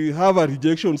have a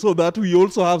rejection, so that we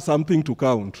also have something to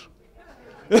count.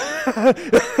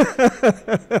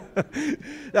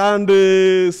 And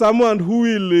someone who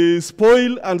will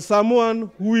spoil and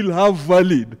someone who will have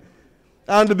valid.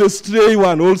 And the stray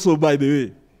one also, by the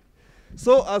way.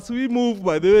 So as we move,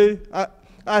 by the way,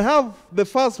 I have the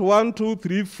first 1, 2,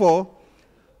 3, 4.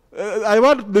 I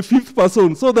want the 5th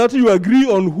person so that you agree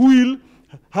on who will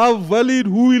have valid,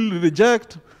 who will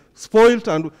reject, spoiled,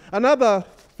 and another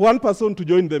 1 person to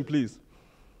join them, please.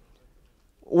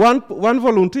 One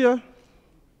volunteer.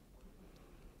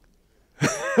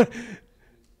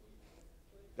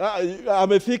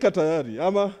 Amefika tayari,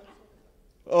 ama?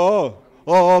 Oh,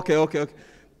 okay.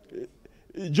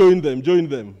 Join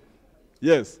them.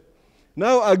 Yes.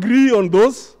 Now agree on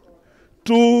those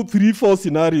 2, 3, 4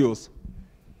 scenarios.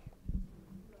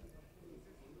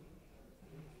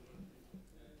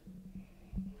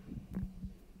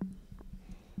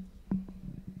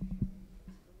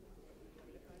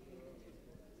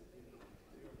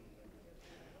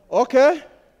 Okay.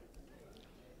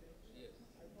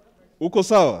 Uko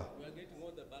sawa?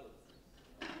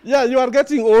 Yeah, you are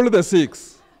getting all the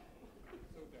 6.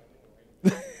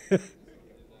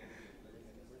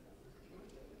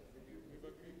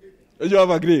 You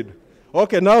have agreed.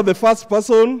 Okay, now the first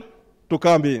person to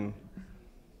come in.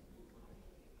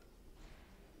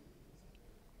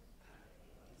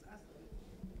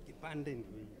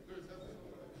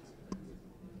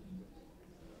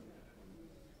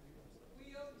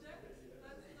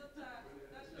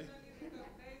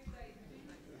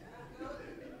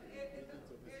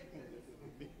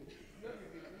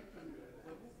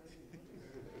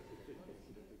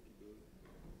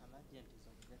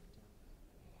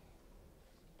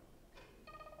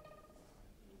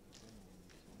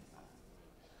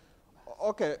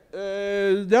 Okay,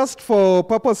 just for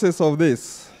purposes of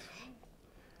this.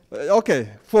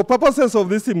 For purposes of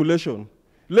this simulation,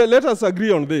 let us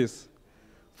agree on this.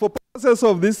 For purposes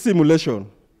of this simulation,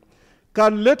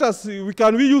 can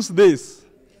we use this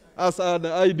as an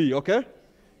ID, okay?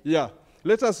 Yeah,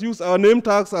 let us use our name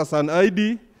tags as an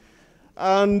ID,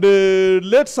 and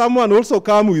let someone also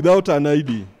come without an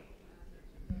ID.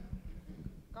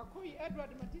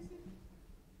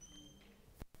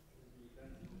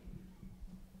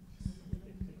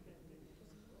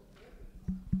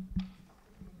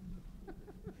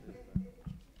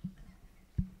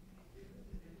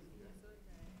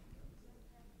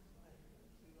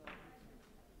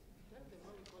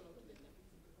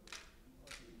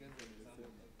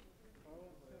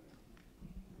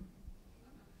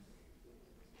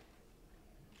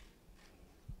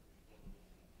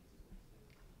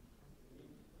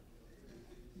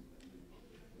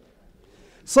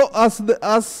 So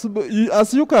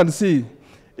as you can see,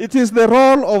 it is the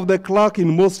role of the clerk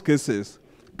in most cases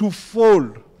to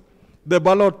fold the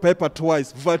ballot paper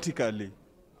twice vertically.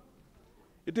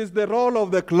 It is the role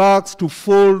of the clerks to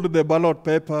fold the ballot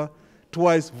paper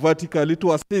twice vertically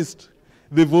to assist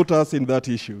the voters in that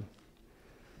issue.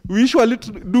 We usually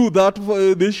do that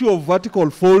for the issue of vertical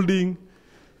folding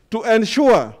to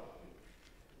ensure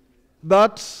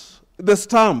that the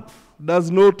stamp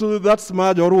does not, that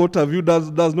smudge or what have you,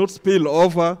 does not spill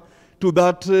over to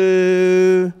that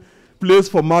place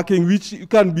for marking, which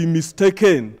can be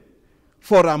mistaken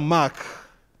for a mark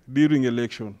during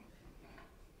election.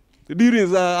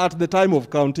 At the time of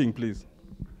counting, please.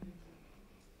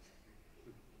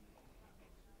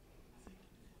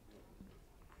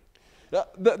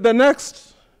 The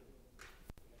next,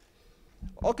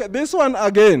 okay, this one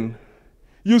again.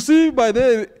 You see by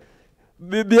the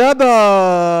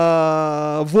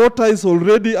other voter is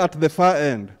already at the far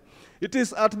end. It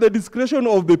is at the discretion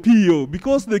of the PO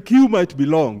because the queue might be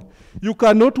long. You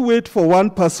cannot wait for one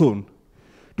person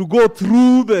to go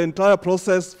through the entire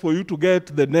process for you to get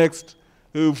the next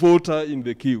voter in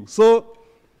the queue. So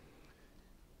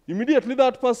immediately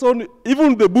that person,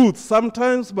 even the booths,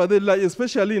 sometimes, but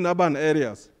especially in urban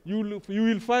areas, you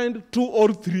will find 2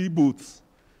 or 3 booths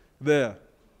there.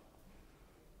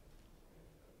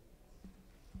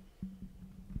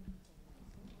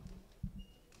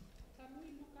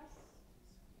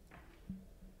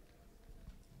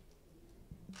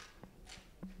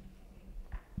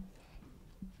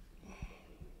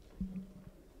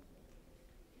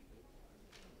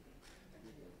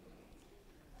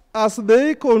 As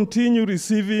they continue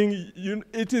receiving,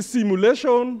 it is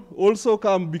simulation also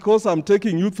because I'm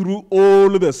taking you through all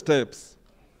the steps.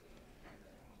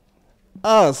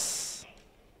 As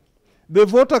the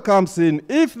voter comes in,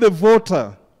 if the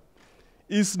voter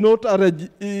is not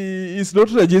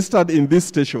registered in this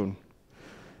station,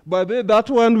 but that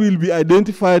one will be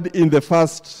identified in the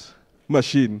first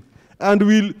machine.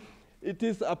 And it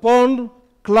is upon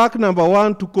clerk number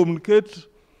 1 to communicate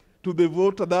to the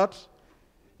voter that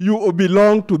you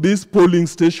belong to this polling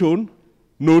station,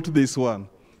 not this one.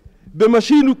 The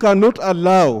machine cannot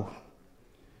allow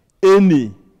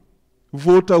any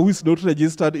voter who is not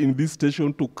registered in this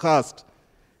station to cast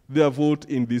their vote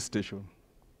in this station.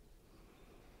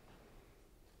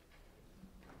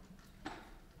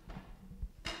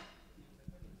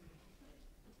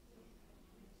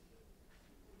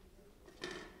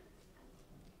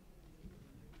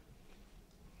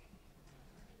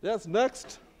 Yes,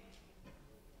 next.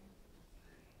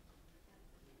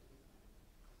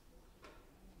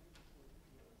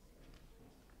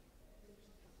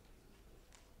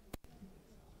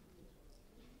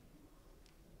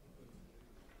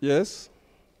 Yes.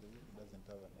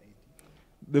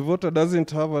 The voter doesn't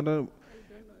have an.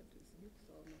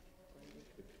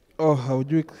 Oh,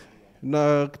 haujui.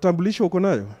 Na kitambulisho uko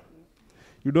nayo?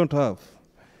 You don't have.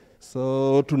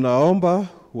 So tunaomba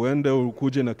uende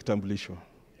ukuje na kitambulisho.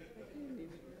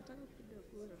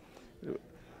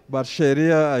 But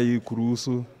sheria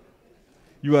haikuruhusu.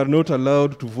 You are not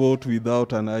allowed to vote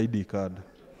without an ID card.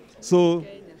 So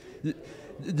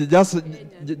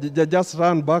just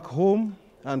run back home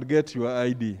and get your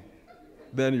ID.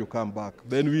 Then you come back.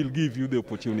 Then we'll give you the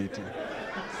opportunity.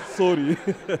 Sorry.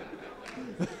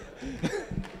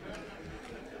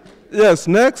 Yes,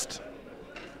 next.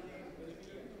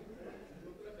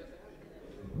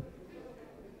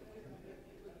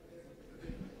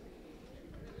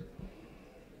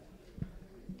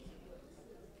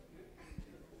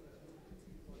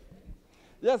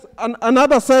 Yes,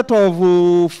 another set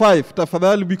of 5,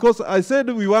 tafadhali, because I said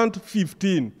we want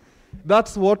 15.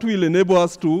 That's what will enable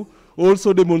us to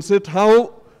also demonstrate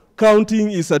how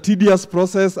counting is a tedious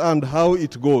process and how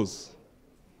it goes.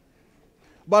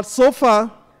 But so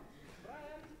far,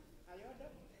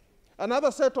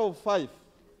 another set of 5.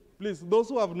 Please, those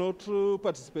who have not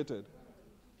participated.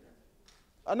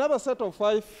 Another set of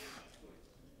 5.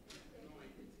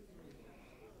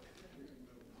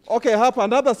 Okay, Hapa,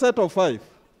 another set of 5.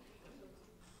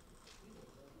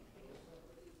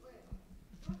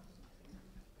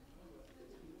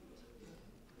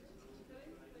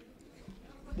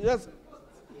 Yes.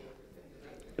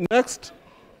 Next.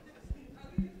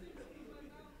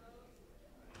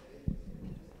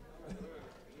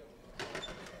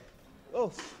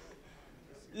 Oh,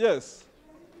 yes.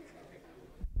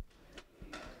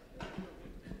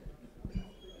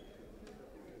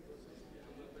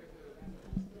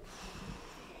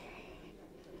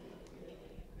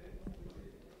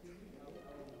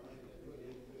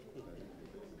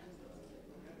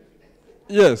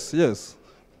 Yes, yes.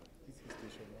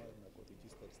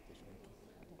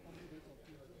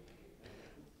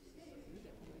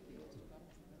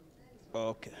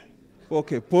 Okay.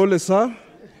 Okay, Paul, sir,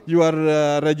 you are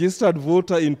a registered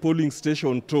voter in polling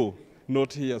station 2,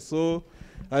 not here. So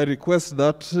I request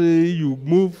that you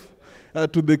move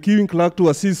to the queuing clerk to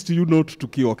assist you not to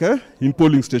queue, okay? In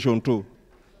polling station 2.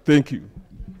 Thank you.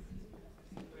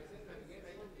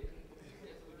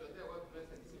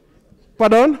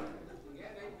 Pardon?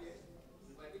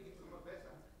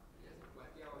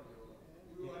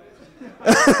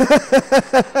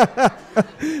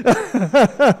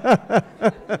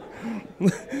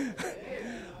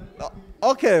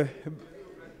 Okay.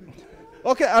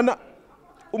 Okay, and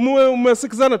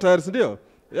umesikizana tayari, ndio?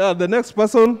 Yeah, the next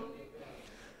person.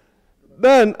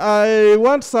 Then I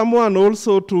want someone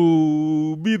also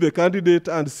to be the candidate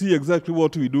and see exactly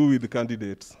what we do with the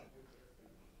candidates.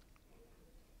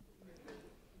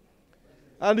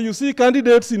 And you see,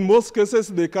 candidates in most cases,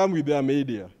 they come with their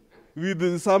media,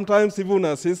 with sometimes even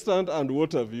assistant and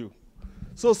what have you.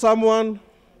 So someone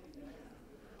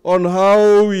on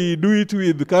how we do it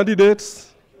with the candidates.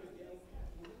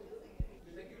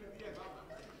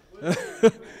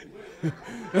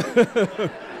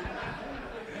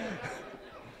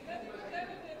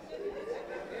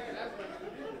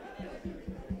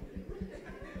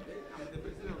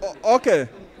 Okay,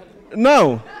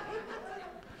 now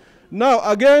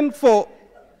again, for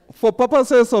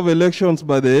purposes of elections,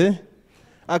 by the way,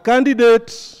 a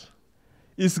candidate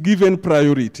is given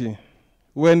priority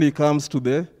when he comes to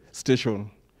the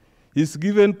station. He's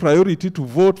given priority to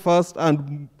vote first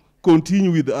and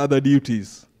continue with other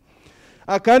duties.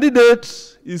 A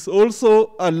candidate is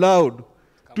also allowed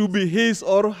to be his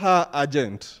or her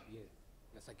agent.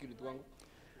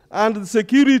 And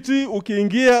security,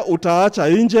 ukiingia utaacha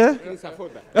nje.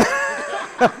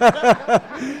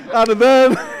 And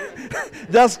then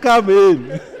just come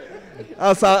in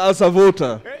as a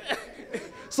voter.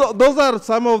 So those are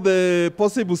some of the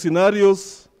possible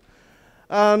scenarios.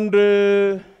 And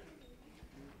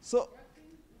so,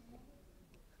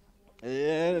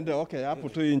 okay, hapo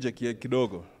tu nje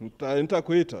kidogo.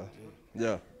 Nitakuita.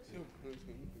 Yeah.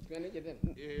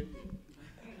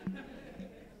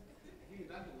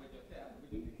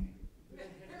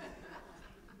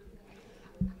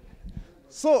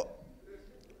 So,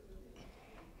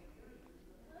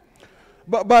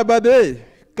 But by the way,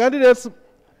 candidates,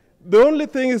 the only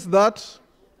thing is that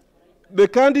the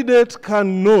candidate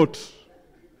cannot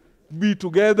be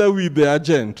together with the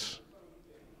agent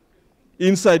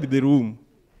inside the room.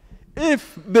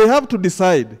 If they have to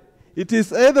decide, it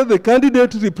is either the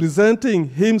candidate representing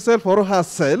himself or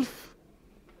herself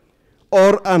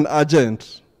or an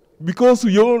agent, because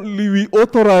we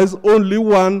authorize only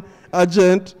one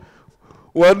agent,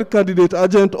 one candidate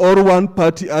agent or one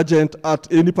party agent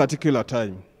at any particular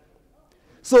time.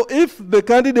 So if the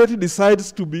candidate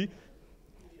decides to be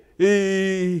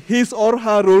his or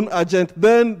her own agent,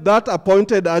 then that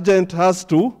appointed agent has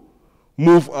to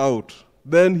move out.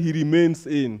 Then he remains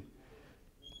in.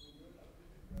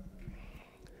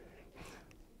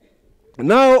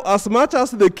 Now, as much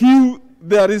as the queue,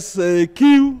 there is a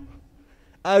queue,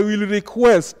 I will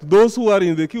request those who are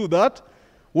in the queue that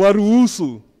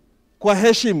waruhusu kwa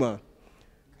heshima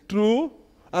to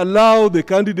allow the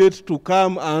candidate to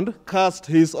come and cast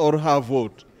his or her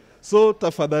vote. So,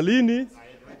 tafadhalini.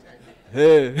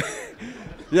 Hey.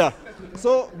 Yeah.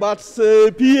 So, but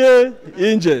PA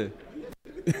inje.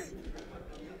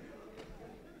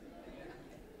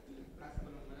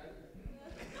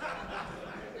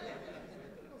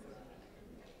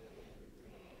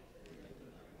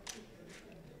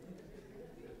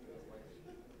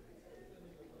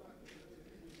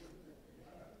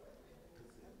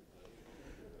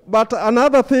 But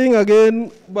another thing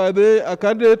again, by the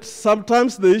candidates,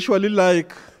 sometimes they usually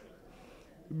like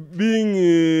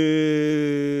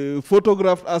being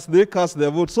photographed as they cast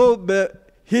their vote. So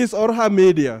his or her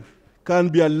media can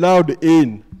be allowed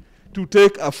in to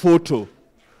take a photo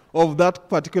of that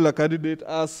particular candidate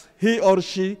as he or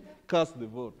she cast the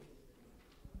vote.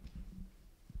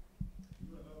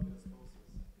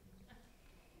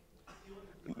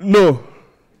 No.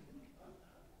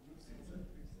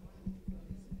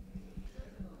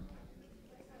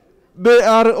 They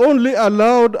are only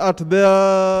allowed at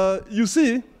their, you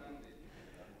see,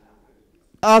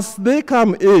 as they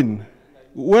come in,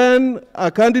 when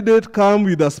a candidate comes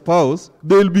with a spouse,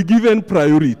 they'll be given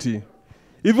priority.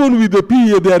 Even with the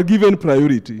PA, they are given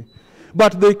priority.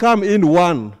 But they come in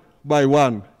one by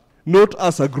one, not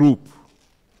as a group.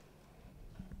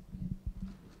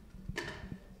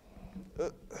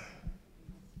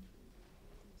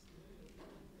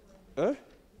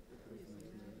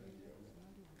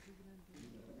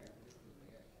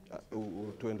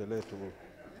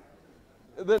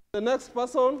 The next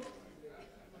person.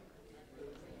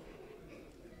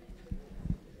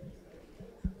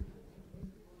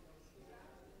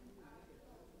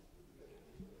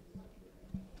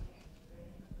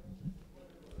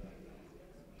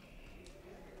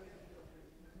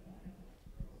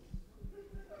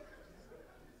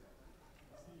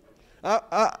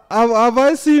 Have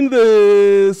I seen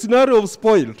the scenario of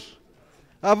spoiled?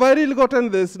 Have I really gotten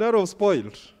the scenario of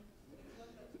spoiled?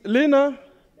 Lena,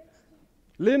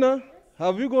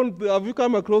 have you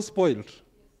come across spoiled?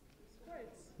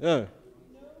 Yeah.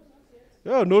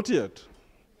 No, not yet.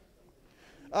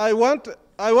 I want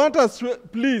us,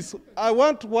 please, I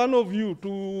want one of you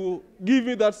to give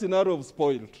me that scenario of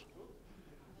spoiled.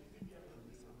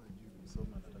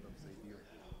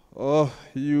 Oh,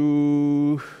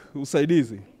 you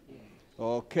usaidizi.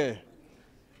 Okay.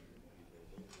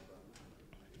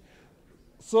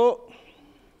 So,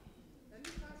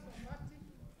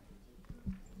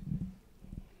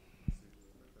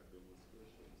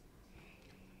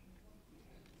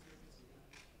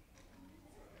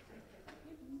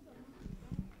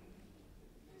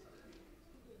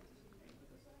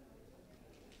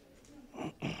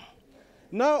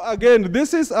 now again,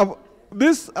 this is a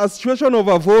situation of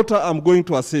a voter I'm going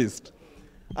to assist.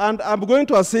 And I'm going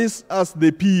to assist as the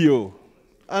PO.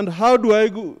 And how do I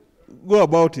go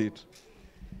about it?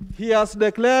 He has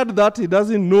declared that he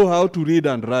doesn't know how to read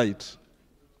and write.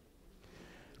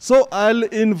 So I'll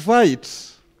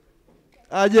invite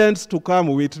agents to come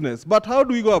witness. But how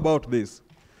do we go about this?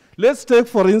 Let's take,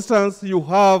 for instance, you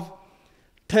have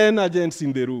 10 agents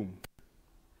in the room.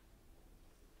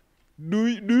 Do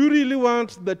you really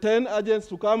want the 10 agents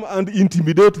to come and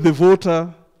intimidate the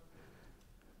voter?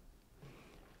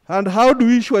 And how do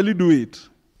we usually do it?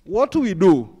 What we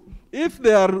do, if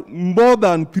there are more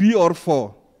than 3 or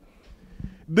 4,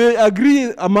 they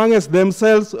agree amongst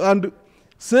themselves and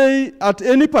say at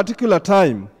any particular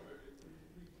time,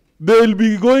 they'll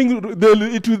be going,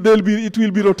 it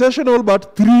will be rotational,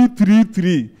 but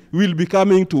 3 will be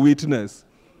coming to witness.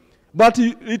 But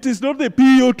it is not the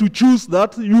PO to choose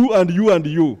that you and you and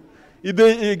you.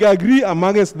 They agree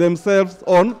amongst themselves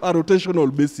on a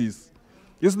rotational basis.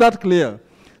 Is that clear?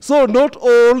 So not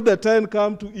all the 10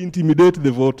 come to intimidate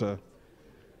the voter.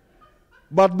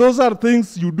 But those are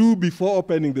things you do before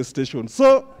opening the station.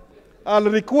 So I'll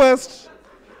request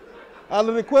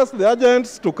the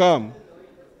agents to come.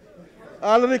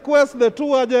 I'll request the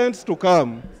 2 agents to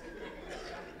come.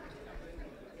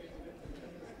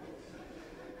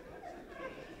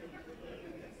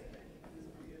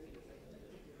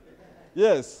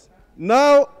 Yes.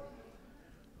 Now,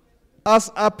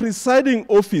 as a presiding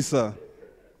officer,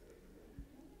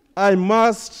 I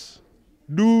must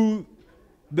do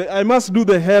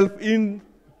the help in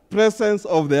presence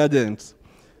of the agents.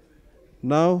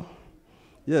 Now,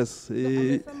 yes.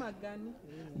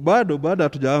 Bado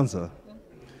hatujaanza.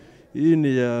 Hii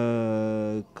ni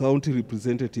ya county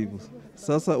representative.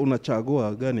 Sasa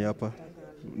unachagua gani hapa?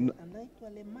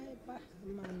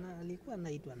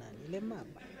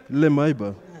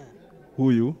 Lemaiba.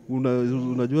 Huyu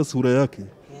unajua sura yake?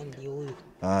 Ndio huyu.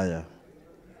 Haya.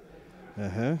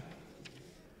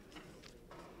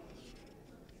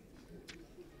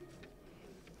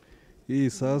 Hii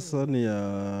sasa ni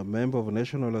ya member of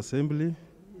National Assembly.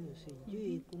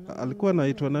 Alikuwa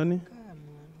anaitwa nani?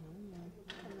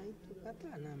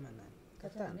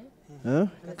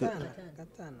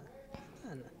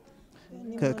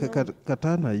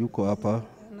 Katana yuko hapa.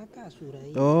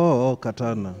 Oh,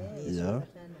 Katana. Yeah.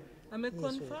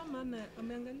 Ameconfirm ana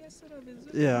ameangalia sura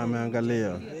vizuri. Yeah,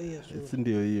 ameangalia.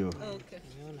 Ndio hiyo. Okay.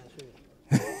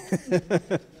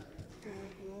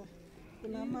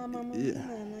 Kuna mama mwingine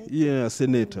anaitwa Yeah,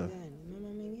 senator. mama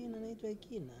mwingine anaitwa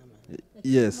Ekina ama.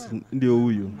 Yes, ndio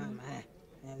huyu.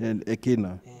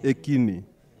 Ekina, Ekini.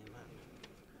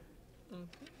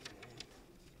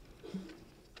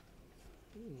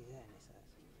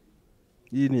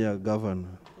 Hii ni ya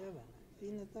governor.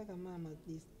 Inataka mama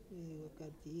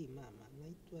wakati hii mama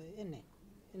naitwa ene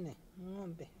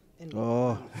ng'ombe.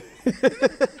 Oh.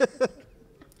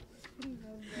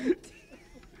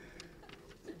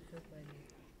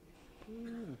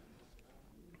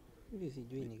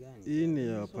 Sijui ni gani. Hii ni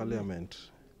ya parliament.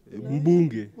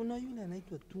 Mbunge. Kuna yule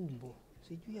anaitwa Tumbo.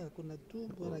 Sijui kuna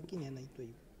Tumbo lakini anaitwa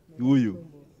huyu.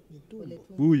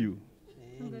 Huyu.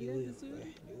 Ndio huyo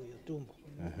Tumbo.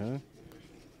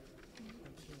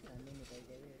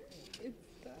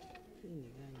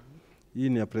 Hii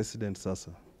ni ya president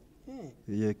sasa.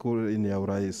 Hii ni ya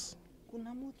urais.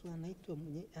 Kuna mtu anaitwa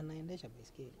anaendesha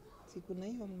baiskeli. Si kuna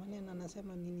hiyo maneno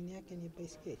anasema nini yake ni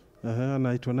baiskeli.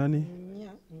 Anaitwa nani?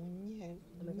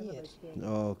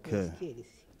 Okay.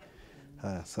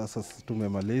 Haya, sasa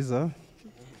tumemaliza.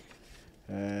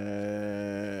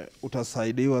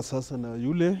 Utasaidiwa sasa na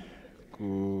yule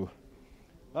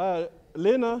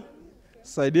Lena,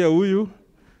 saidia huyu.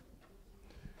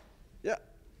 Yeah.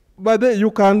 But then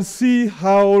you can see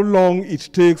how long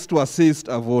it takes to assist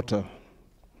a voter.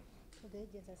 So the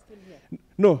agents are still here?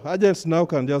 No, agents now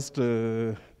can just...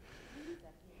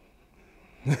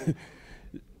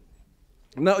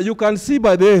 now you can see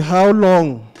by the how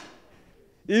long,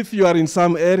 if you are in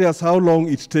some areas, how long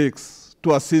it takes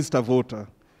to assist a voter.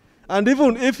 And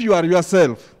even if you are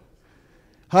yourself,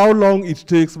 how long it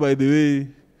takes, by the way,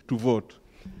 to vote.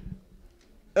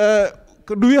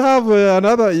 Do we have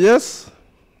another? Yes?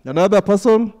 Another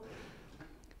person?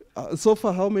 So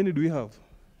far, how many do we have?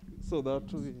 So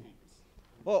that we...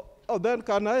 Oh, then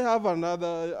can I have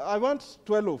another? I want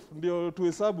 12 ndio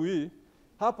tuhesabu hii.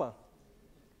 Hapa.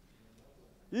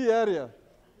 Hii area.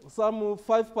 Some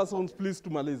 5 persons, please,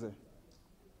 tumalize.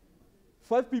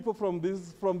 5 people from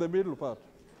the middle part.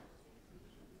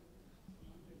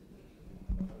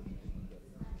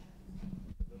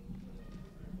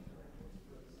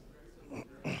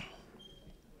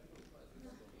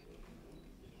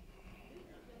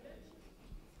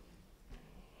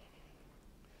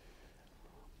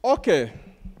 Okay.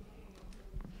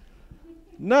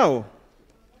 Now,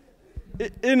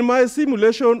 in my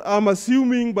simulation, I'm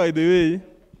assuming, by the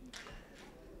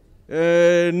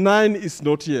way, 9 is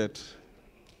not yet.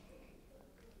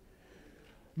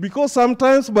 Because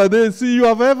sometimes, by the way, see, you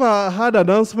have ever had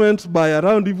announcements by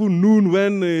around even noon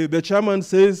when the chairman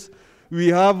says we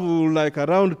have like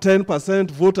around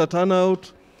 10% voter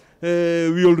turnout.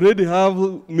 We already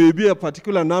have maybe a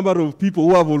particular number of people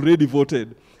who have already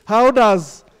voted. How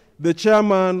does the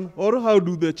chairman, or how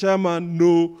do the chairman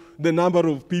know the number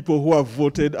of people who have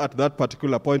voted at that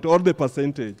particular point, or the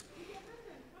percentage?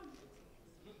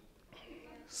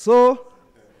 So,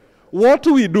 what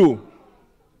do we do?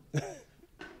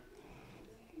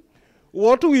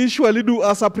 What we usually do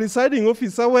as a presiding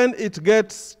officer when it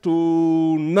gets to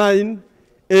 9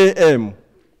 a.m.,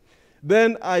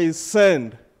 then I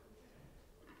send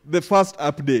the first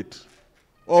update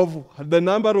of the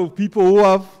number of people who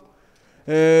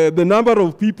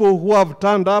have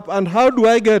turned up. And how do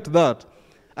I get that?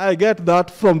 I get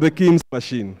that from the KIMS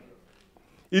machine.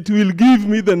 It will give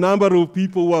me the number of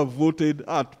people who have voted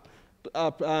up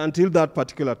until that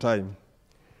particular time.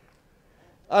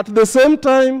 At the same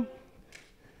time,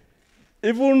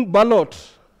 even ballot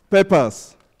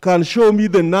papers can show me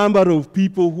the number of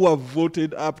people who have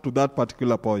voted up to that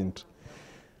particular point.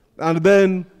 And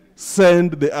then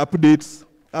send the updates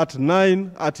at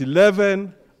 9, at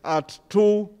 11, at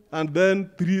 2, and then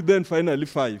 3, then finally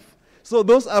 5. So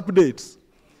those updates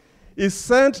is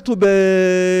sent to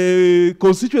the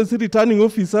constituency returning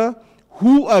officer,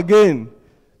 who again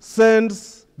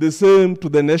sends the same to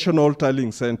the National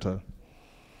Tallying Center.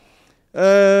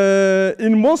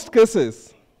 In most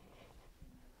cases,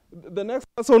 the next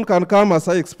person can come as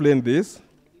I explain this.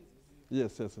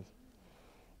 Yes, yes, yes.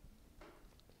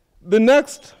 The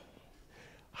next,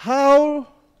 how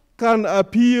can a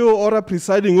PO or a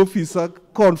presiding officer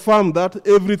confirm that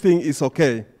everything is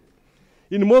okay?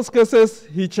 In most cases,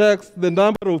 he checks the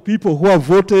number of people who have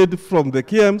voted from the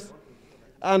KIEMS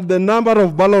and the number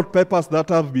of ballot papers that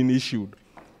have been issued.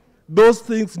 Those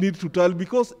things need to tell,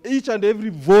 because each and every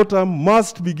voter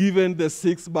must be given the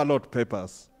 6 ballot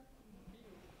papers.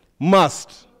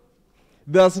 Must.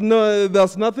 There's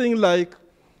nothing like,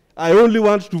 I only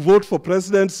want to vote for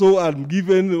president, so I'm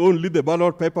given only the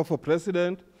ballot paper for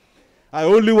president. I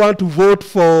only want to vote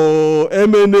for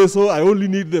MNA, so I only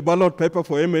need the ballot paper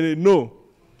for MNA. No.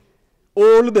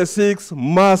 All the 6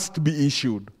 must be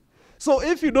issued. So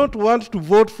if you don't want to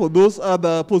vote for those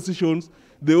other positions,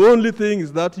 the only thing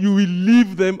is that you will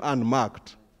leave them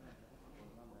unmarked.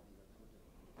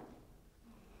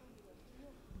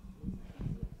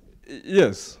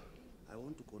 Yes. I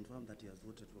want to confirm that he has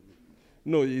voted for me.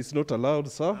 No, it's not allowed,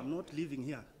 sir. I'm not living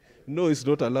here. No, it's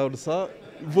not allowed, sir.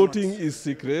 Voting is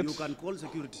secret. You can call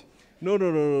security. No,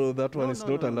 that one is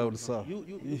not allowed, sir.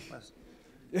 You first.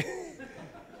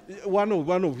 One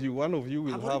of you will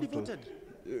I've have already to. voted.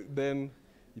 Then,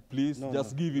 please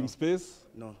just give him space.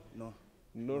 No.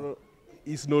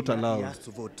 It's not allowed. He has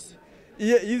to vote.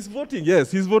 Yeah, he's voting.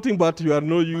 Yes, he's voting, but you are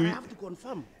no. You. I have to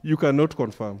confirm. You cannot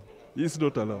confirm. It's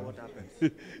not allowed. What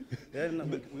happens?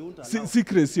 Then we won't allow.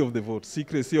 Secrecy of the vote.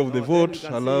 Secrecy of the vote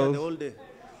allows. The whole day.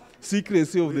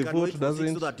 Secrecy of We the can vote wait for doesn't.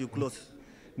 6 so that you close.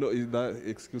 No,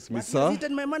 excuse me, But sir. he has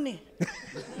eaten my money.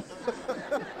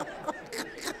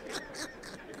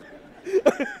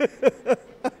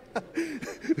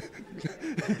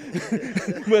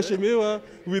 Mheshimiwa,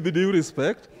 with due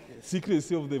respect,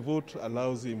 secrecy of the vote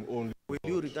allows him only. Will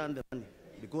you return the money?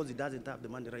 Because he doesn't have the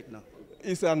money right now.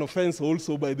 It's an offense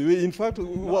also, by the way. In fact,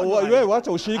 watch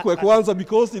ushikwe kwanza,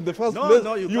 because in the first place,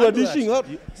 you are dishing out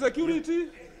security.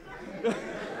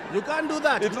 You can't do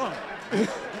that. No.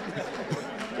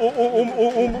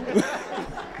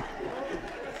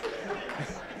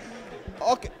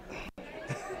 Okay.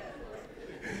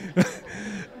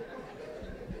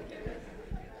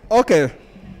 Okay.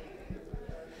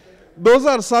 Those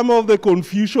are some of the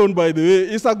confusion, by the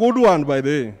way. It's a good one, by the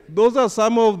way. Those are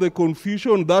some of the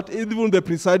confusion that even the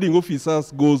presiding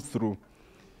officers goes through.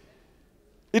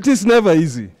 It is never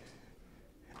easy.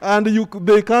 And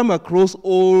they come across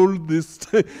all this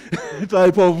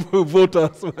type of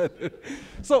voters.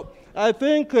 So I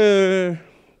think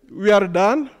we are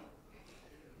done.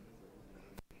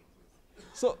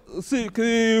 So see,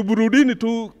 Burudini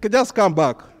to just come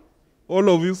back, all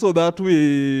of you, so that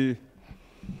we.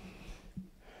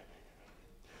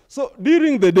 So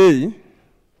during the day,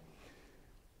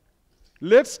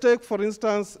 let's take, for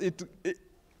instance, did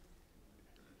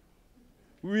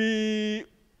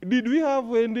we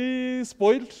have any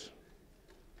spoiled?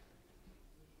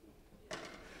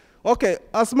 Okay,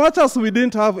 as much as we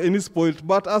didn't have any spoiled,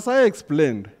 but as I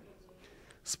explained,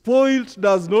 spoiled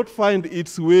does not find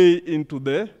its way into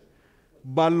the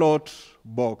ballot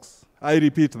box. I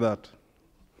repeat that.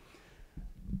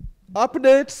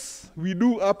 Updates, we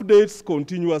do updates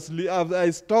continuously, as I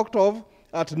talked of,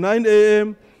 at 9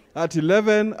 a.m., at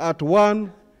 11, at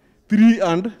 1, 3,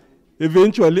 and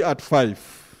eventually at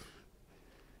 5.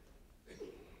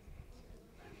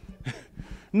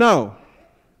 Now,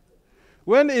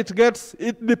 when it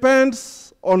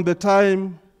depends on the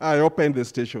time I open the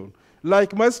station.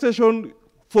 Like my station,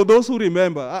 for those who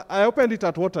remember, I opened it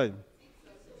at what time?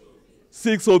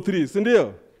 6:03,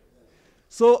 Sindio?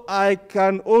 So I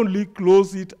can only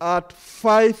close it at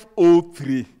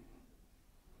 5:03.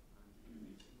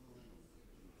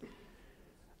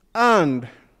 And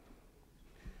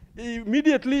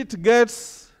immediately it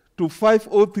gets to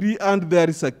 5:03 and there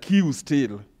is a queue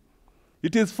still.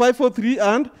 It is 5:03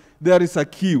 and there is a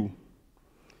queue.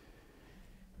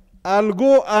 I'll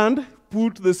go and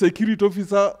put the security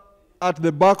officer at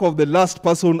the back of the last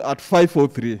person at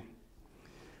 5:03.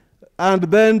 and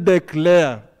then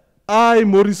declare, I,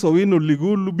 Maurice Owino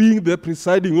Ligulu, being the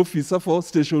presiding officer for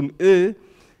Station A,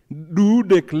 do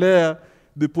declare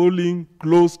the polling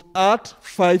closed at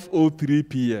 5:03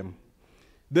 p.m.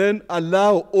 Then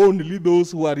allow only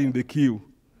those who are in the queue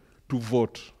to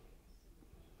vote.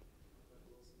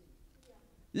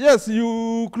 Yes,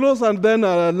 you close and then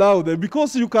allow them,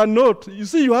 because you cannot. You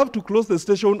see, you have to close the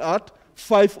station at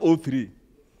 5:03.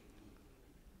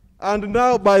 And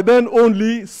now, by then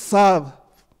only serve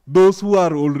those who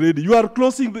are already. You are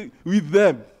closing with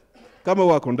them. Kama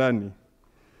wako ndani.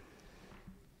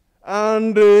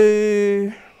 And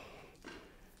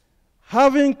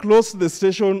having closed the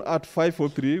station at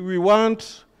 5:03, we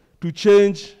want to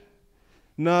change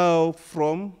now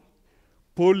from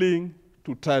polling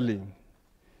to tallying.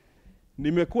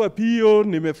 Nimekuwa PO,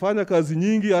 nimefanya kazi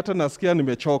nyingi, hata nasikia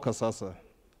nimechoka sasa.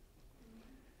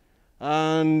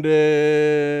 And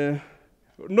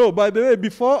no, by the way,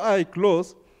 before I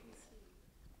close,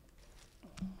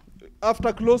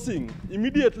 after closing,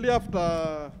 immediately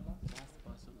after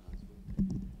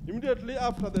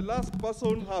the last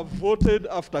person have voted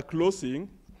after closing,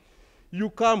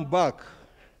 you come back.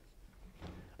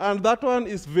 And that one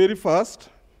is very fast.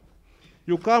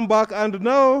 You come back and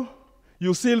now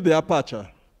you seal the aperture.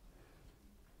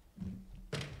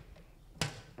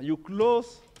 You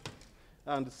close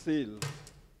and seal.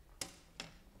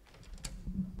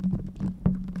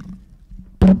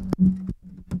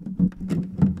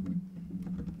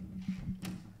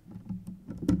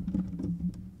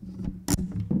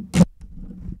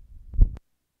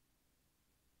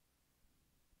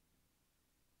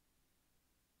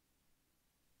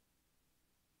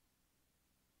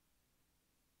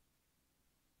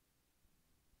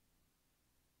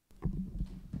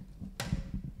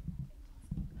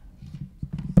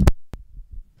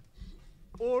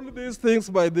 All these things,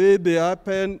 by the way, they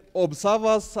happen.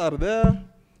 Observers are there,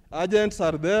 agents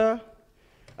are there,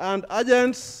 and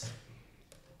agents,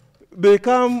 they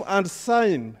come and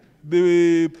sign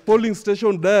the polling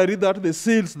station diary that the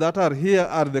seals that are here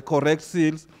are the correct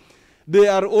seals. They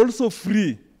are also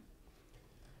free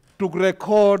to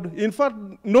record. In fact,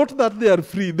 not that they are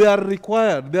free, they are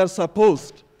required, they are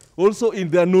supposed, also in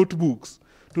their notebooks,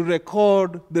 to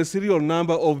record the serial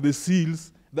number of the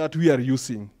seals that we are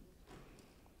using.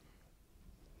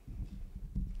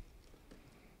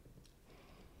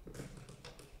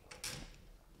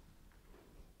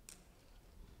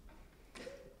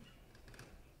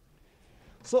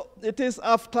 So it is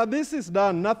after this is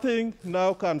done, nothing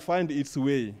now can find its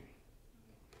way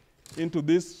into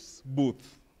this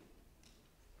booth.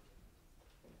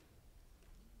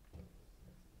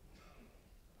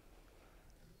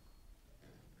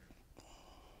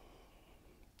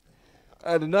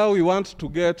 And now we want to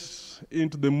get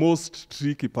into the most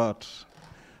tricky part.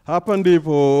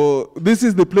 This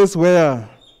is the place where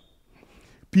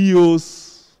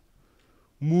POs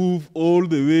move all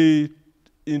the way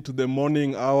into the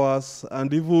morning hours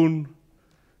and even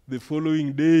the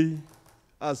following day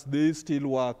as they still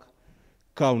work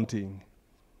counting.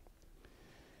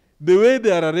 The way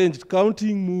they are arranged,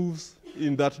 counting moves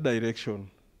in that direction.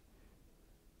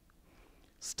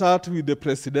 Start with the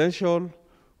presidential,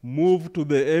 move to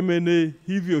the MNA,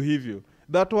 hivyo.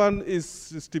 That one is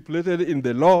stipulated in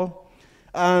the law,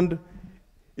 and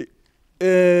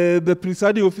the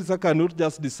presiding officer cannot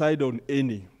just decide on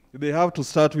any. They have to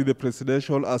start with the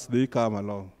presidential as they come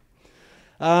along.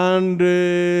 And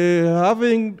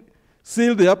having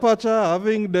sealed the aperture,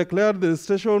 having declared the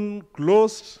station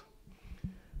closed,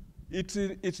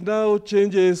 it now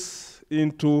changes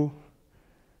into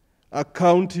a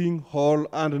counting hall,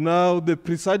 and now the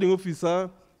presiding officer,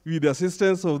 with the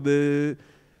assistance of the,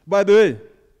 by the way,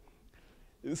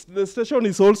 the station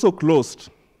is also closed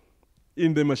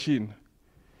in the machine.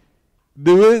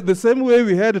 The same way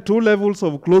we had 2 levels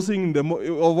of closing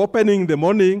of opening in the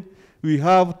morning, we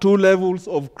have 2 levels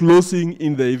of closing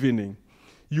in the evening.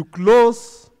 You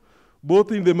close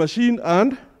both in the machine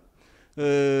and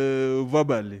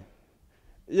verbally.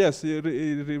 Yes, you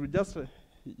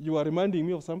are reminding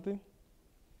me of something?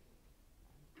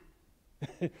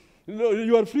 No,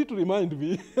 you are free to remind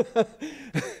me.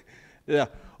 Yeah,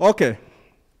 okay.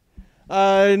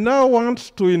 I now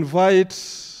want to invite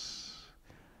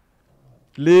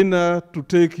Lena to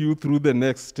take you through the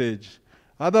next stage.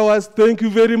 Otherwise, thank you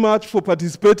very much for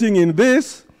participating in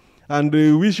this, and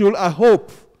I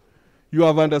hope you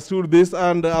have understood this,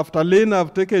 and after Lena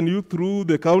have taken you through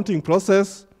the counting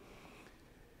process,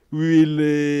 we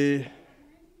will,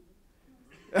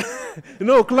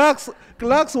 no, clerks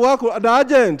work, the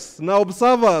agents, now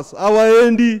observers,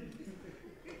 our ND.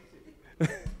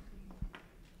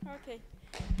 Okay.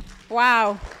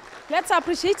 Wow. Let's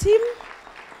appreciate him.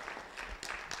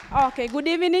 Okay, good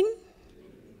evening.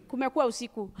 Kumekuwa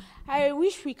usiku. I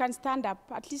wish we can stand up,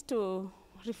 at least to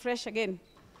refresh again.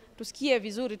 Tusikie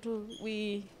vizuri tu.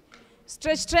 We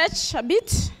stretch a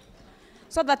bit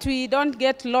so that we don't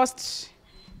get lost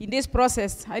in this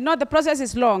process. I know the process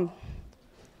is long,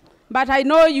 but I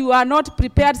know you are not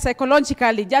prepared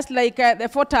psychologically, just like the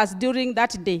voters during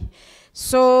that day.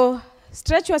 So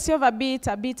stretch yourself a bit,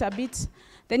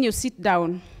 then you sit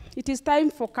down. It is time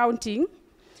for counting.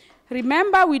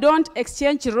 Remember, we don't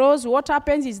exchange rows. What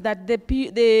happens is that the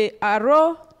PO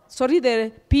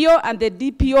and the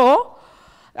DPO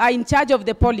are in charge of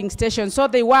the polling station, so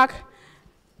they work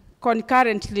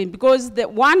concurrently because the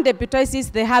one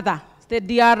deputizes the other. The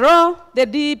DRO, the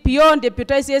DPO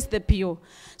deputizes the PO.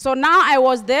 So now I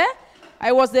was the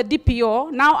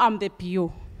DPO, now I'm the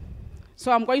PO.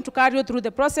 So I'm going to carry you through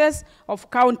the process of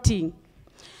counting.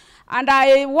 And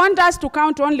I want us to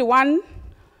count only one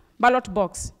ballot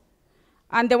box.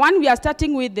 And the one we are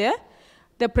starting with the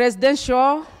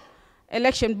presidential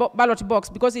election ballot box,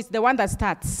 because it's the one that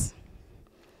starts.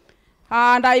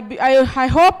 And I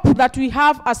hope that we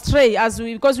have a stray,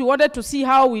 because we wanted to see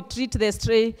how we treat the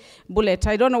stray bullet.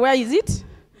 I don't know, where is it?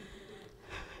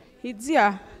 It's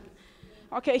here.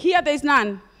 Okay, here there is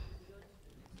none.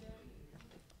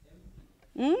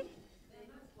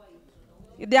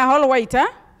 They are all white, huh?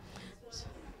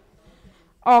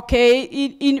 Okay,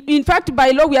 in fact,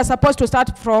 by law, we are supposed to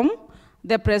start from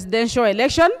the presidential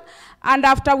election. And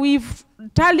after we've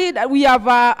tallied, we have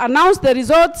announced the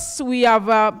results, we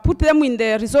have put them in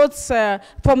the results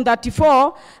from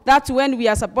 34, that's when we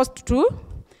are supposed to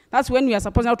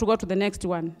now to go to the next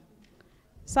one.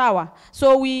 Sawa.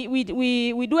 So we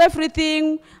do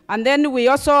everything, and then we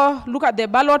also look at the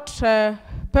ballot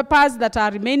papers that are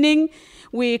remaining.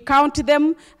 We count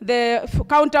them, the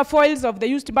counterfoils of the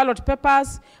used ballot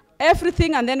papers,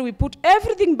 everything, and then we put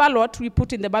everything we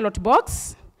put in the ballot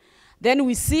box. Then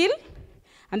we seal,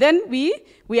 and then we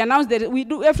announce we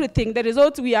do everything, the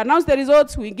results, we announce the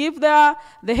results, we give the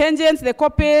engines, the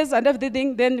copies, and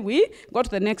everything, then we go to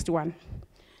the next one.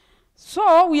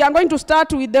 So we are going to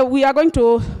start with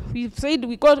we've said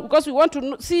because we want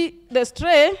to see the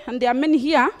stray, and there are many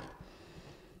here.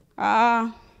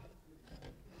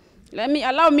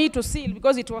 Allow me to seal,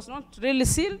 because it was not really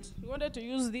sealed. We wanted to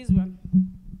use this one.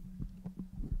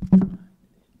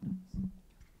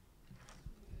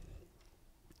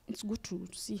 It's good to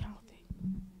see how they...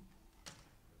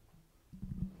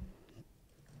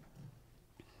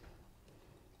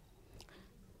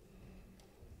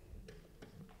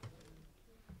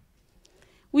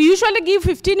 We usually give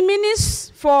 15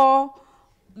 minutes for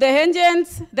the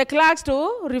engines, the clerks to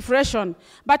refreshen.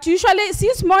 But usually,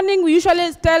 since morning, we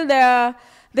usually tell the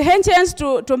engines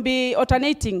to be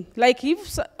alternating. Like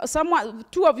if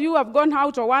two of you have gone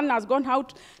out or one has gone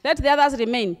out, let the others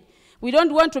remain. We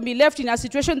don't want to be left in a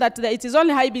situation that it is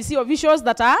only IBC officials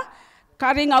that are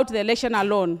carrying out the election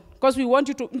alone, because we want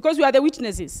you to, because we are the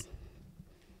witnesses.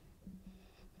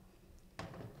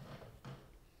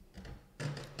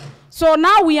 So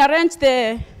now we arrange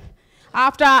people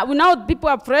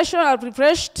are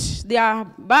refreshed, they are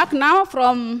back now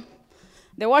from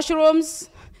the washrooms,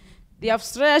 they have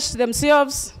stretched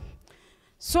themselves.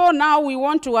 So now we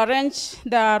want to arrange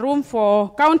the room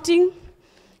for counting.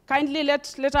 Kindly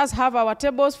let us have our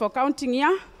tables for counting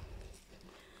here.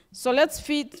 So let's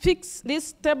fix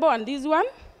this table and this one.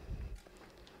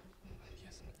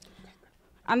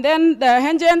 And then the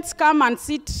engines come and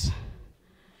sit.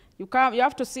 You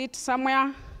have to sit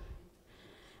somewhere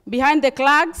behind the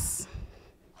clerks.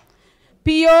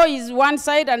 PO is one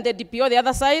side and the DPO the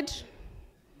other side.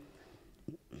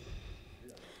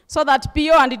 So that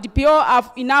PO and the DPO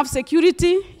have enough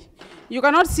security. You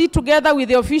cannot sit together with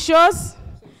the officials,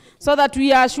 so that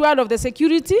we are assured of the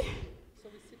security.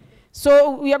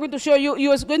 So we are going to show you,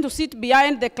 you are going to sit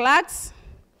behind the clerks.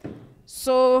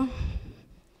 So,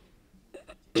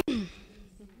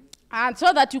 and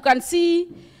so that you can see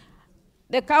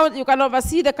the count, you can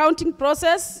oversee the counting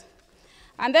process.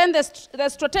 And then the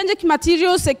strategic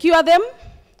materials, secure them.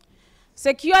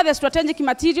 Secure the strategic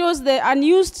materials, the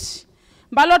unused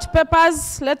ballot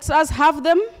papers, let us have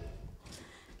them.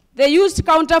 The used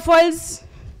counterfoils,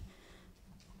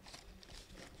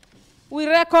 we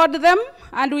record them,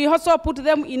 and we also put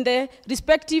them in the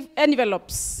respective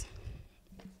envelopes.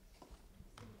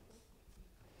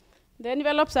 The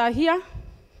envelopes are here.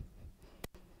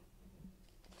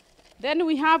 Then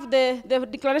we have the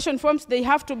declaration forms. They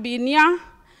have to be near,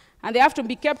 and they have to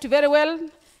be kept very well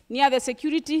near the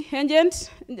security agent,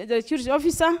 the security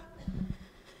officer.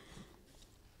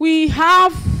 We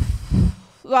have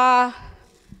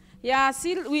Yeah,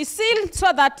 we seal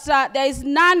so that there is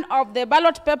none of the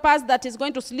ballot papers that is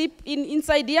going to slip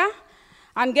inside here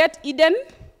and get hidden.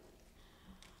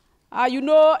 You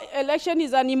know, election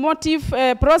is an emotive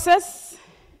process.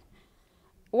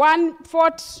 One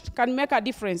vote can make a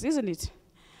difference, isn't it?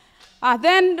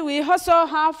 Then we also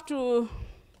have to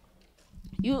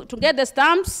get the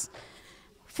stamps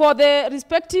for the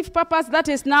respective papers that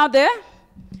is now there.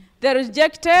 The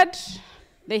rejected,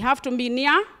 they have to be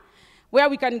near where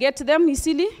we can get them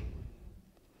easily.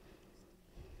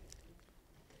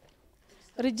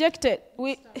 Rejected.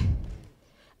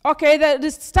 Okay, the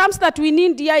stamps that we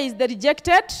need here is the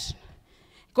rejected,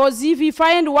 because if we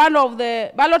find one of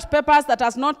the ballot papers that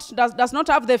does not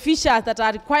have the features that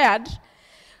are required,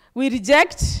 we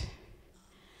reject.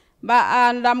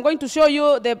 And I'm going to show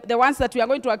you the ones that we are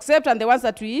going to accept and the ones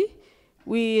that we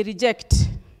reject.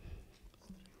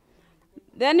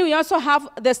 Then we also have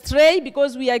the stray,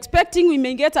 because we are expecting we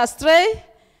may get a stray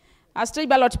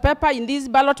ballot paper in this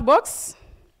ballot box.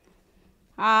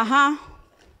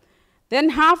 Then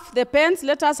have the pens.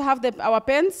 Let us have our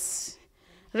pens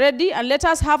ready, and let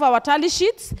us have our tally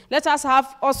sheets. Let us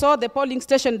have also the polling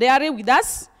station diary with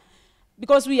us,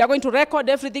 because we are going to record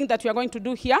everything that we are going to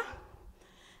do here.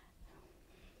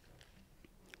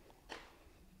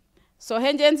 So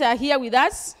agents are here with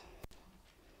us.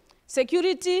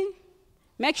 Security,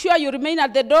 make sure you remain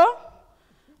at the door.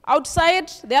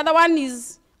 Outside, the other one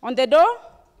is on the door,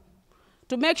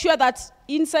 to make sure that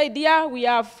inside here we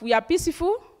are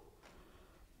peaceful,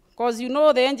 because you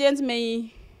know the agents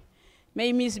may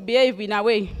misbehave in a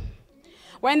way.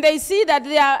 When they see that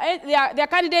their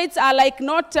candidates are like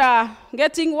not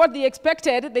getting what they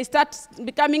expected, they start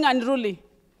becoming unruly.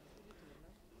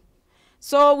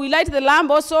 So we light the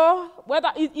lamp also. We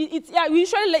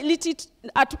usually lit it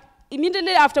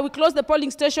immediately after we close the polling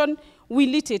station. We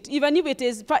lit it, even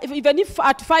if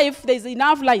at 5 there's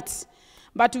enough lights,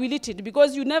 but we lit it,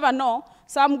 because you never know.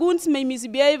 Some goons may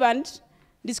misbehave and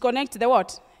disconnect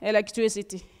the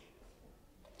electricity.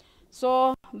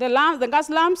 So the gas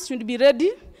lamps should be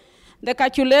ready. The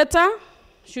calculator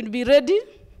should be ready.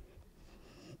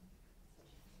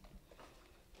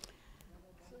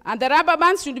 And the rubber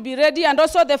bands should be ready, and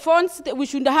also the phones. We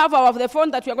should have the phone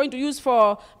that we are going to use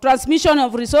for transmission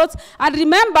of results. And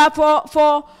remember,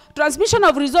 for transmission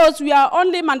of results, we are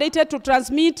only mandated to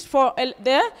transmit for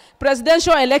the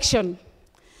presidential election.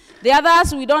 The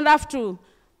others, we don't have to.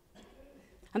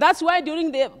 And that's why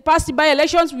during the past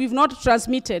by-elections, we've not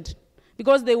transmitted,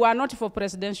 because they were not for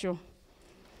presidential.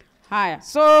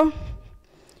 So,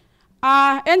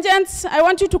 agents, I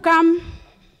want you to come.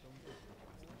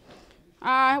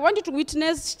 I want you to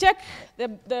witness, check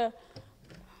the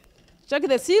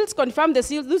seals, confirm the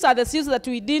seals. These are the seals that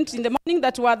we did in the morning,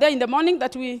 that were there in the morning,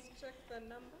 that we... Check the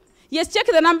numbers? Yes, check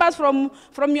the numbers from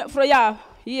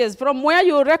where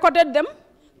you recorded them.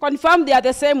 Confirm they are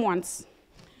the same ones.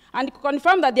 And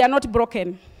confirm that they are not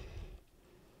broken.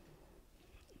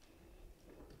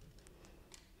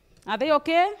 Are they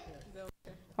okay? Yeah,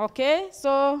 okay,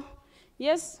 so,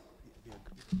 yes.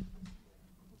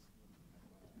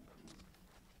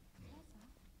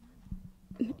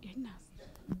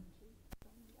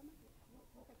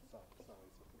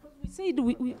 We said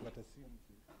we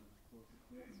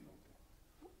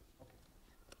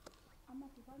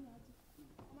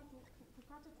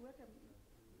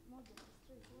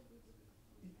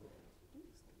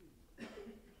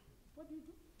what do you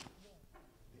do?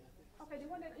 Okay, the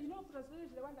one that, you know, president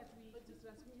is the one that we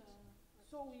transmit.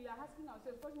 So we are asking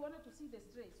ourselves, because we wanted to see the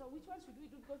stray. So which one should we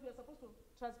do? Because we are supposed to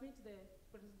transmit the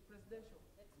presidential.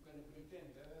 You can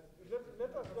pretend.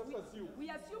 Let us assume. We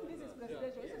assume this is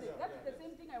presidential, isn't it? That's the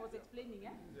same thing I was explaining,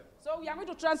 yeah? So we are going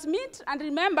to transmit, and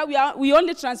remember, we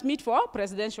only transmit for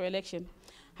presidential election.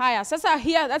 Sasa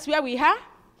here, that's where we are.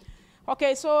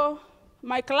 Okay, so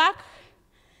my clerk,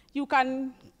 you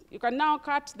can now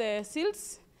cut the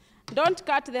seals. Don't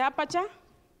cut the aperture.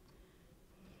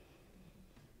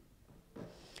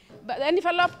 But the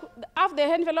envelope, have the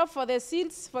envelope for the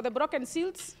seals, for the broken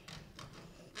seals.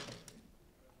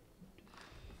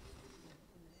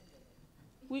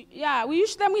 We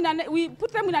use them we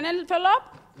put them in an envelope,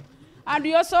 and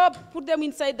we also put them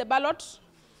inside the ballot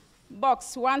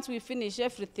box once we finish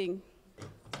everything.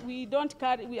 We don't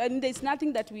carry, there's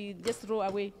nothing that we just throw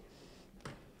away.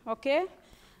 Okay?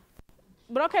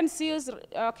 Broken seals,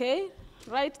 okay.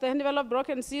 Write the envelope,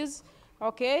 broken seals,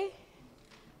 okay.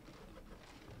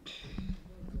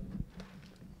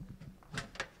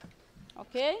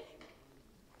 Okay?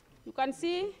 You can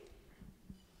see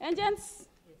engines?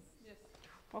 Yes.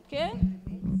 Okay?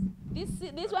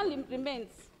 This one remains,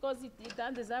 because it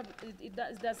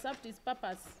does serve its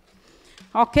purpose.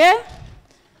 Okay?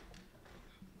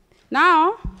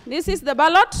 Now, this is the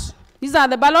ballot. These are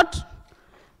the ballot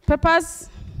papers.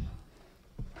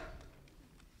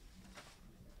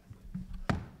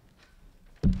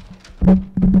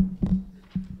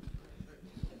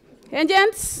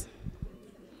 Agents?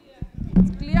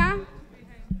 Clear?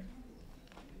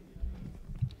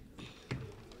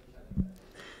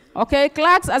 Okay,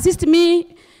 clerks, assist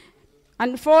me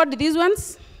and forward these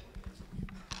ones.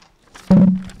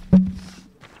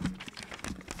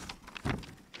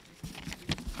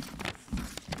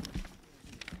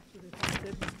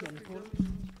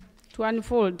 To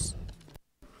unfold.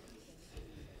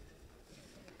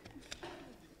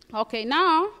 Okay,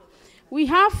 now we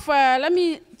have, let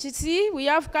me see, we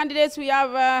have candidates, we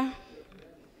have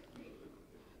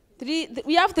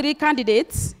three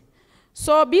candidates.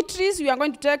 So Beatrice, we are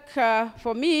going to take,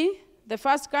 for me, the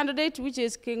first candidate, which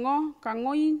is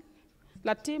Kangoin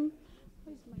Latim.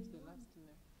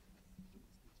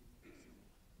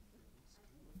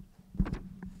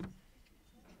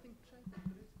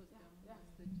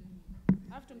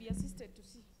 I have to be assisted to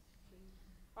see.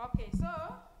 Okay, so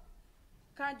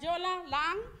Kajola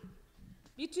Lang,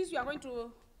 Beatrice, we are going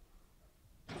to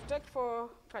take for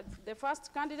the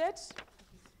first candidate.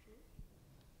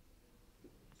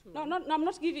 No, I'm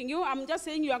not giving you. I'm just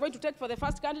saying you are going to take for the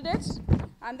first candidate.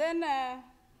 And then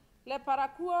Le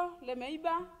Paracuo, Le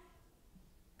Meiba,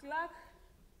 Clark.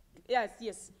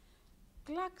 Yes.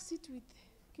 Clark, sit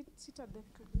at the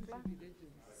Clark.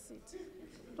 Sit.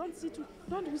 Don't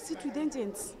sit with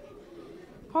agents.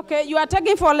 Okay, you are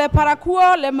taking for Le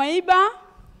Paracuo, Le Meiba.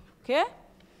 Okay.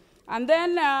 And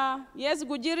then, yes,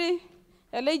 Gujiri,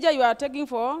 Elijah, you are taking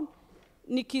for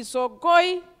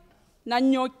Nikisogoi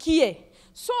Nanyokie.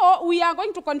 So we are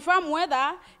going to confirm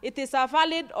whether it is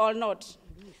valid or not.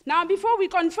 Now, before we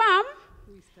confirm,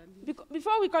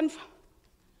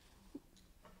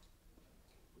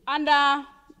 and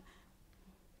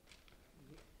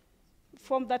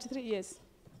Form 33, yes,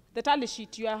 the tally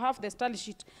sheet, you have the tally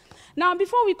sheet. Now,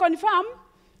 before we confirm,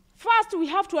 first we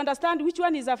have to understand which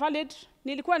one is a valid.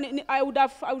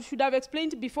 I should have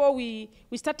explained before we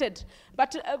started.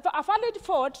 But a valid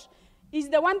vote is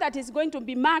the one that is going to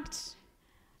be marked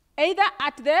either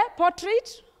at the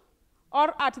portrait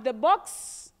or at the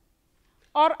box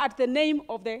or at the name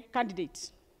of the candidate.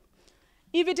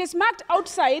 If it is marked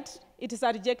outside, it is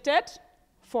a rejected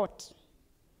vote.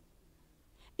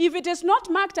 If it is not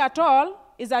marked at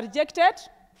all, it's a rejected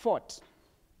vote.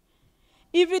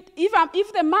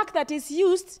 If the mark that is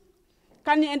used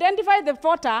can identify the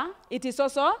voter, it is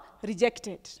also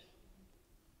rejected.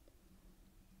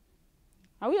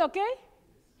 Are we okay?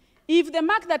 If the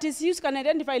mark that is used can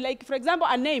identify, like, for example,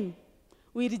 a name,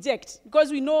 we reject,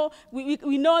 because we know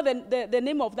the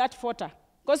name of that voter.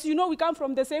 Because, you know, we come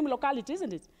from the same locality,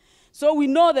 isn't it? So we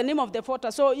know the name of the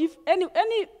voter. So if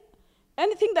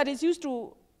anything that is used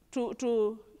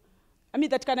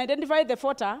that can identify the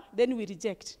voter, then we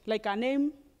reject. Like a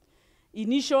name,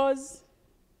 initials,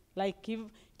 like if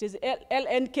it is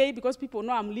LNK, because people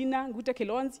know I'm Lina Ngute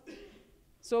Kilonzi,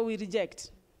 so we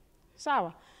reject.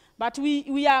 Sawa. But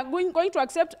we are going to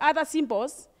accept other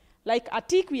symbols, like a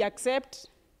tick we accept,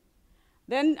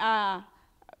 then a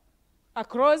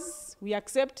cross we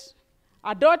accept,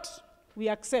 a dot we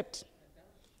accept,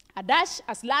 a dash,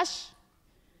 a slash,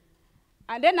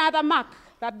 and then another mark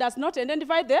that does not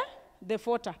identify the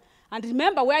voter. And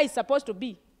remember where it's supposed to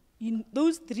be, in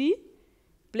those three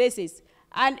places.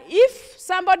 And if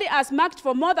somebody has marked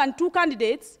for more than 2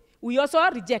 candidates, we also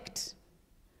reject.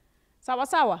 Sawa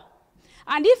sawa.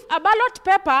 And if a ballot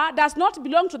paper does not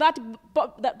belong to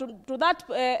that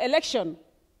election,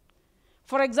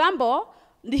 for example,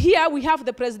 here we have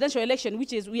the presidential election,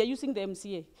 which is, we are using the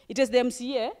MCA. It is the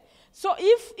MCA. So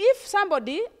if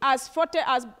somebody has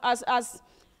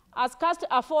cast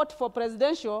a vote for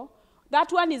presidential,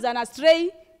 that one is an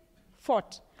astray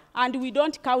vote, and we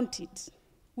don't count it.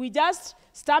 We just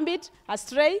stamp it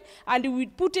astray, and we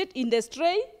put it in the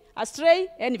astray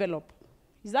envelope.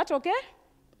 Is that okay?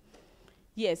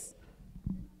 Yes.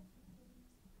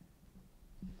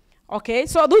 Okay,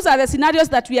 so those are the scenarios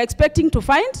that we are expecting to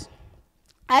find.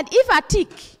 And if a tick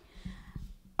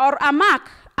or a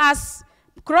mark has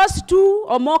crossed 2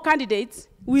 or more candidates,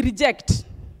 we reject.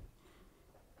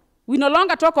 We no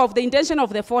longer talk of the intention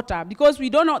of the voter, because we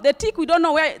don't know, the tick, we don't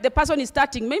know where the person is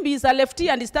starting. Maybe he's a lefty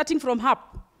and he's starting from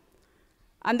up.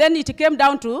 And then it came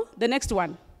down to the next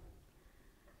one.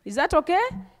 Is that okay?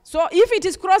 So if it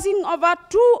is crossing over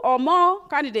 2 or more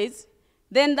candidates,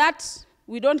 then that,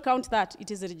 we don't count that,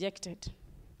 it is rejected.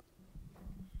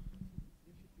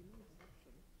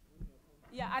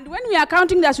 Yeah, and when we are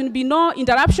counting, there should be no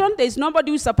interruption. There is nobody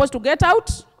who is supposed to get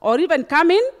out or even come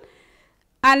in.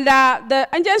 And the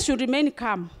agents should remain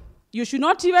calm. You should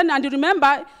not even, and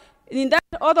remember, in that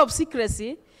oath of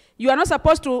secrecy, you are not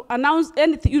supposed to announce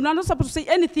anything, you are not supposed to say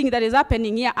anything that is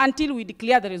happening here until we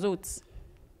declare the results.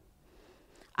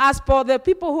 As for the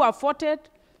people who have voted,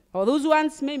 or those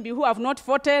ones maybe who have not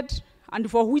voted,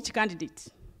 and for which candidate.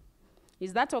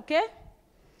 Is that okay?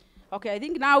 Okay, I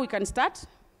think now we can start.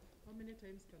 How many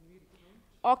times can we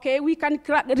recount? Okay, we can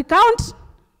recount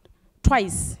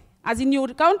twice. As in you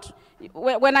recount,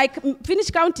 when I finish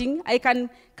counting, I can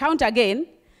count again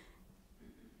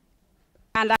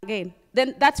and again.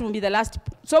 Then that will be the last.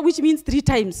 So which means 3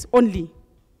 times only.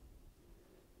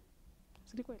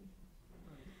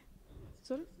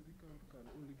 Sorry?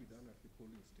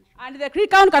 And the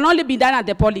recount can only be done at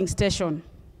the polling station.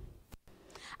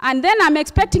 And then I'm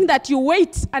expecting that you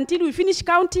wait until we finish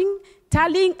counting,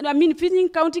 finishing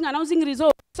counting, announcing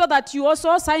results, so that you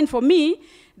also sign for me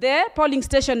the polling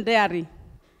station diary.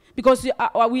 Because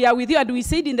we are with you, and we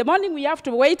said in the morning we have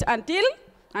to wait until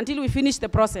we finish the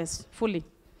process fully.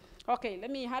 Okay, let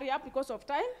me hurry up because of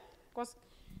time, because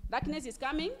darkness is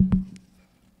coming.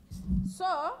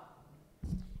 So,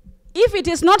 if it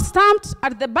is not stamped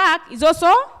at the back, it's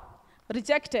also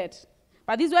rejected.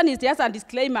 But this one is just a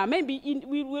disclaimer. Maybe it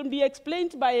will be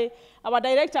explained by our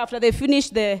director after they finish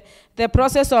the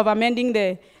process of amending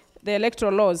the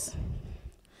electoral laws.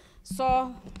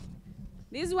 So,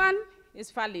 this one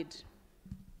is valid.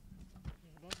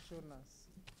 You've not shown us.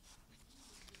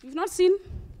 You've not seen?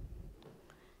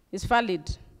 It's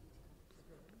valid.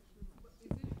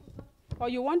 Or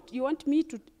you want me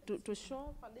to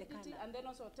show validity and then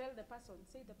also tell the person,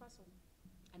 say the person.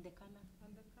 And the color?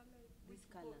 And the color, this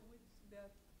color? There are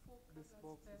 4 colors. This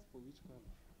box is for which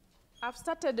color?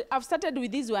 I've started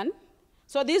with this one.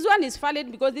 So this one is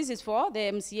valid because this is for the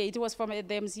MCA. It was from the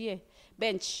MCA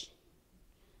bench.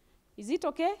 Is it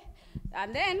okay?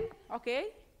 And then, okay,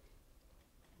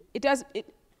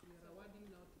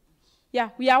 yeah,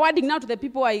 we are awarding now to the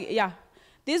people.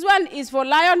 This one is for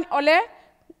Lion Ole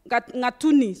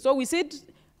Ngatuni. So we said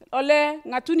Ole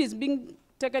Ngatuni is being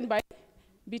taken by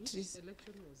Beatrice. Which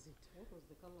election was it? What was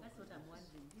the color? That's what I'm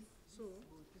wondering. So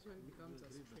this one becomes a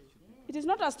stray. It is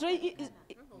not a stray.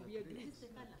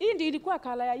 Hii ndio ilikuwa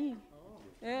kala ya hii.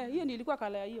 Hiyo ndio ilikuwa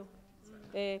kala ya hiyo.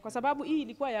 Kwa sababu hii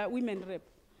ilikuwa ya women rep.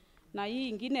 Na hii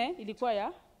ingine ilikuwa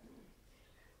ya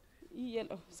hii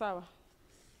yellow. Sawa.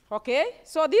 Okay,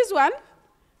 so this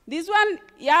one,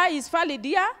 yeah, is valid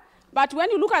here, but when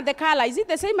you look at the color, is it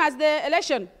the same as the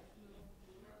election?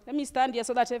 Let me stand here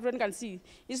so that everyone can see.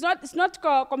 It's not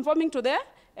conforming to the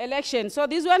election, so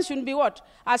this one should be what?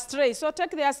 A stray. So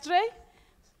take the stray,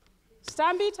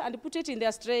 stamp it, and put it in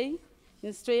the stray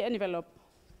envelope.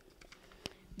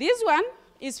 This one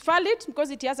is valid because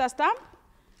it has a stamp,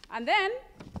 and then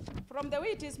from the way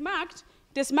it is marked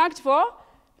for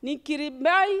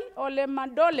Nikiribai Ole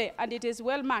Madole, and it is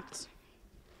well marked.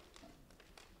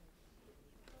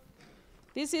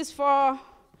 This is for,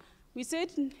 we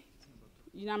said,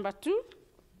 number 2.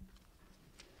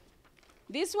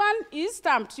 This one is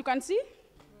stamped. You can see?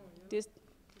 This.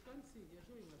 You can't see. You're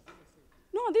showing us.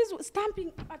 No, this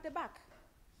stamping at the back.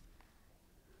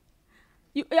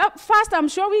 First, I'm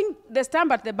showing the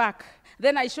stamp at the back.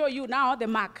 Then I show you now the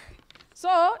mark.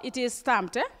 So it is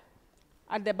stamped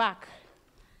at the back.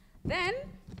 Then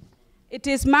it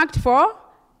is marked for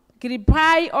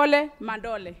Kiripai Ole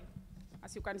Madole,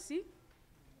 as you can see.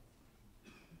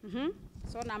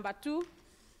 So number 2.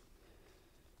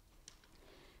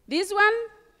 This one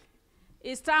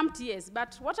is stamped, yes,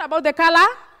 but what about the color?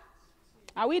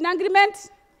 Are we in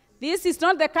agreement? This is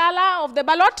not the color of the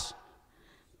ballot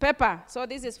paper. So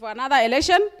this is for another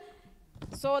election.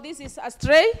 So this is a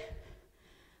stray.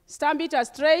 Stamp it as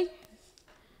stray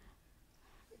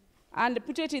and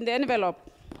put it in the envelope.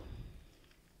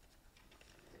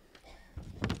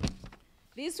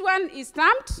 This one is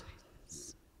stamped.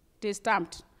 It is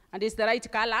stamped, and it's the right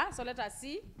color. So let us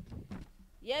see.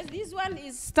 Yes, this one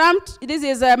is stamped. This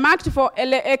is marked for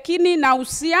Ekini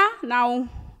Nausia. Now,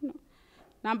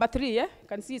 number 3, yeah? You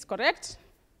can see it's correct.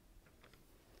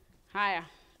 Higher.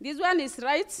 This one is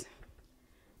right.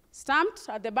 Stamped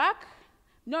at the back.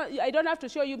 No, I don't have to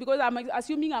show you because I'm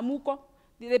assuming Amuko.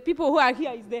 The people who are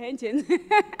here is the henchins.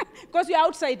 Because we are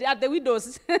outside at the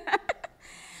windows.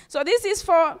 So this is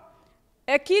for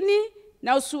Ekini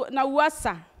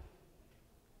Nauasa.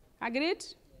 Agreed?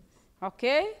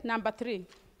 Okay, number 3.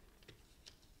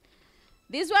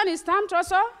 This one is stamped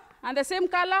also, and the same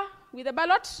color with the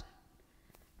ballot.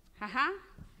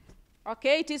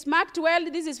 Okay, it is marked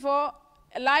well. This is for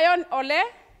Lion Ole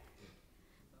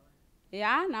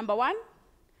Yeah, number 1.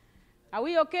 Are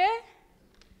we okay?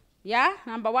 Yeah,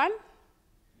 number 1.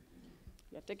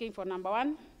 We are taking for number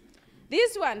 1.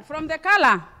 This one, from the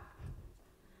color.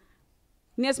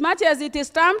 In as much as it is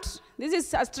stamped, this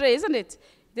is astray, isn't it?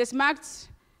 It is marked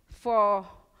for,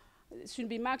 it should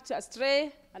be marked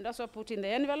astray and also put in the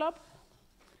envelope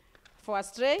for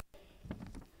astray.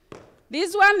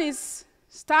 This one is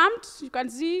stamped. You can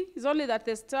see it's only that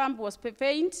the stamp was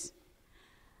faint,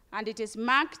 and it is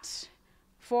marked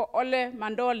for Ole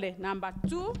Mandole, number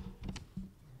 2.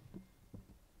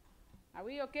 Are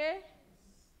we okay?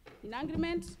 In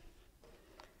agreement?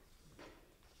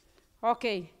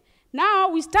 Okay. Now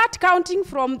we start counting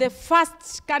from the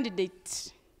first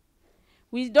candidate.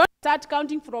 We don't start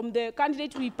counting from the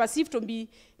candidate we perceive to be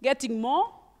getting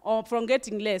more or from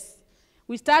getting less.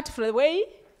 We start from the way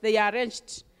they are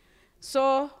arranged.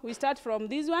 So we start from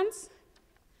these ones.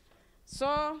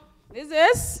 So this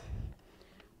is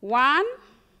 1,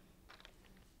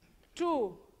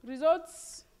 2.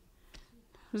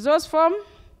 Results form.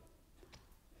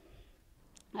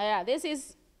 Yeah, this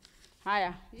is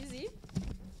higher. Easy.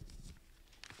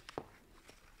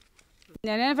 In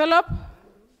an envelope,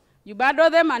 you bundle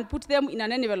them and put them in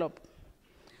an envelope.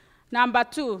 Number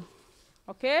 2,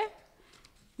 okay?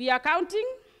 We are counting.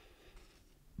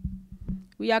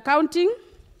 We are counting.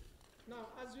 Now,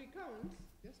 as we count,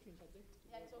 just to interject.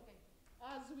 Yeah, it's okay.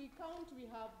 As we count, we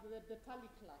have the tally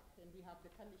clerk and we have the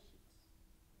tally sheet.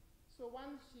 So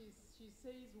once she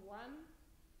says 1,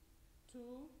 2,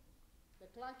 the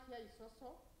clerk here is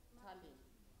also tallying.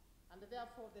 And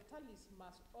therefore, the tallies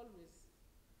must always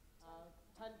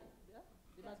tally. Yeah?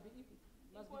 They must be equal.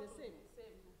 Must be the same.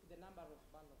 The number of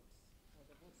ballots or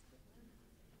the votes there.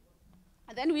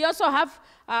 And then we also have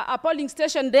a polling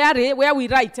station there where we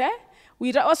write.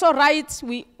 We also write,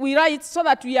 we write so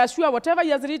that we are sure whatever he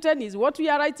has written is what we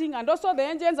are writing, and also the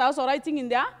agents are also writing in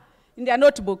their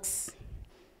notebooks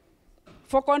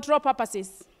for control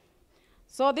purposes.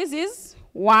 So this is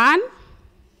 1,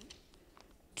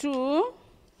 2,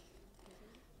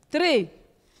 3.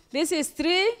 This is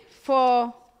 3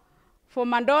 for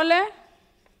Mandole.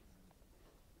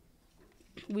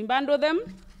 We bundle them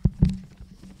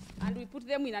and we put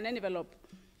them in an envelope.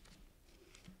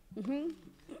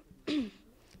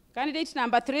 Candidate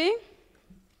number 3.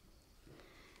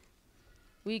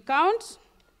 We count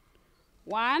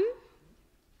 1,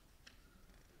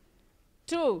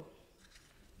 2.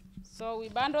 So we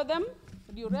bundle them.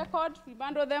 You record, we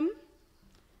bundle them.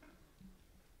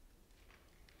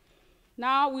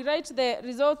 Now we write the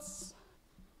results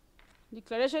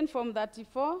declaration from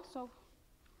 34. So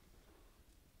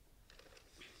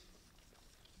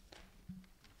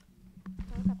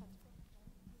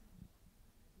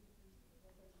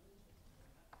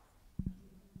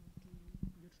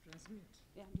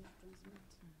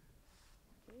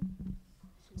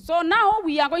So now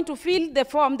we are going to fill the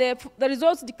form, the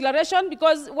results declaration,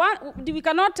 because we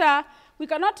cannot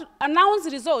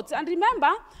announce results. And remember,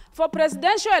 for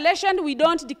presidential election, we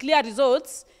don't declare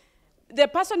results. The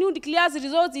person who declares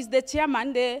results is the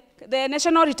chairman, the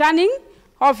national returning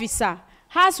officer.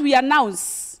 As we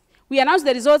announce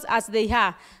the results as they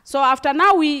are. So after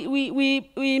now,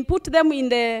 we input them in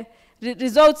the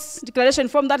results declaration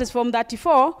form, that is form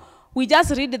 34. We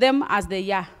just read them as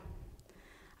they are.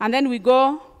 And then we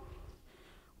go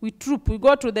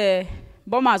to the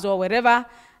bombers or wherever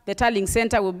the tallying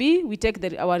center will be. We take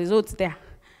our results there.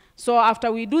 So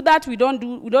after we do that, we don't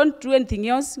do anything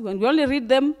else. We only read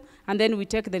them, and then we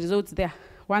take the results there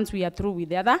once we are through with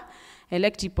the other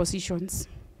elective positions.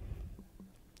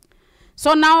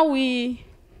 So now we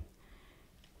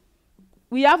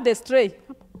have the stray.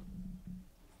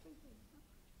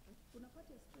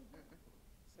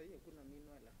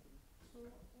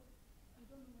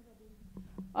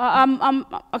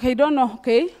 Okay, don't know.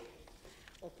 Okay.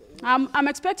 I'm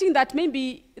expecting that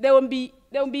maybe they will be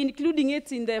including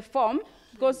it in the form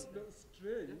because.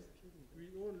 Stray, we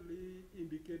only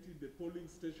indicated the polling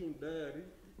station diary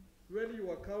when you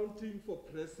were counting for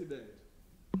president.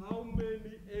 How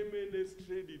many MNA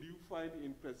stray did you find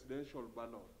in presidential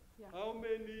ballot? Yeah. How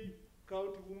many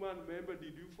countywoman member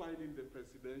did you find in the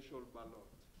presidential ballot?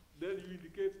 Then you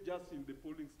indicate just in the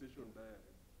polling station diary.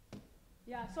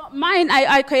 Yeah, so mine,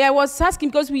 I was asking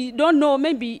because we don't know,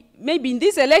 maybe in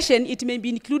this election it may be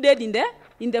included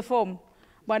in the form,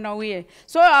 but no way.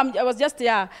 So I was just,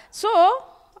 yeah. So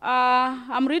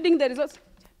I'm reading the results.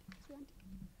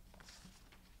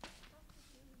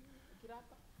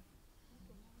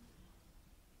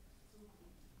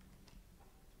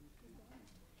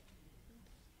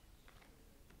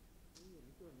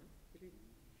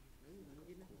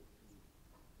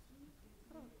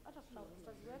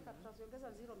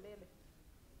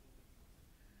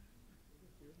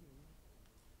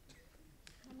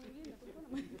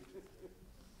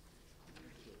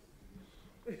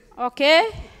 Okay.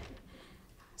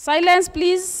 Silence,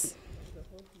 please.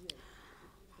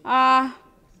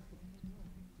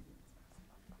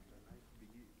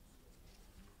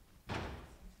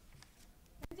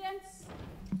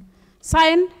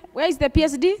 Sign. Where is the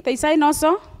PSD? They sign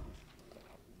also.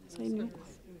 Sign.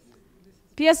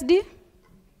 PSD.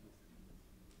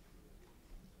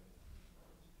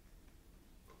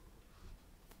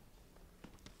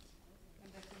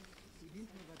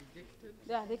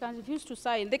 Yeah, they can refuse to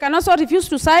sign. They can also refuse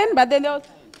to sign, but then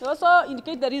they also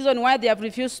indicate the reason why they have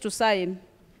refused to sign.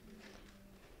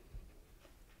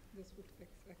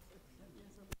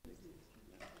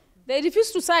 They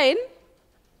refuse to sign.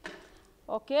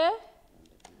 Okay.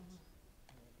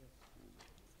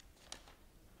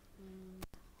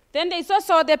 Then there is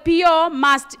also the PO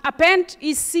must append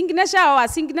his signature or a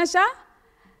signature,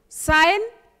 sign,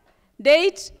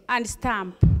 date, and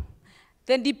stamp.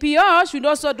 Then the PO should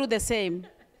also do the same.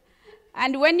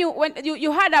 And when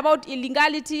you heard about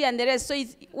illegality and the rest, so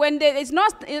it's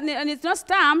not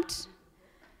stamped,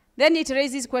 then it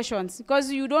raises questions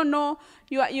because you don't know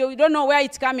where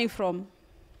it's coming from.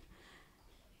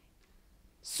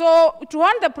 So to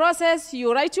run the process,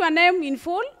 you write your name in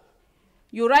full,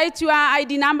 you write your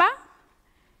ID number,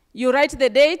 you write the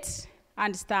date,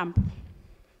 and stamp.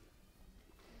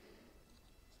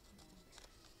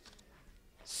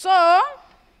 So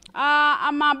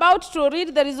I'm about to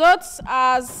read the results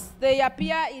as they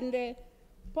appear in the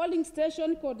polling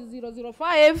station code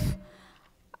 005,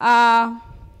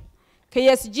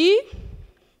 KSG.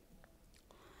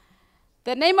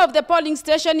 The name of the polling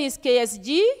station is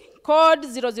KSG, code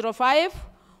 005.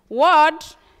 Ward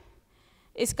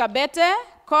is Kabete,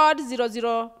 code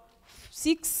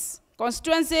 006.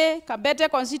 Constituency, Kabete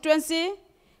constituency,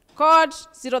 code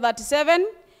 037.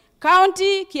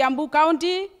 County, Kiambu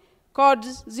County, code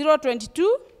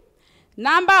 022.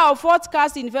 Number of votes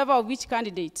cast in favor of which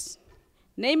candidate?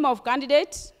 Name of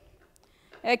candidate,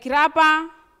 Kirapa,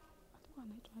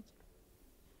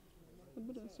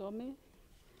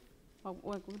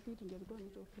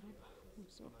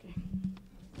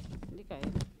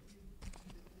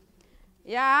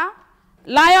 yeah,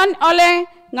 Lion Ole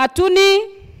Ngatuni,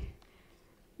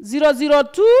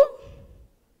 002.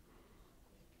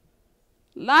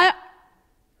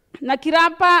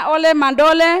 Nakirapa Ole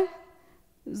Mandole,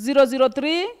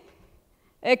 003.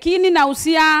 Ekini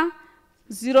Nausia,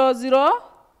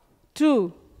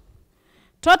 002.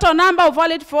 Total number of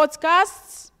valid votes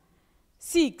cast,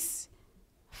 6.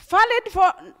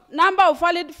 Number of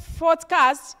valid votes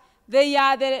cast, they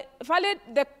are the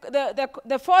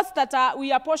votes that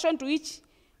we apportion to each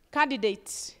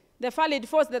candidate. The valid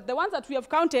votes, the ones that we have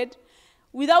counted,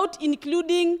 without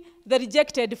including the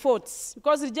rejected votes,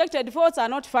 because rejected votes are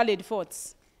not valid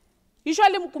votes.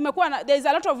 Usually, there is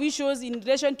a lot of issues in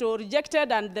relation to rejected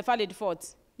and the valid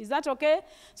votes. Is that okay?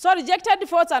 So rejected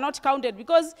votes are not counted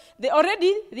because they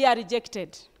are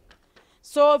rejected.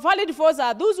 So valid votes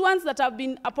are those ones that have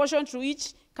been apportioned to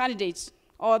each candidate,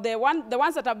 or the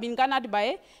ones that have been garnered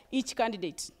by each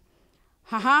candidate.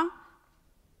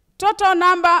 Total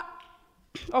number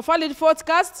of valid votes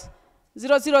cast,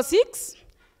 006.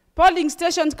 Polling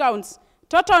station counts.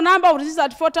 Total number of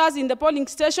registered voters in the polling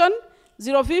station,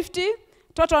 050.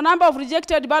 Total number of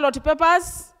rejected ballot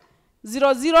papers,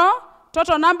 00.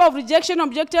 Total number of rejection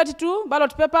objected to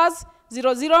ballot papers,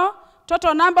 00.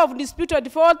 Total number of disputed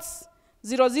votes,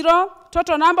 00.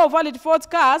 Total number of valid votes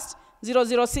cast,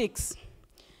 006.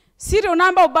 Serial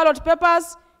number of ballot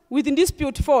papers with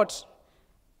dispute vote.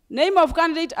 Name of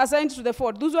candidate assigned to the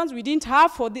vote. Those ones we didn't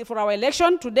have for our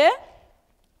election today.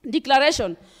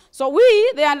 Declaration. So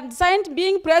we, the assigned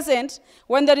being present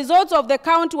when the results of the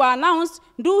count were announced,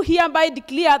 do hereby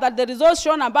declare that the results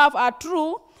shown above are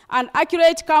true and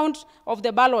accurate count of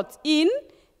the ballots in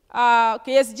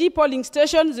KSG polling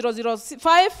station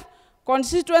 005,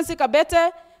 constituency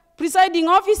Kabete, presiding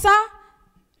officer,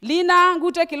 Lina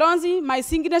Ngute Kilonzi, my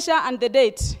signature and the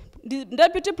date. The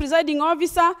deputy presiding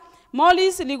officer,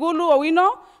 Mollis Ligulu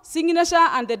Owino, signature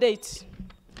and the date.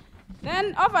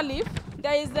 Then overleaf,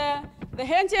 there is the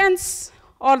agents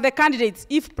or the candidates,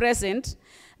 if present,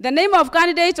 the name of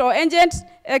candidate or agent,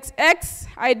 XX,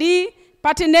 ID,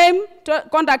 party name,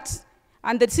 conduct,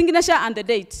 and the signature and the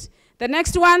date. The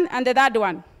next one and the third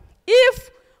one. If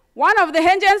one of the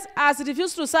agents has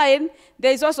refused to sign,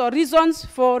 there is also reasons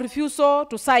for refusal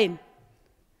to sign.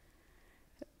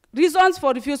 Reasons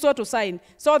for refusal to sign.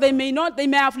 So they may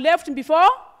have left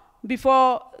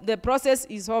before the process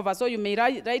is over. So you may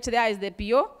write there as the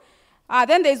PO.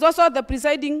 Then there's also the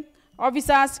presiding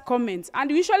officer's comments. And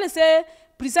we usually say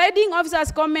presiding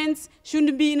officer's comments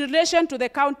should be in relation to the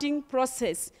counting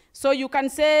process. So you can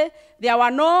say there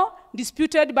were no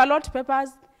disputed ballot papers,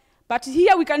 but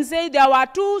here we can say there were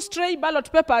 2 stray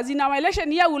ballot papers. In our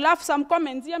election here, we'll have some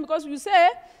comments here because we say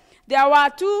there were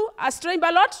 2 stray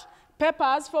ballot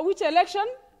papers for which election?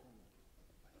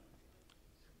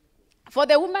 For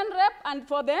the woman rep and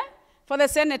for the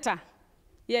senator.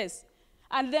 Yes.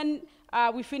 And then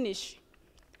we finish.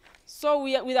 So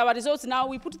with our results now,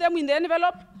 we put them in the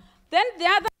envelope. Then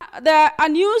the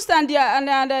unused and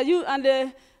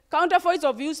the counterfeits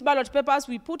of used ballot papers,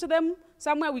 we put them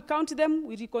somewhere, we count them,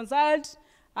 we reconciled,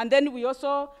 and then we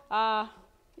also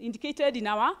indicated in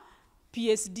our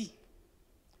PSD.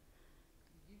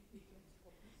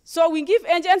 So we give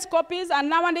agents copies, and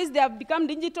nowadays they have become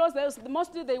digital.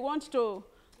 Mostly they want to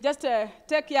just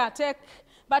take.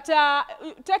 But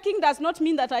taking does not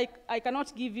mean that I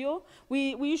cannot give you.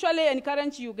 We usually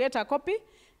encourage you get a copy.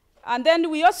 And then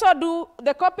we also do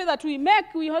the copy that we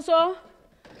make. We also,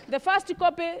 the first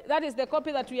copy, that is the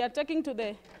copy that we are taking to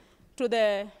the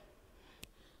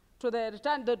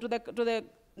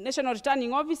national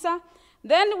returning officer.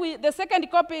 Then the second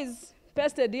copy is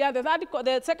pasted here. The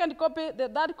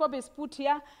third copy is put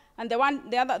here, and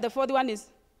the fourth one is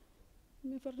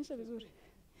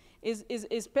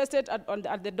pasted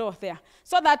at the door there.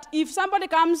 So that if somebody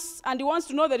comes and he wants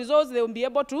to know the results, they will be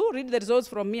able to read the results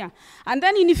from here. And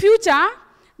then in the future,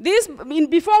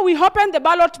 before we open the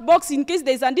ballot box, in case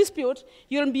there is a dispute,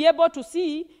 you'll be able to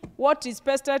see what is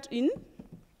pasted in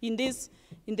this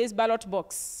ballot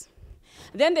box.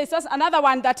 Then there's just another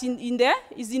one that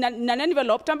is in an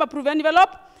envelope, tamper-proof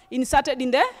envelope, inserted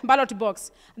in the ballot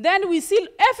box. Then we seal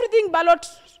everything ballot,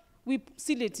 we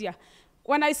seal it here.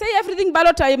 When I say everything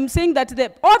ballot, I am saying that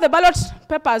all the ballot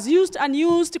papers, used and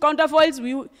unused, counterfoils,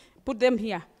 we put them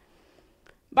here.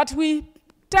 But we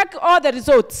take all the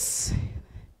results.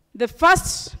 The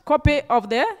first copy of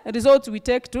the results we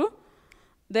take to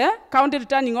the county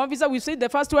returning officer. We say the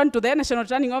first one to the national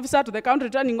returning officer, to the county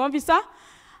returning officer,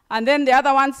 and then the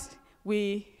other ones,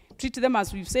 we treat them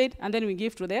as we've said, and then we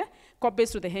give to the copies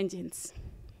to the engines.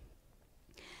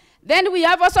 Then we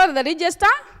have also the register.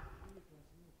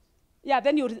 Yeah,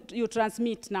 then you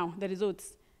transmit now the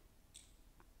results.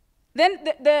 Then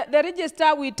the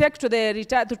register we take to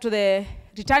the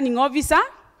returning officer,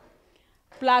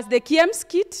 plus the KIEMS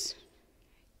kit.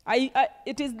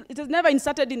 It is never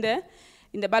inserted in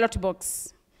the ballot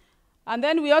box. And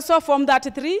then we also form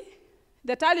 33.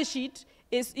 The tally sheet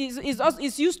is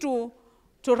used to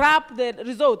wrap the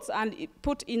results and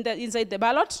put inside the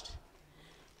ballot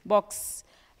box.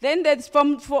 Then there's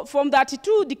Form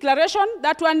 32 declaration.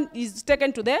 That one is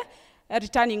taken to the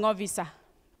returning officer.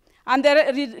 And the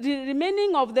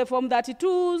remaining of the Form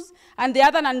 32s and the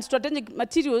other non-strategic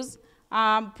materials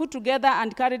are put together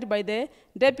and carried by the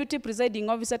deputy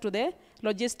presiding officer to the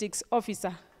logistics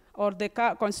officer or the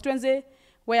constituency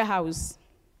warehouse.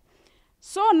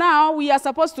 So now we are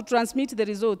supposed to transmit the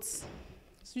results.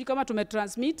 So we come out to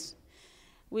transmit.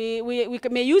 We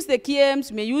may use the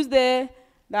KIEMS, may use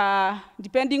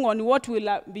depending on what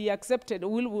will be accepted,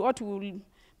 what will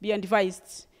be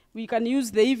advised. We can use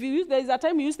the EV. There is a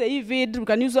time we use the EVID. We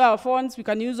can use our phones. We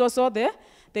can use also the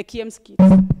KIEMS kit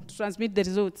to transmit the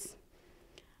results.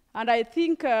 And I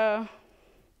think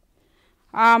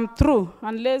I'm through,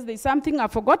 unless there's something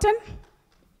I've forgotten.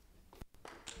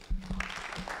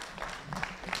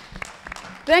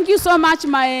 Thank you so much,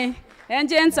 my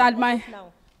agents and my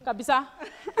Kabisa.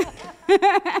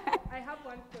 I have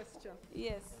one question.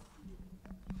 Yes.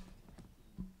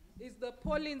 Is the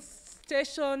polling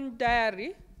station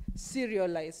diary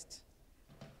serialized?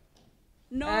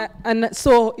 No. And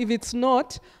so if it's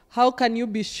not, how can you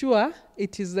be sure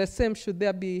it is the same? Should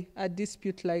there be a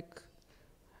dispute like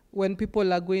when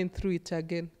people are going through it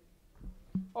again?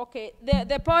 Okay,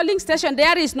 the polling station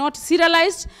there is not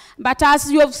serialized, but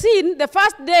as you have seen, the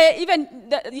first day, even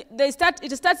it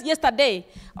starts yesterday.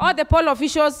 All the poll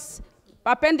officials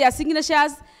append their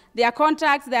signatures, their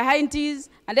contacts, their identities,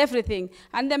 and everything.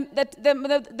 And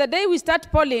the day we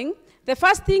start polling, the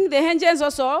first thing the engines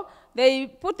also, they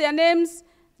put their names,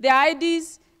 their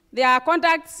IDs, their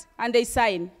contacts, and they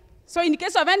sign. So in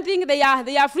case of anything, they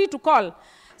are free to call.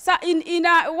 So in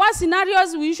one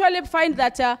scenarios, we usually find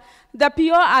that the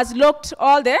PO has locked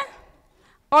all the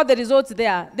results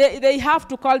there. They have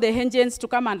to call the engines to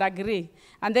come and agree.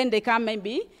 And then they come,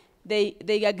 maybe,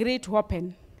 they agree to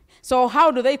open. So how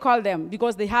do they call them?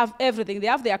 Because they have everything. They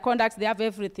have their contacts, they have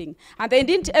everything. And they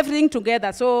did everything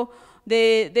together. So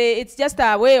it's just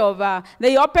a way of,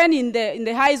 they open in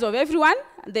the eyes of everyone,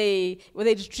 they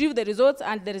retrieve the results,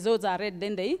 and the results are read,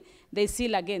 then they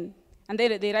seal again. And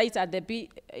they write at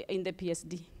in the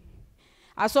PSD.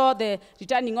 Also, the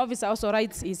returning officer also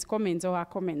writes his comments or her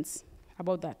comments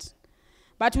about that.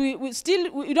 But we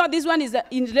still, you know, this one is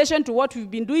in relation to what we've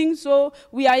been doing, so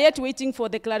we are yet waiting for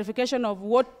the clarification of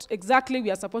what exactly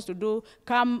we are supposed to do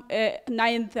come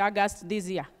 9th August this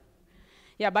year.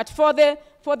 Yeah, but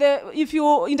if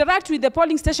you interact with the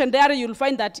polling station there, you'll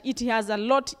find that it has a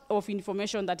lot of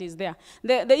information that is there.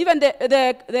 Even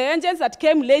the agents that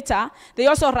came later, they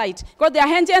also write, because there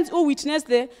are agents who witnessed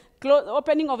the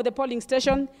opening of the polling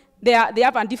station. They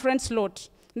have a different slot.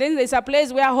 Then there's a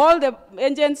place where all the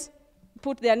agents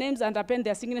put their names and append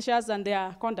their signatures and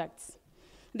their contacts.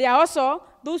 There are also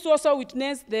those who also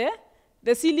witness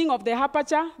the sealing of the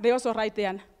aperture. They also write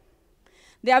there.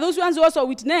 There are those ones who also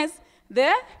witness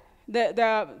the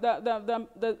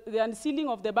unsealing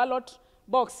of the ballot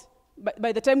box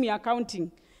by the time we are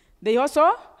counting. They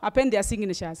also append their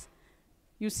signatures.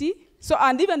 You see? So,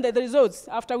 and even the results,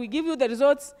 after we give you the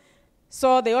results,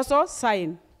 so they also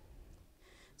sign.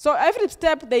 So every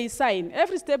step they sign,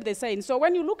 every step they sign. So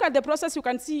when you look at the process, you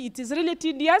can see it is really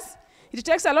tedious. It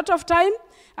takes a lot of time.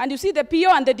 And you see the PO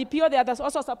and the DPO, they are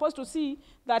also supposed to see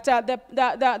that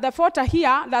the voter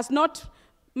here does not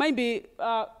maybe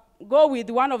go with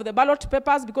one of the ballot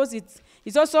papers, because it's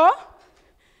also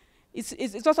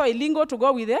illegal to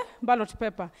go with the ballot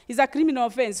paper. It's a criminal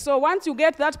offense. So once you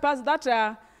get that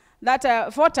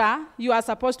voter, you are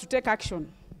supposed to take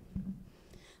action.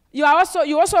 You also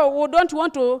don't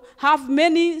want to have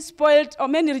many spoiled or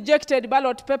many rejected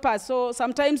ballot papers. So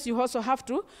sometimes you also have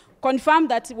to confirm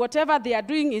that whatever they are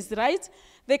doing is right.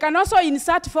 They can also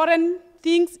insert foreign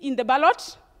things in the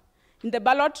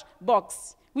ballot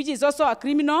box, which is also a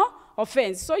criminal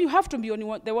offense. So you have to be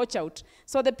on the watch out.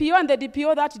 So the PO and the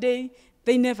DPO that day,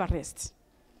 they never rest.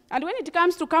 And when it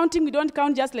comes to counting, we don't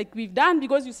count just like we've done,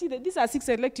 because you see that these are 6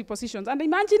 elective positions. And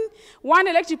imagine one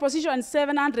elective position and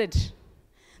 700.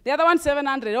 The other one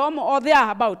 700 or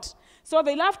thereabout. So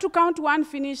they'll have to count one,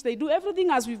 finish. They do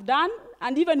everything as we've done,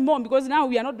 and even more, because now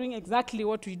we are not doing exactly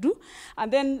what we do.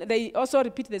 And then they also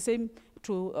repeat the same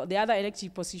to the other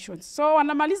elective positions. So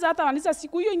wanamaliza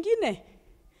siku hiyo ingine.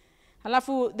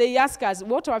 Alafu they ask us,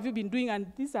 what have you been doing?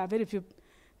 And these are very few.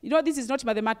 You know, this is not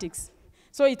mathematics.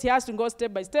 So it has to go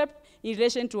step by step in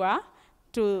relation to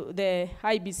the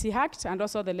IBC Act and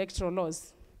also the electoral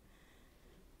laws.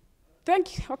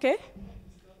 Thank you. Okay.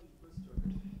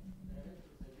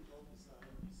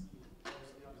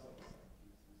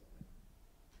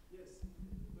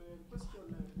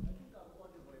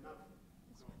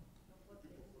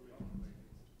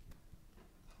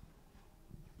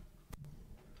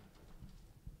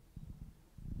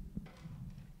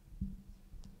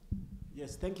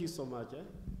 Yes, thank you so much.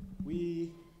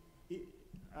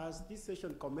 As this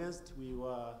session commenced, we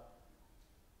were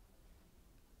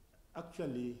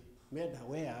actually made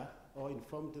aware or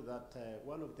informed that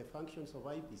one of the functions of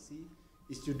IBC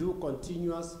is to do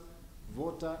continuous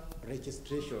voter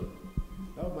registration.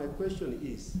 Now my question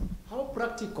is, how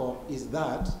practical is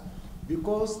that?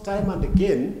 Because time and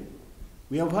again,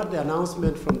 we have had the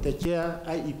announcement from the chair,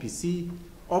 IEPC,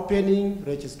 opening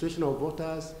registration of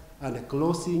voters and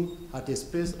closing at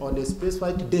on a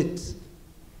specified date.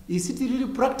 Is it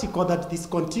really practical that this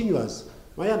continuous?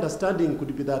 My understanding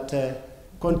could be that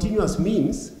continuous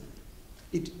means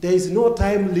there is no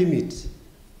time limit.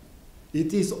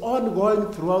 It is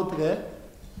ongoing throughout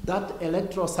that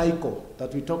electoral cycle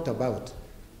that we talked about.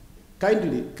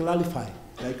 Kindly clarify,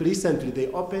 like recently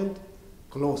they opened,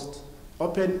 closed,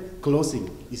 open, closing.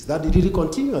 Is that really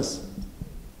continuous?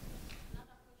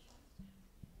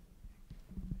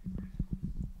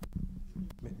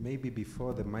 Maybe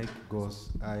before the mic goes,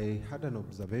 I had an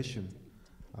observation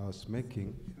I was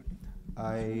making.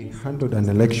 I handled an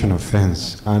election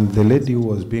offense, and the lady who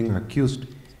was being accused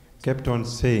kept on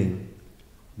saying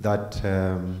that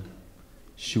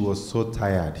she was so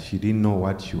tired, she didn't know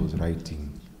what she was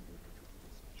writing.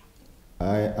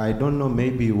 I don't know,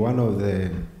 maybe one of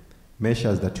the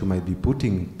measures that you might be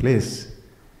putting in place,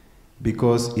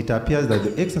 because it appears that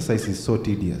the exercise is so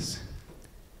tedious.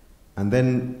 And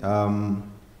then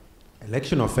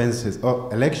election offenses,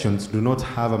 or elections do not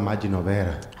have a margin of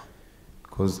error,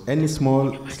 because any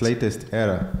small, slightest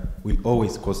error will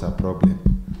always cause a problem.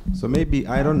 So maybe,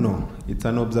 I don't know, it's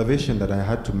an observation that I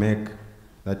had to make,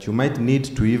 that you might need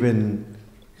to even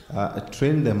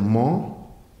train them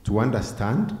more to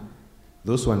understand,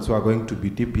 those ones who are going to be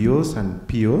DPOs and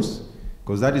POs,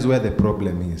 because that is where the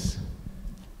problem is.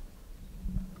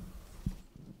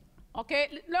 Okay,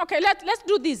 let's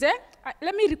do this.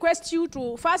 let me request you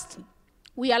to first,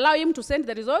 we allow him to send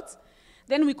the results,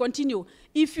 then we continue.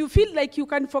 If you feel like you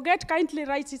can forget, kindly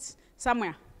write it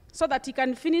somewhere so that he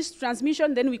can finish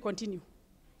transmission, then we continue.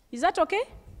 Is that okay?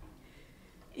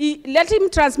 Let him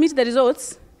transmit the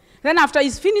results. Then after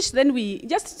he's finished, then we,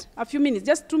 just a few minutes,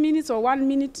 just 2 minutes or 1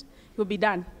 minute, he'll be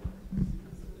done.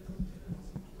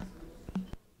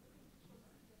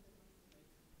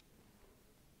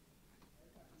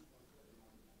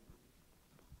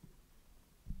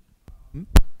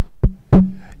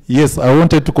 Yes, I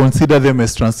wanted to consider them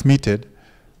as transmitted,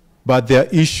 but there are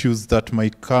issues that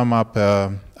might come up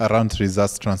around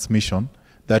results transmission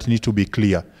that need to be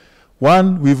clear.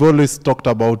 One, we've always talked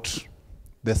about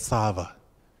the server.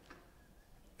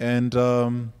 And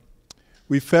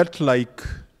we felt like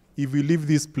if we leave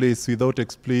this place without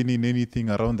explaining anything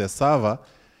around the server,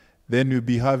 then we'll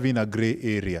be having a gray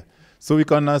area. So we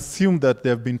can assume that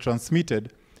they have been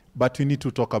transmitted, but we need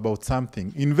to talk about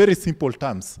something. In very simple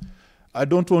terms, I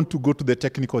don't want to go to the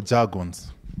technical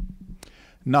jargons.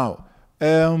 Now,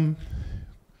 there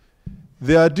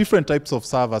are different types of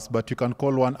servers, but you can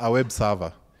call one a web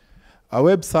server. A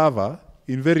web server,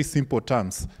 in very simple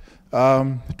terms,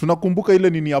 tunakumbuka ile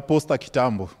nini ya posta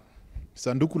kitambo,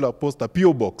 sanduku la posta,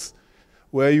 PO box,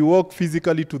 where you walk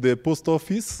physically to the post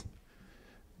office,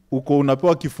 uko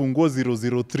unapewa kifunguo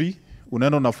 003,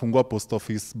 unaenda unafungua post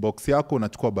office box yako,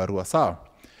 unachukua barua. Sawa?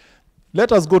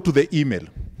 Let us go to the email.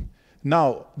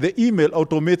 Now, the email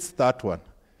automates that one.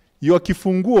 Your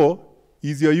kifunguo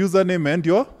is your username and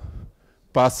your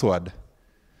password.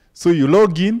 So you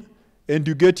log in and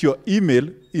you get your email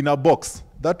in a box.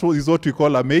 That is what we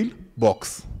call a mail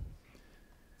box.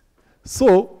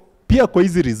 So, pia kwa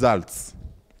hizi results,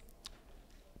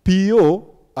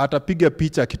 PO atapiga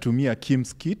picha akitumia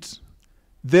Kim's kit,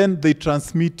 then they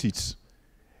transmit it.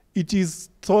 It is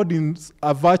stored in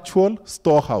a virtual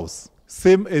storehouse,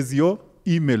 same as your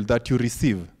email that you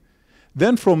receive.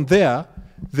 Then from there,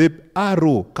 the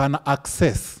RO can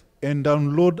access and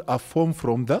download a form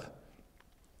from the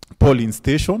polling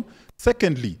station.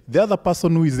 Secondly, the other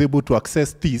person who is able to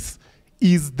access this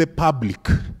is the public.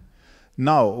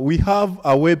 Now, we have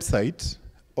a website,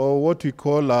 or what we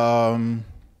call a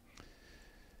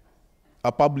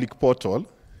public portal,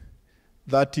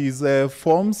 that is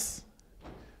forms.ibc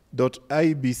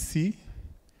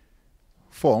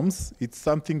forms. It's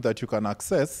something that you can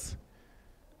access,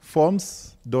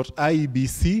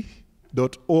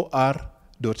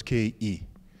 forms.ibc.or.ke.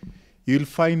 You'll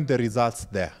find the results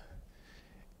there.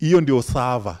 Hiyo ndio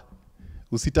server.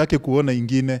 Usitake kuona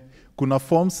ingine. Kuna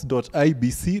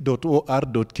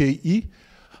forms.ibc.or.ke.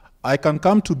 I can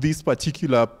come to this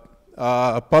particular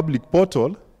public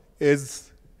portal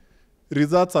as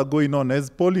results are going on, as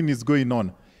polling is going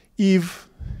on. If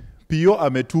PO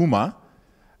ametuma,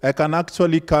 I can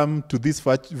actually come to this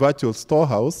virtual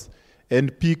storehouse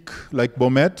and pick like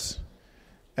Bomet,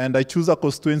 and I choose a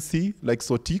constituency like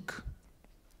Sotik.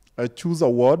 I choose a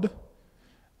ward.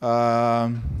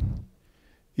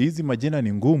 Hizi majina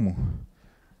ni ngumu.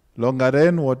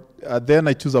 Longaren, then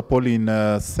I choose a polling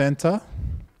center.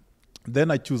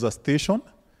 Then I choose a station,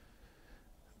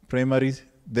 primary,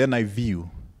 then I view.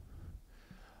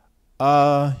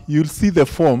 You'll see the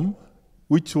form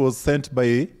which was sent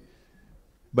by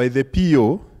the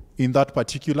PO in that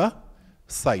particular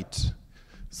site.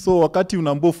 So wakati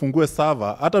unaambiwa ufungue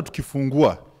server, hata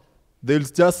tukifungua,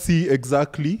 they'll just see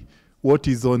exactly what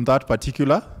is on that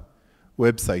particular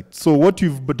website. So what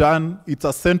you've done, it's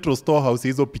a central storehouse,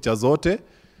 hizo picha zote,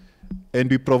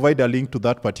 and we provide a link to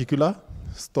that particular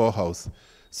storehouse.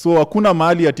 So hakuna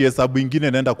mahali ati hesabu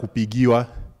ingine naenda kupigiwa.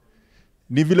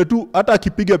 Ni vile tu hata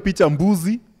akipiga picha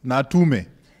mbuzi na atume.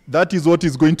 That is what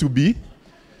is going to be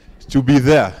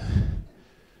there.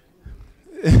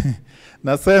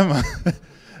 Nasema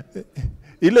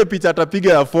ile picha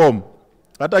atapiga ya form,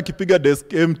 hata akipiga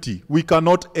desk empty, we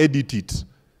cannot edit it.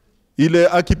 Ile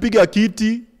akipiga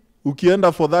kiti,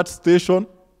 ukienda for that station,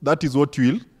 that is what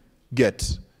you will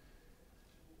get.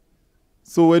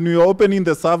 So when we are opening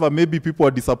the server, maybe people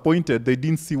are disappointed, they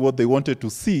didn't see what they wanted to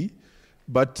see,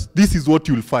 but this is what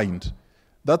you'll find.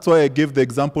 That's why I gave the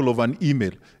example of an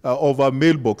email, of a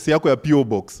mailbox, yako ya PO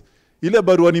box. Ile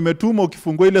barua nimetuma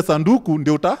ukifungua ile sanduku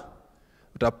ndio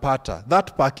utapata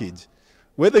that package.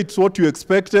 Whether it's what you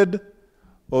expected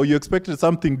or you expected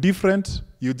something different,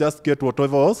 you just get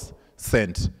whatever was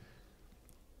sent.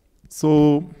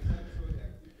 So,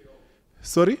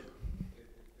 sorry?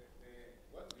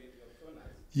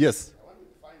 Yes.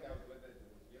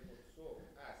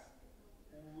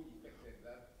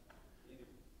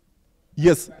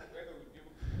 Yes.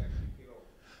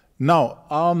 Now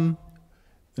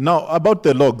about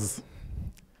the logs.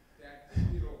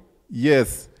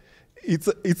 Yes.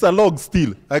 It's a log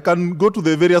still. I can go to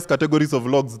the various categories of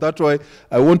logs. That's why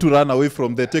I want to run away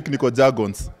from the technical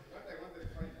jargons.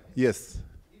 Yes.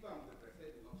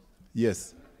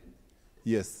 Yes.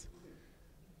 Yes.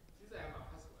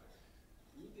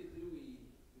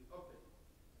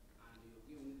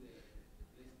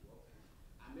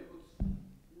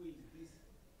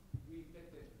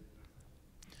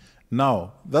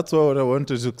 Now, that's what I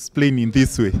wanted to explain in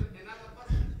this way.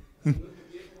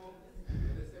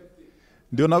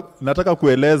 Ndio nataka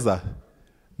kueleza.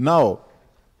 Now,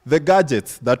 the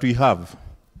gadgets that we have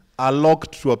are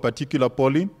locked to a particular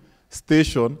polling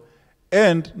station,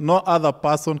 and no other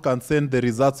person can send the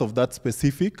results of that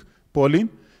specific polling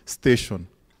station.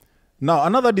 Now,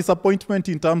 another disappointment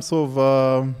in terms of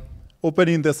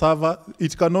opening the server,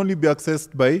 it can only be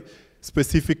accessed by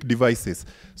specific devices.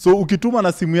 So ukituma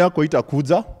na simu yako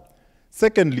itakuja.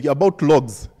 Secondly, about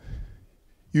logs.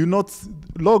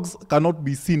 Logs cannot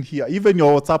be seen here. Even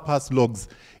your WhatsApp has logs.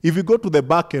 If you go to the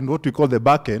back end, what we call the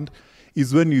back end,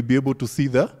 is when you'll be able to see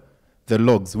the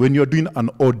logs, when you're doing an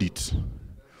audit.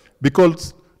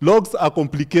 Because logs are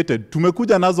complicated.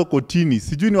 Tumekuja nazo kotini.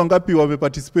 Sijui ni wangapi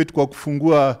wameparticipate kwa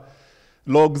kufungua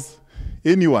logs.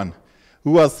 Anyone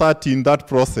who has sat in that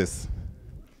process.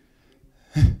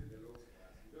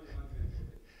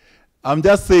 I'm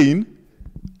just saying,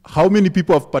 how many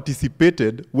people have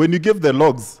participated? When you gave the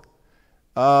logs,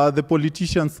 the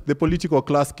politicians, the political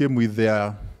class came with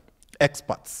their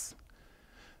experts.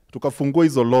 Tukafungua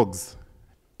hizo logs.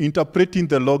 Interpreting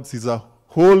the logs is a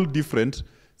whole different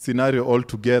scenario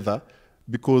altogether,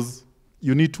 because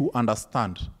you need to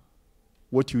understand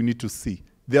what you need to see.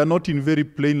 They are not in very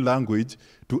plain language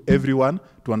to everyone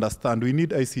to understand. We need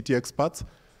ICT experts,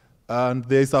 and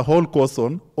there is a whole course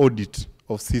on audit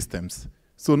of systems.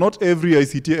 So not every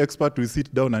ICT expert will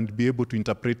sit down and be able to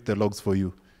interpret the logs for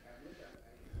you.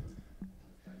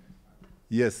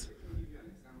 Yes.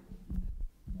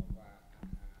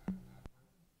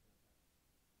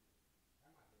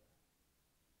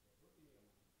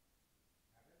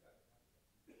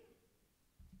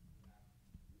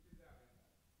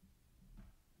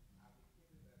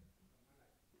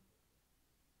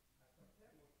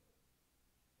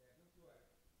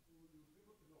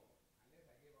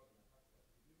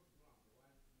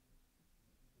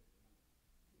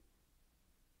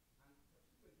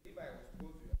 If I was to go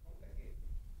to your account again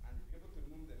and be able to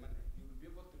remove the money, you will be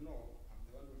able to know I'm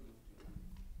the one who moved your money.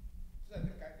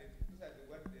 These are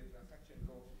what the transaction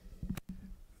logs.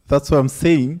 That's what I'm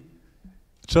saying.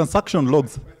 Transaction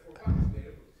logs.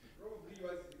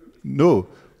 No.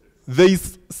 There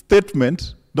is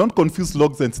statement. Don't confuse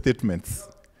logs and statements.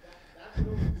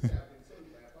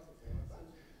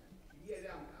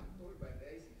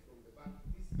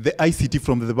 The ICT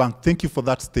from the bank. Thank you for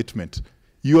that statement.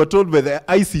 You are told by the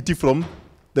ICT from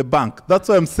the bank. That's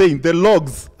why I'm saying the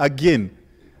logs, again,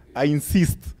 I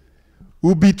insist,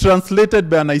 will be translated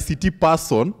by an ICT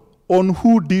person on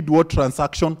who did what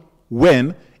transaction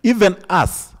when. Even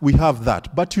us, we have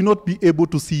that. But you'll not be able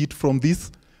to see it from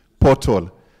this portal.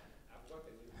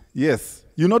 Yes,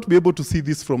 you'll not be able to see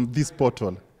this from this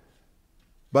portal.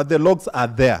 But the logs are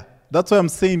there. That's why I'm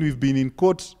saying we've been in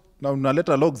court. Now,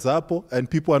 unaleta logs hapo, and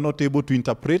people are not able to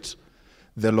interpret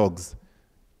the logs.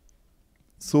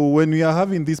 So when we are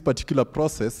having this particular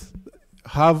process,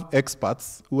 have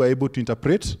experts who are able to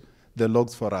interpret the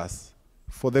logs for us,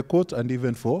 for the court and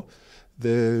even for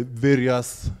the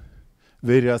various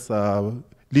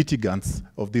litigants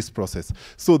of this process.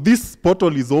 So this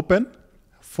portal is open,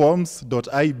 forms.ibc.or.ke.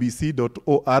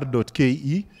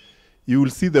 You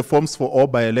will see the forms for all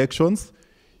by-elections.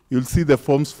 You'll see the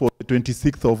forms for the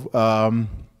 26th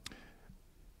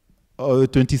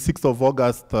of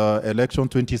August election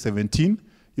 2017.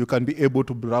 You can be able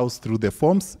to browse through the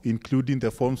forms, including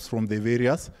the forms from the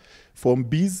various Form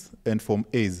Bs and Form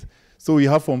As. So we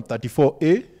have Form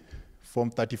 34A,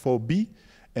 Form 34B,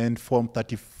 and Form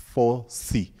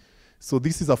 34C. So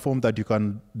this is a form that you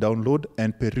can download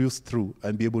and peruse through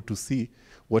and be able to see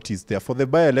what is there. For the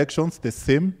by-elections, the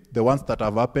same, the ones that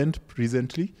have happened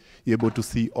recently, you're able to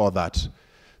see all that.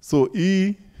 So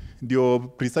hii ndio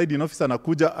presiding officer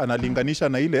anakuja analinganisha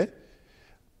na ile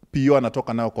PO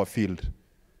anatoka nayo kwa field.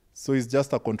 So it's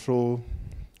just a control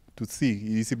to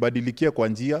see. Isibadilikie kwa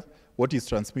njia, what is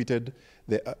transmitted,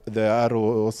 the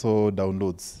arrow also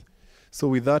downloads. So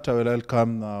with that, I will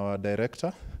welcome our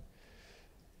director.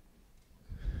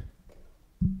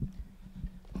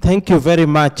 Thank you very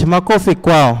much. Makofi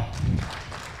kwao.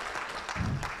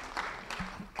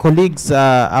 Colleagues,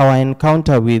 our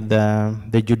encounter with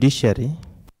the judiciary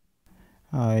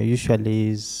usually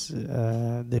is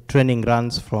the training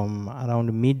runs from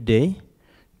around midday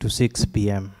to 6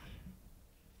 p.m.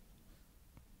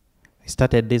 We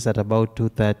started this at about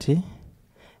 2:30.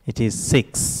 It is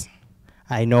 6.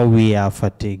 I know we are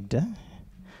fatigued.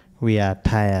 We are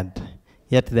tired.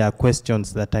 Yet there are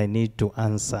questions that I need to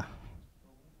answer.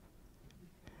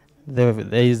 There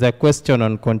is a question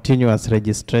on continuous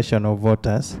registration of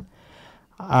voters.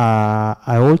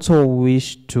 I also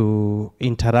wish to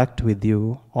interact with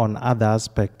you on other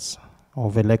aspects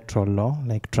of electoral law,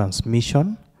 like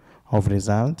transmission of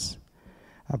results.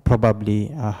 Probably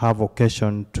have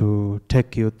occasion to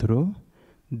take you through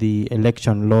the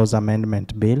Election Laws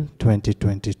Amendment Bill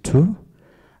 2022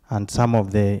 and some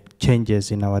of the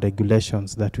changes in our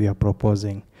regulations that we are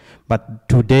proposing. But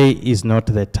today is not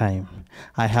the time.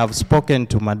 I have spoken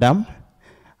to Madam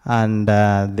and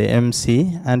the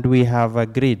MC, and we have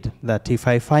agreed that if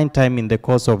I find time in the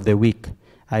course of the week,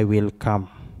 I will come.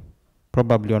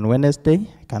 Probably on Wednesday,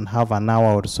 I can have an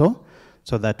hour or so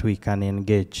that we can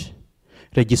engage.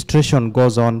 Registration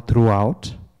goes on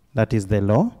throughout, that is the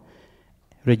law.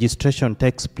 Registration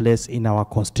takes place in our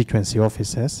constituency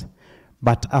offices,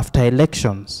 but after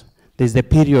elections, there's the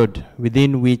period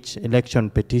within which election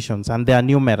petitions, and they are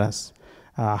numerous,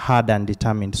 hard and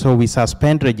determined. So we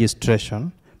suspend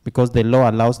registration because the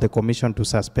law allows the commission to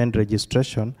suspend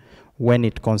registration when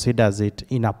it considers it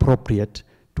inappropriate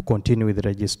to continue with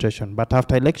registration. But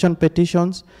after election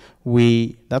petitions,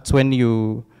 that's when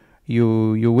you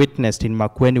witnessed in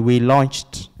Makueni, we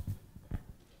launched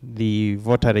the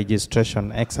voter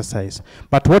registration exercise.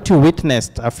 But what you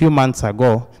witnessed a few months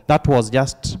ago, that was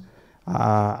just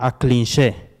a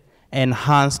cliche,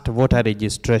 enhanced voter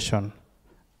registration,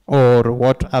 or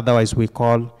what otherwise we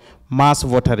call mass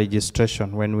voter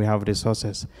registration when we have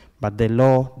resources. But the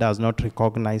law does not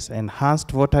recognize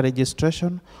enhanced voter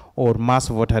registration or mass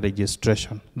voter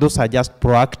registration. Those are just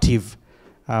proactive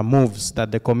moves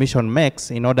that the commission makes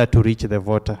in order to reach the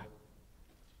voter.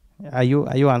 Are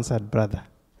you answered, brother?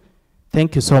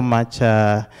 Thank you so much.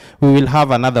 We will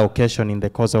have another occasion in the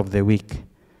course of the week.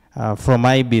 From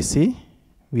IBC,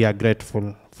 we are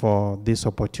grateful for this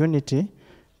opportunity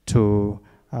to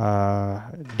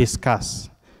discuss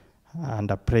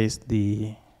and appraise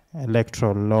the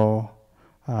electoral law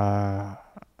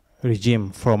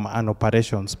regime from an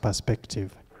operations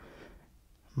perspective.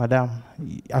 Madam,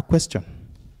 a question?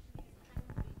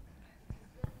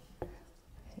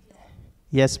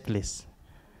 Yes, please.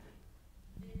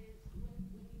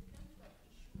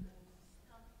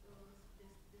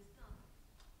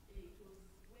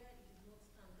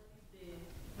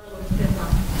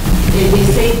 They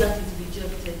say that it's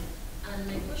rejected. And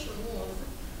my question was,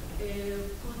 is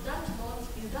that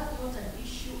not an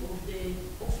issue of the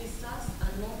officers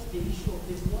and not the issue of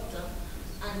the voter?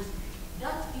 And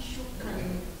that issue can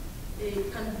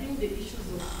bring the issues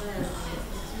of biasness,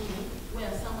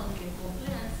 where someone can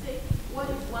complain and say, what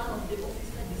if one of the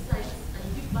officers decides and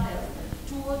be biased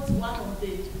towards one of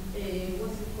the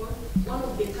one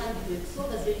of the candidates, so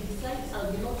that they decide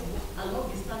I'll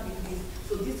not be standing this,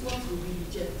 so this one will be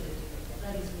rejected.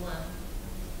 That is one.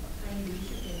 And if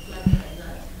you can clarify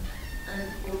that, and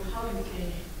or how you can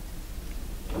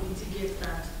mitigate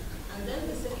that. And then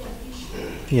the second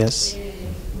issue, yes,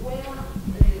 where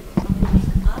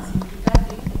asking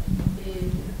regarding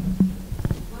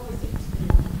what was it?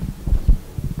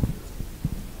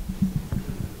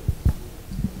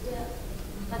 Yeah,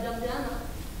 Madam Diana,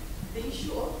 the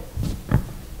issue of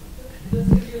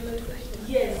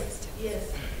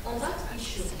yes. On that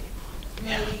issue,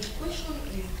 my question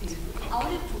is this. I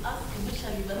wanted to ask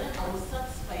initially, but then I was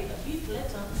satisfied a bit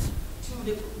later to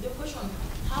the question,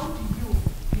 how do you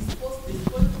dispose the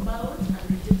spoiled ballots and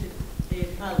rejected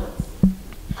ballots?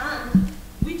 And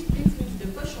which brings me to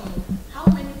the question, how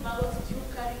many ballots do you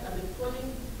carry at the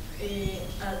polling,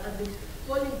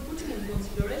 putting in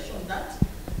consideration that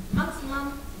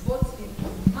maximum vote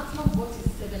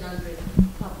is 700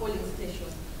 per polling station.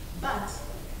 But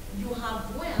you have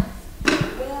where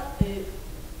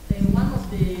one of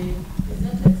the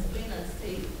presenters explained and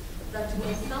said that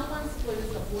when someone spoils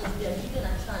a vote, they are given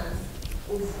a chance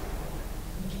of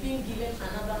being given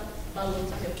another ballot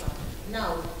paper.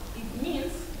 Now, it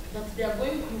means that you're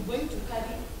going to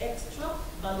carry extra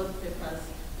ballot papers.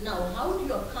 Now, how do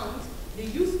you account the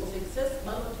use of excess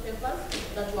ballot papers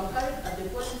that were carried at the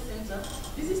polling center?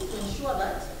 This is to ensure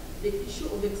that the issue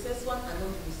of excess one are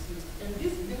not misused. And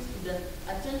this brings to the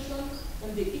attention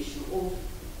on the issue of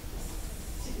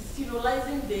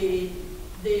serializing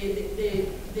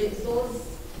those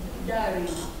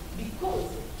diaries, because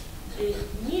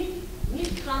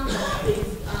need comes that there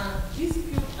is a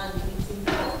dispute and it's in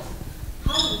court.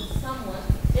 How would someone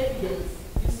evidence?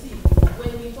 You see,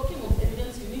 when we're talking of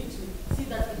evidence, you need to see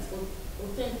that it's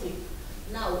authentic.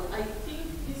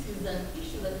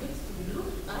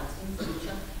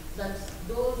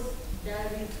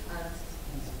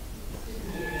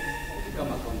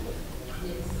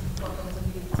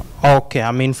 Okay,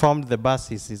 I'm informed the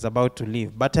bus is about to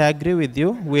leave, but I agree with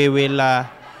you. We will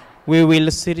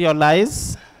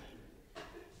serialize,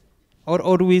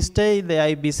 or we stay the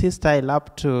IBC style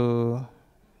up to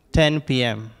 10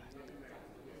 p.m.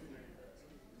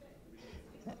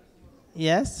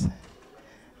 Yes?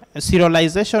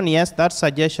 Serialization, yes, that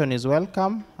suggestion is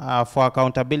welcome for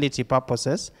accountability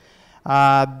purposes.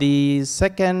 The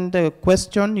second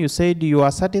question, you said you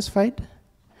are satisfied?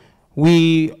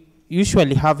 We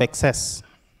usually have excess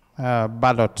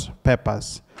ballot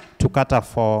papers to cater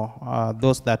for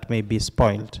those that may be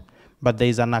spoiled, but there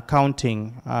is an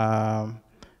accounting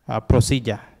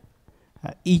procedure.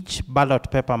 Each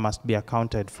ballot paper must be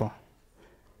accounted for.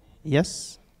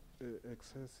 Yes?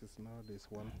 Excess is nowadays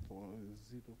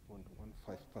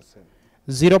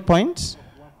 0.15%.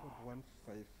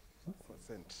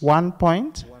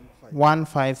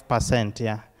 1.15%,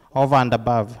 yeah, over and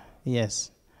above,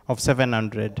 yes, of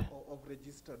 700. Of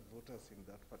registered voters in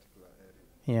that particular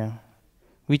area. Yeah,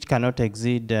 which cannot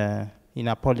exceed in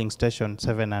a polling station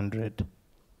 700.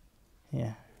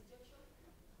 Yeah.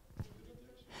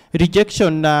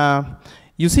 Rejection,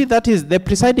 you see, that is the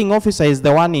presiding officer is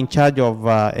the one in charge of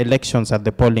elections at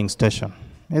the polling station,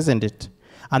 isn't it?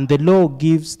 And the law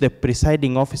gives the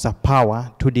presiding officer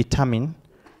power to determine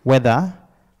whether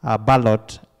a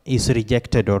ballot is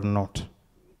rejected or not.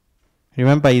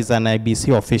 Remember, he's an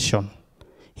IBC official.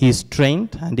 He's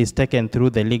trained and is taken through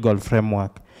the legal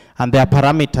framework. And there are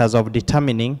parameters of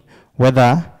determining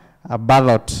whether a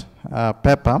ballot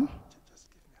paper,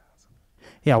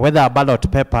 whether a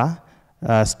ballot paper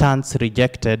stands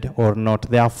rejected or not.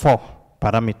 There are 4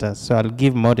 parameters. So I'll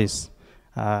give Maurice.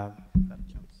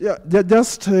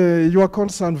 Just your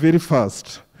concern very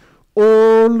fast.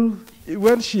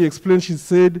 When she explained, she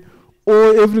said,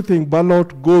 everything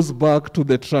ballot goes back to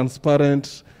the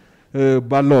transparent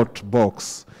ballot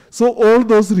box. So all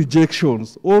those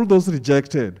rejections, all those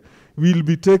rejected, will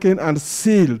be taken and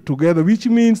sealed together, which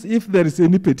means if there is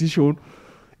any petition,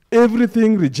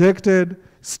 everything rejected,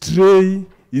 stray,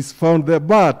 is found there.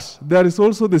 But there is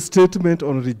also the statement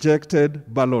on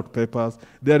rejected ballot papers.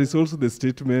 There is also the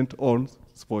statement on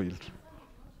spoiled.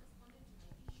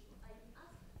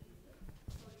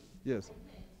 Yes.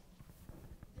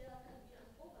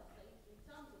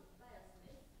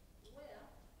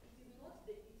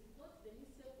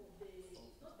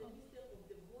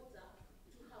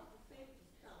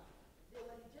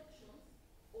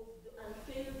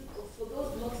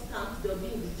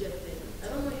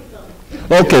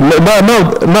 Okay,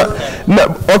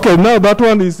 now that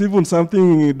one is even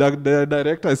something that the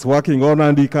director is working on,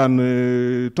 and he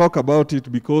can talk about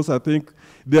it, because I think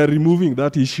they are removing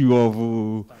that issue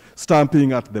of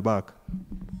stamping at the back.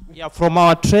 Yeah, from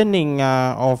our training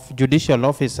of judicial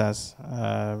officers,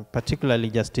 particularly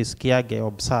Justice Kiage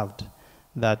observed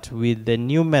that with the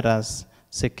numerous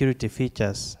security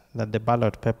features that the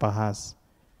ballot paper has,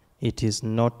 it is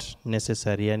not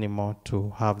necessary anymore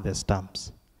to have the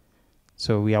stamps.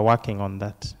 So we are working on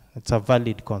that. It's a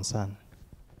valid concern.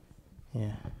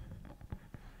 Yeah.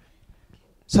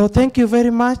 So thank you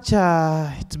very much.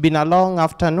 It's been a long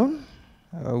afternoon.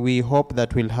 We hope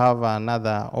that we'll have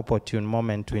another opportune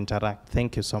moment to interact.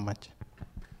 Thank you so much.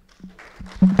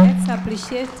 Let's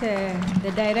appreciate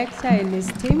the director and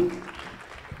his team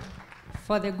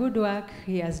for the good work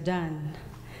he has done.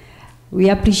 We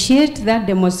appreciate that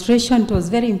demonstration. It was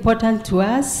very important to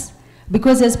us,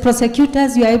 because as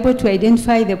prosecutors, we are able to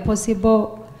identify the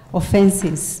possible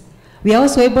offenses. We are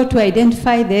also able to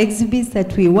identify the exhibits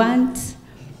that we want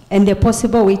and the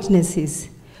possible witnesses.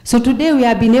 So today we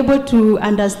have been able to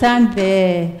understand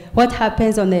what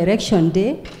happens on the election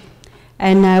day,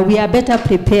 and we are better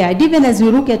prepared. Even as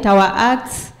we look at our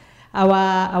acts,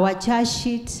 our charge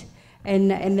sheet,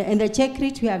 and the check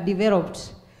sheet we have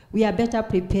developed, we are better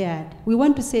prepared. We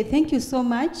want to say thank you so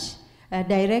much,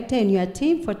 Director and your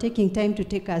team, for taking time to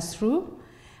take us through.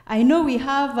 I know we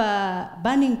have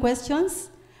burning questions,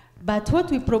 but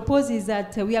what we propose is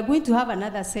that we are going to have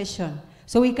another session.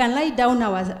 So we can write down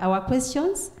our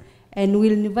questions, and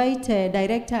we'll invite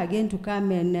Director again to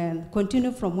come and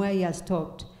continue from where he has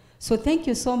stopped. So thank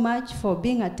you so much for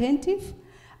being attentive.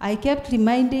 I kept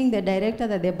reminding the Director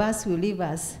that the bus will leave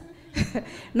us.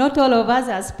 Not all of us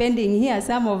are spending here.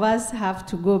 Some of us have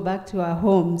to go back to our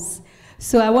homes.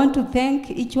 So I want to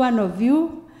thank each one of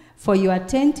you for your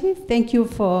attentive. Thank you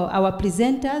for our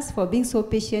presenters for being so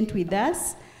patient with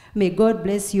us. May God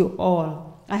bless you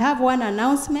all. I have one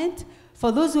announcement.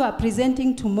 For those who are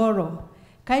presenting tomorrow,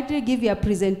 kindly give your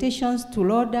presentations to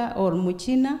Loda or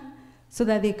Muchina so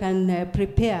that they can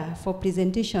prepare for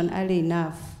presentation early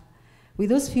enough. With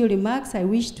those few remarks, I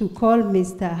wish to call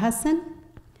Mr. Hassan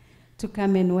to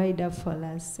come and wind up for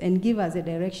us and give us the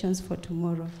directions for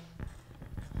tomorrow.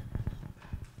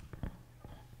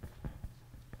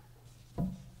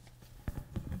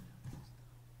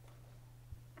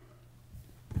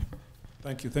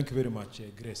 Thank you very much,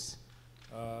 Grace.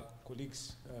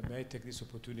 Colleagues, may I take this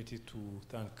opportunity to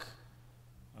thank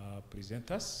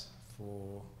presenters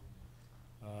for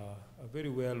a very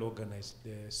well organized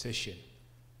session.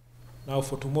 Now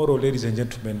for tomorrow, ladies and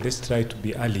gentlemen, let's try to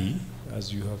be early.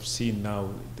 As you have seen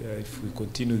now, if we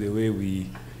continue the way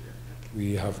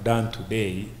we have done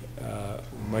today,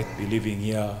 we might be leaving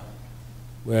here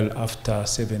well after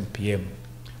 7 p.m.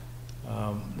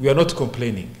 We are not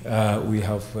complaining. We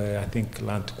have, I think,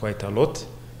 learned quite a lot,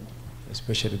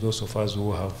 especially those of us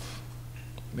who have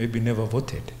maybe never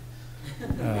voted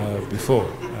before.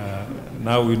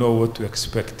 Now we know what to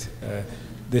expect.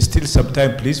 There's still some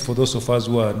time, please, for those of us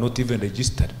who are not even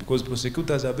registered, because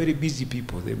prosecutors are very busy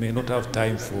people. They may not have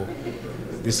time for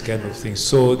this kind of thing.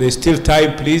 So there's still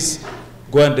time, please.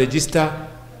 Go and register.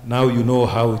 Now you know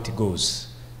how it goes.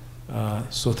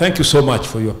 So thank you so much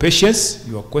for your patience,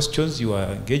 your questions, your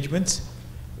engagements.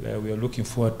 We are looking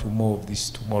forward to more of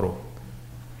this tomorrow.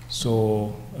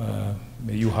 So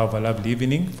may you have a lovely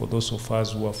evening. For those of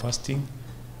us who are fasting,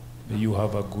 may you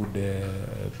have a good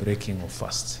breaking of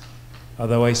fast.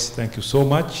 Otherwise, thank you so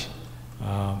much.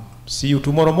 See you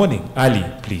tomorrow morning, early,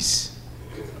 please.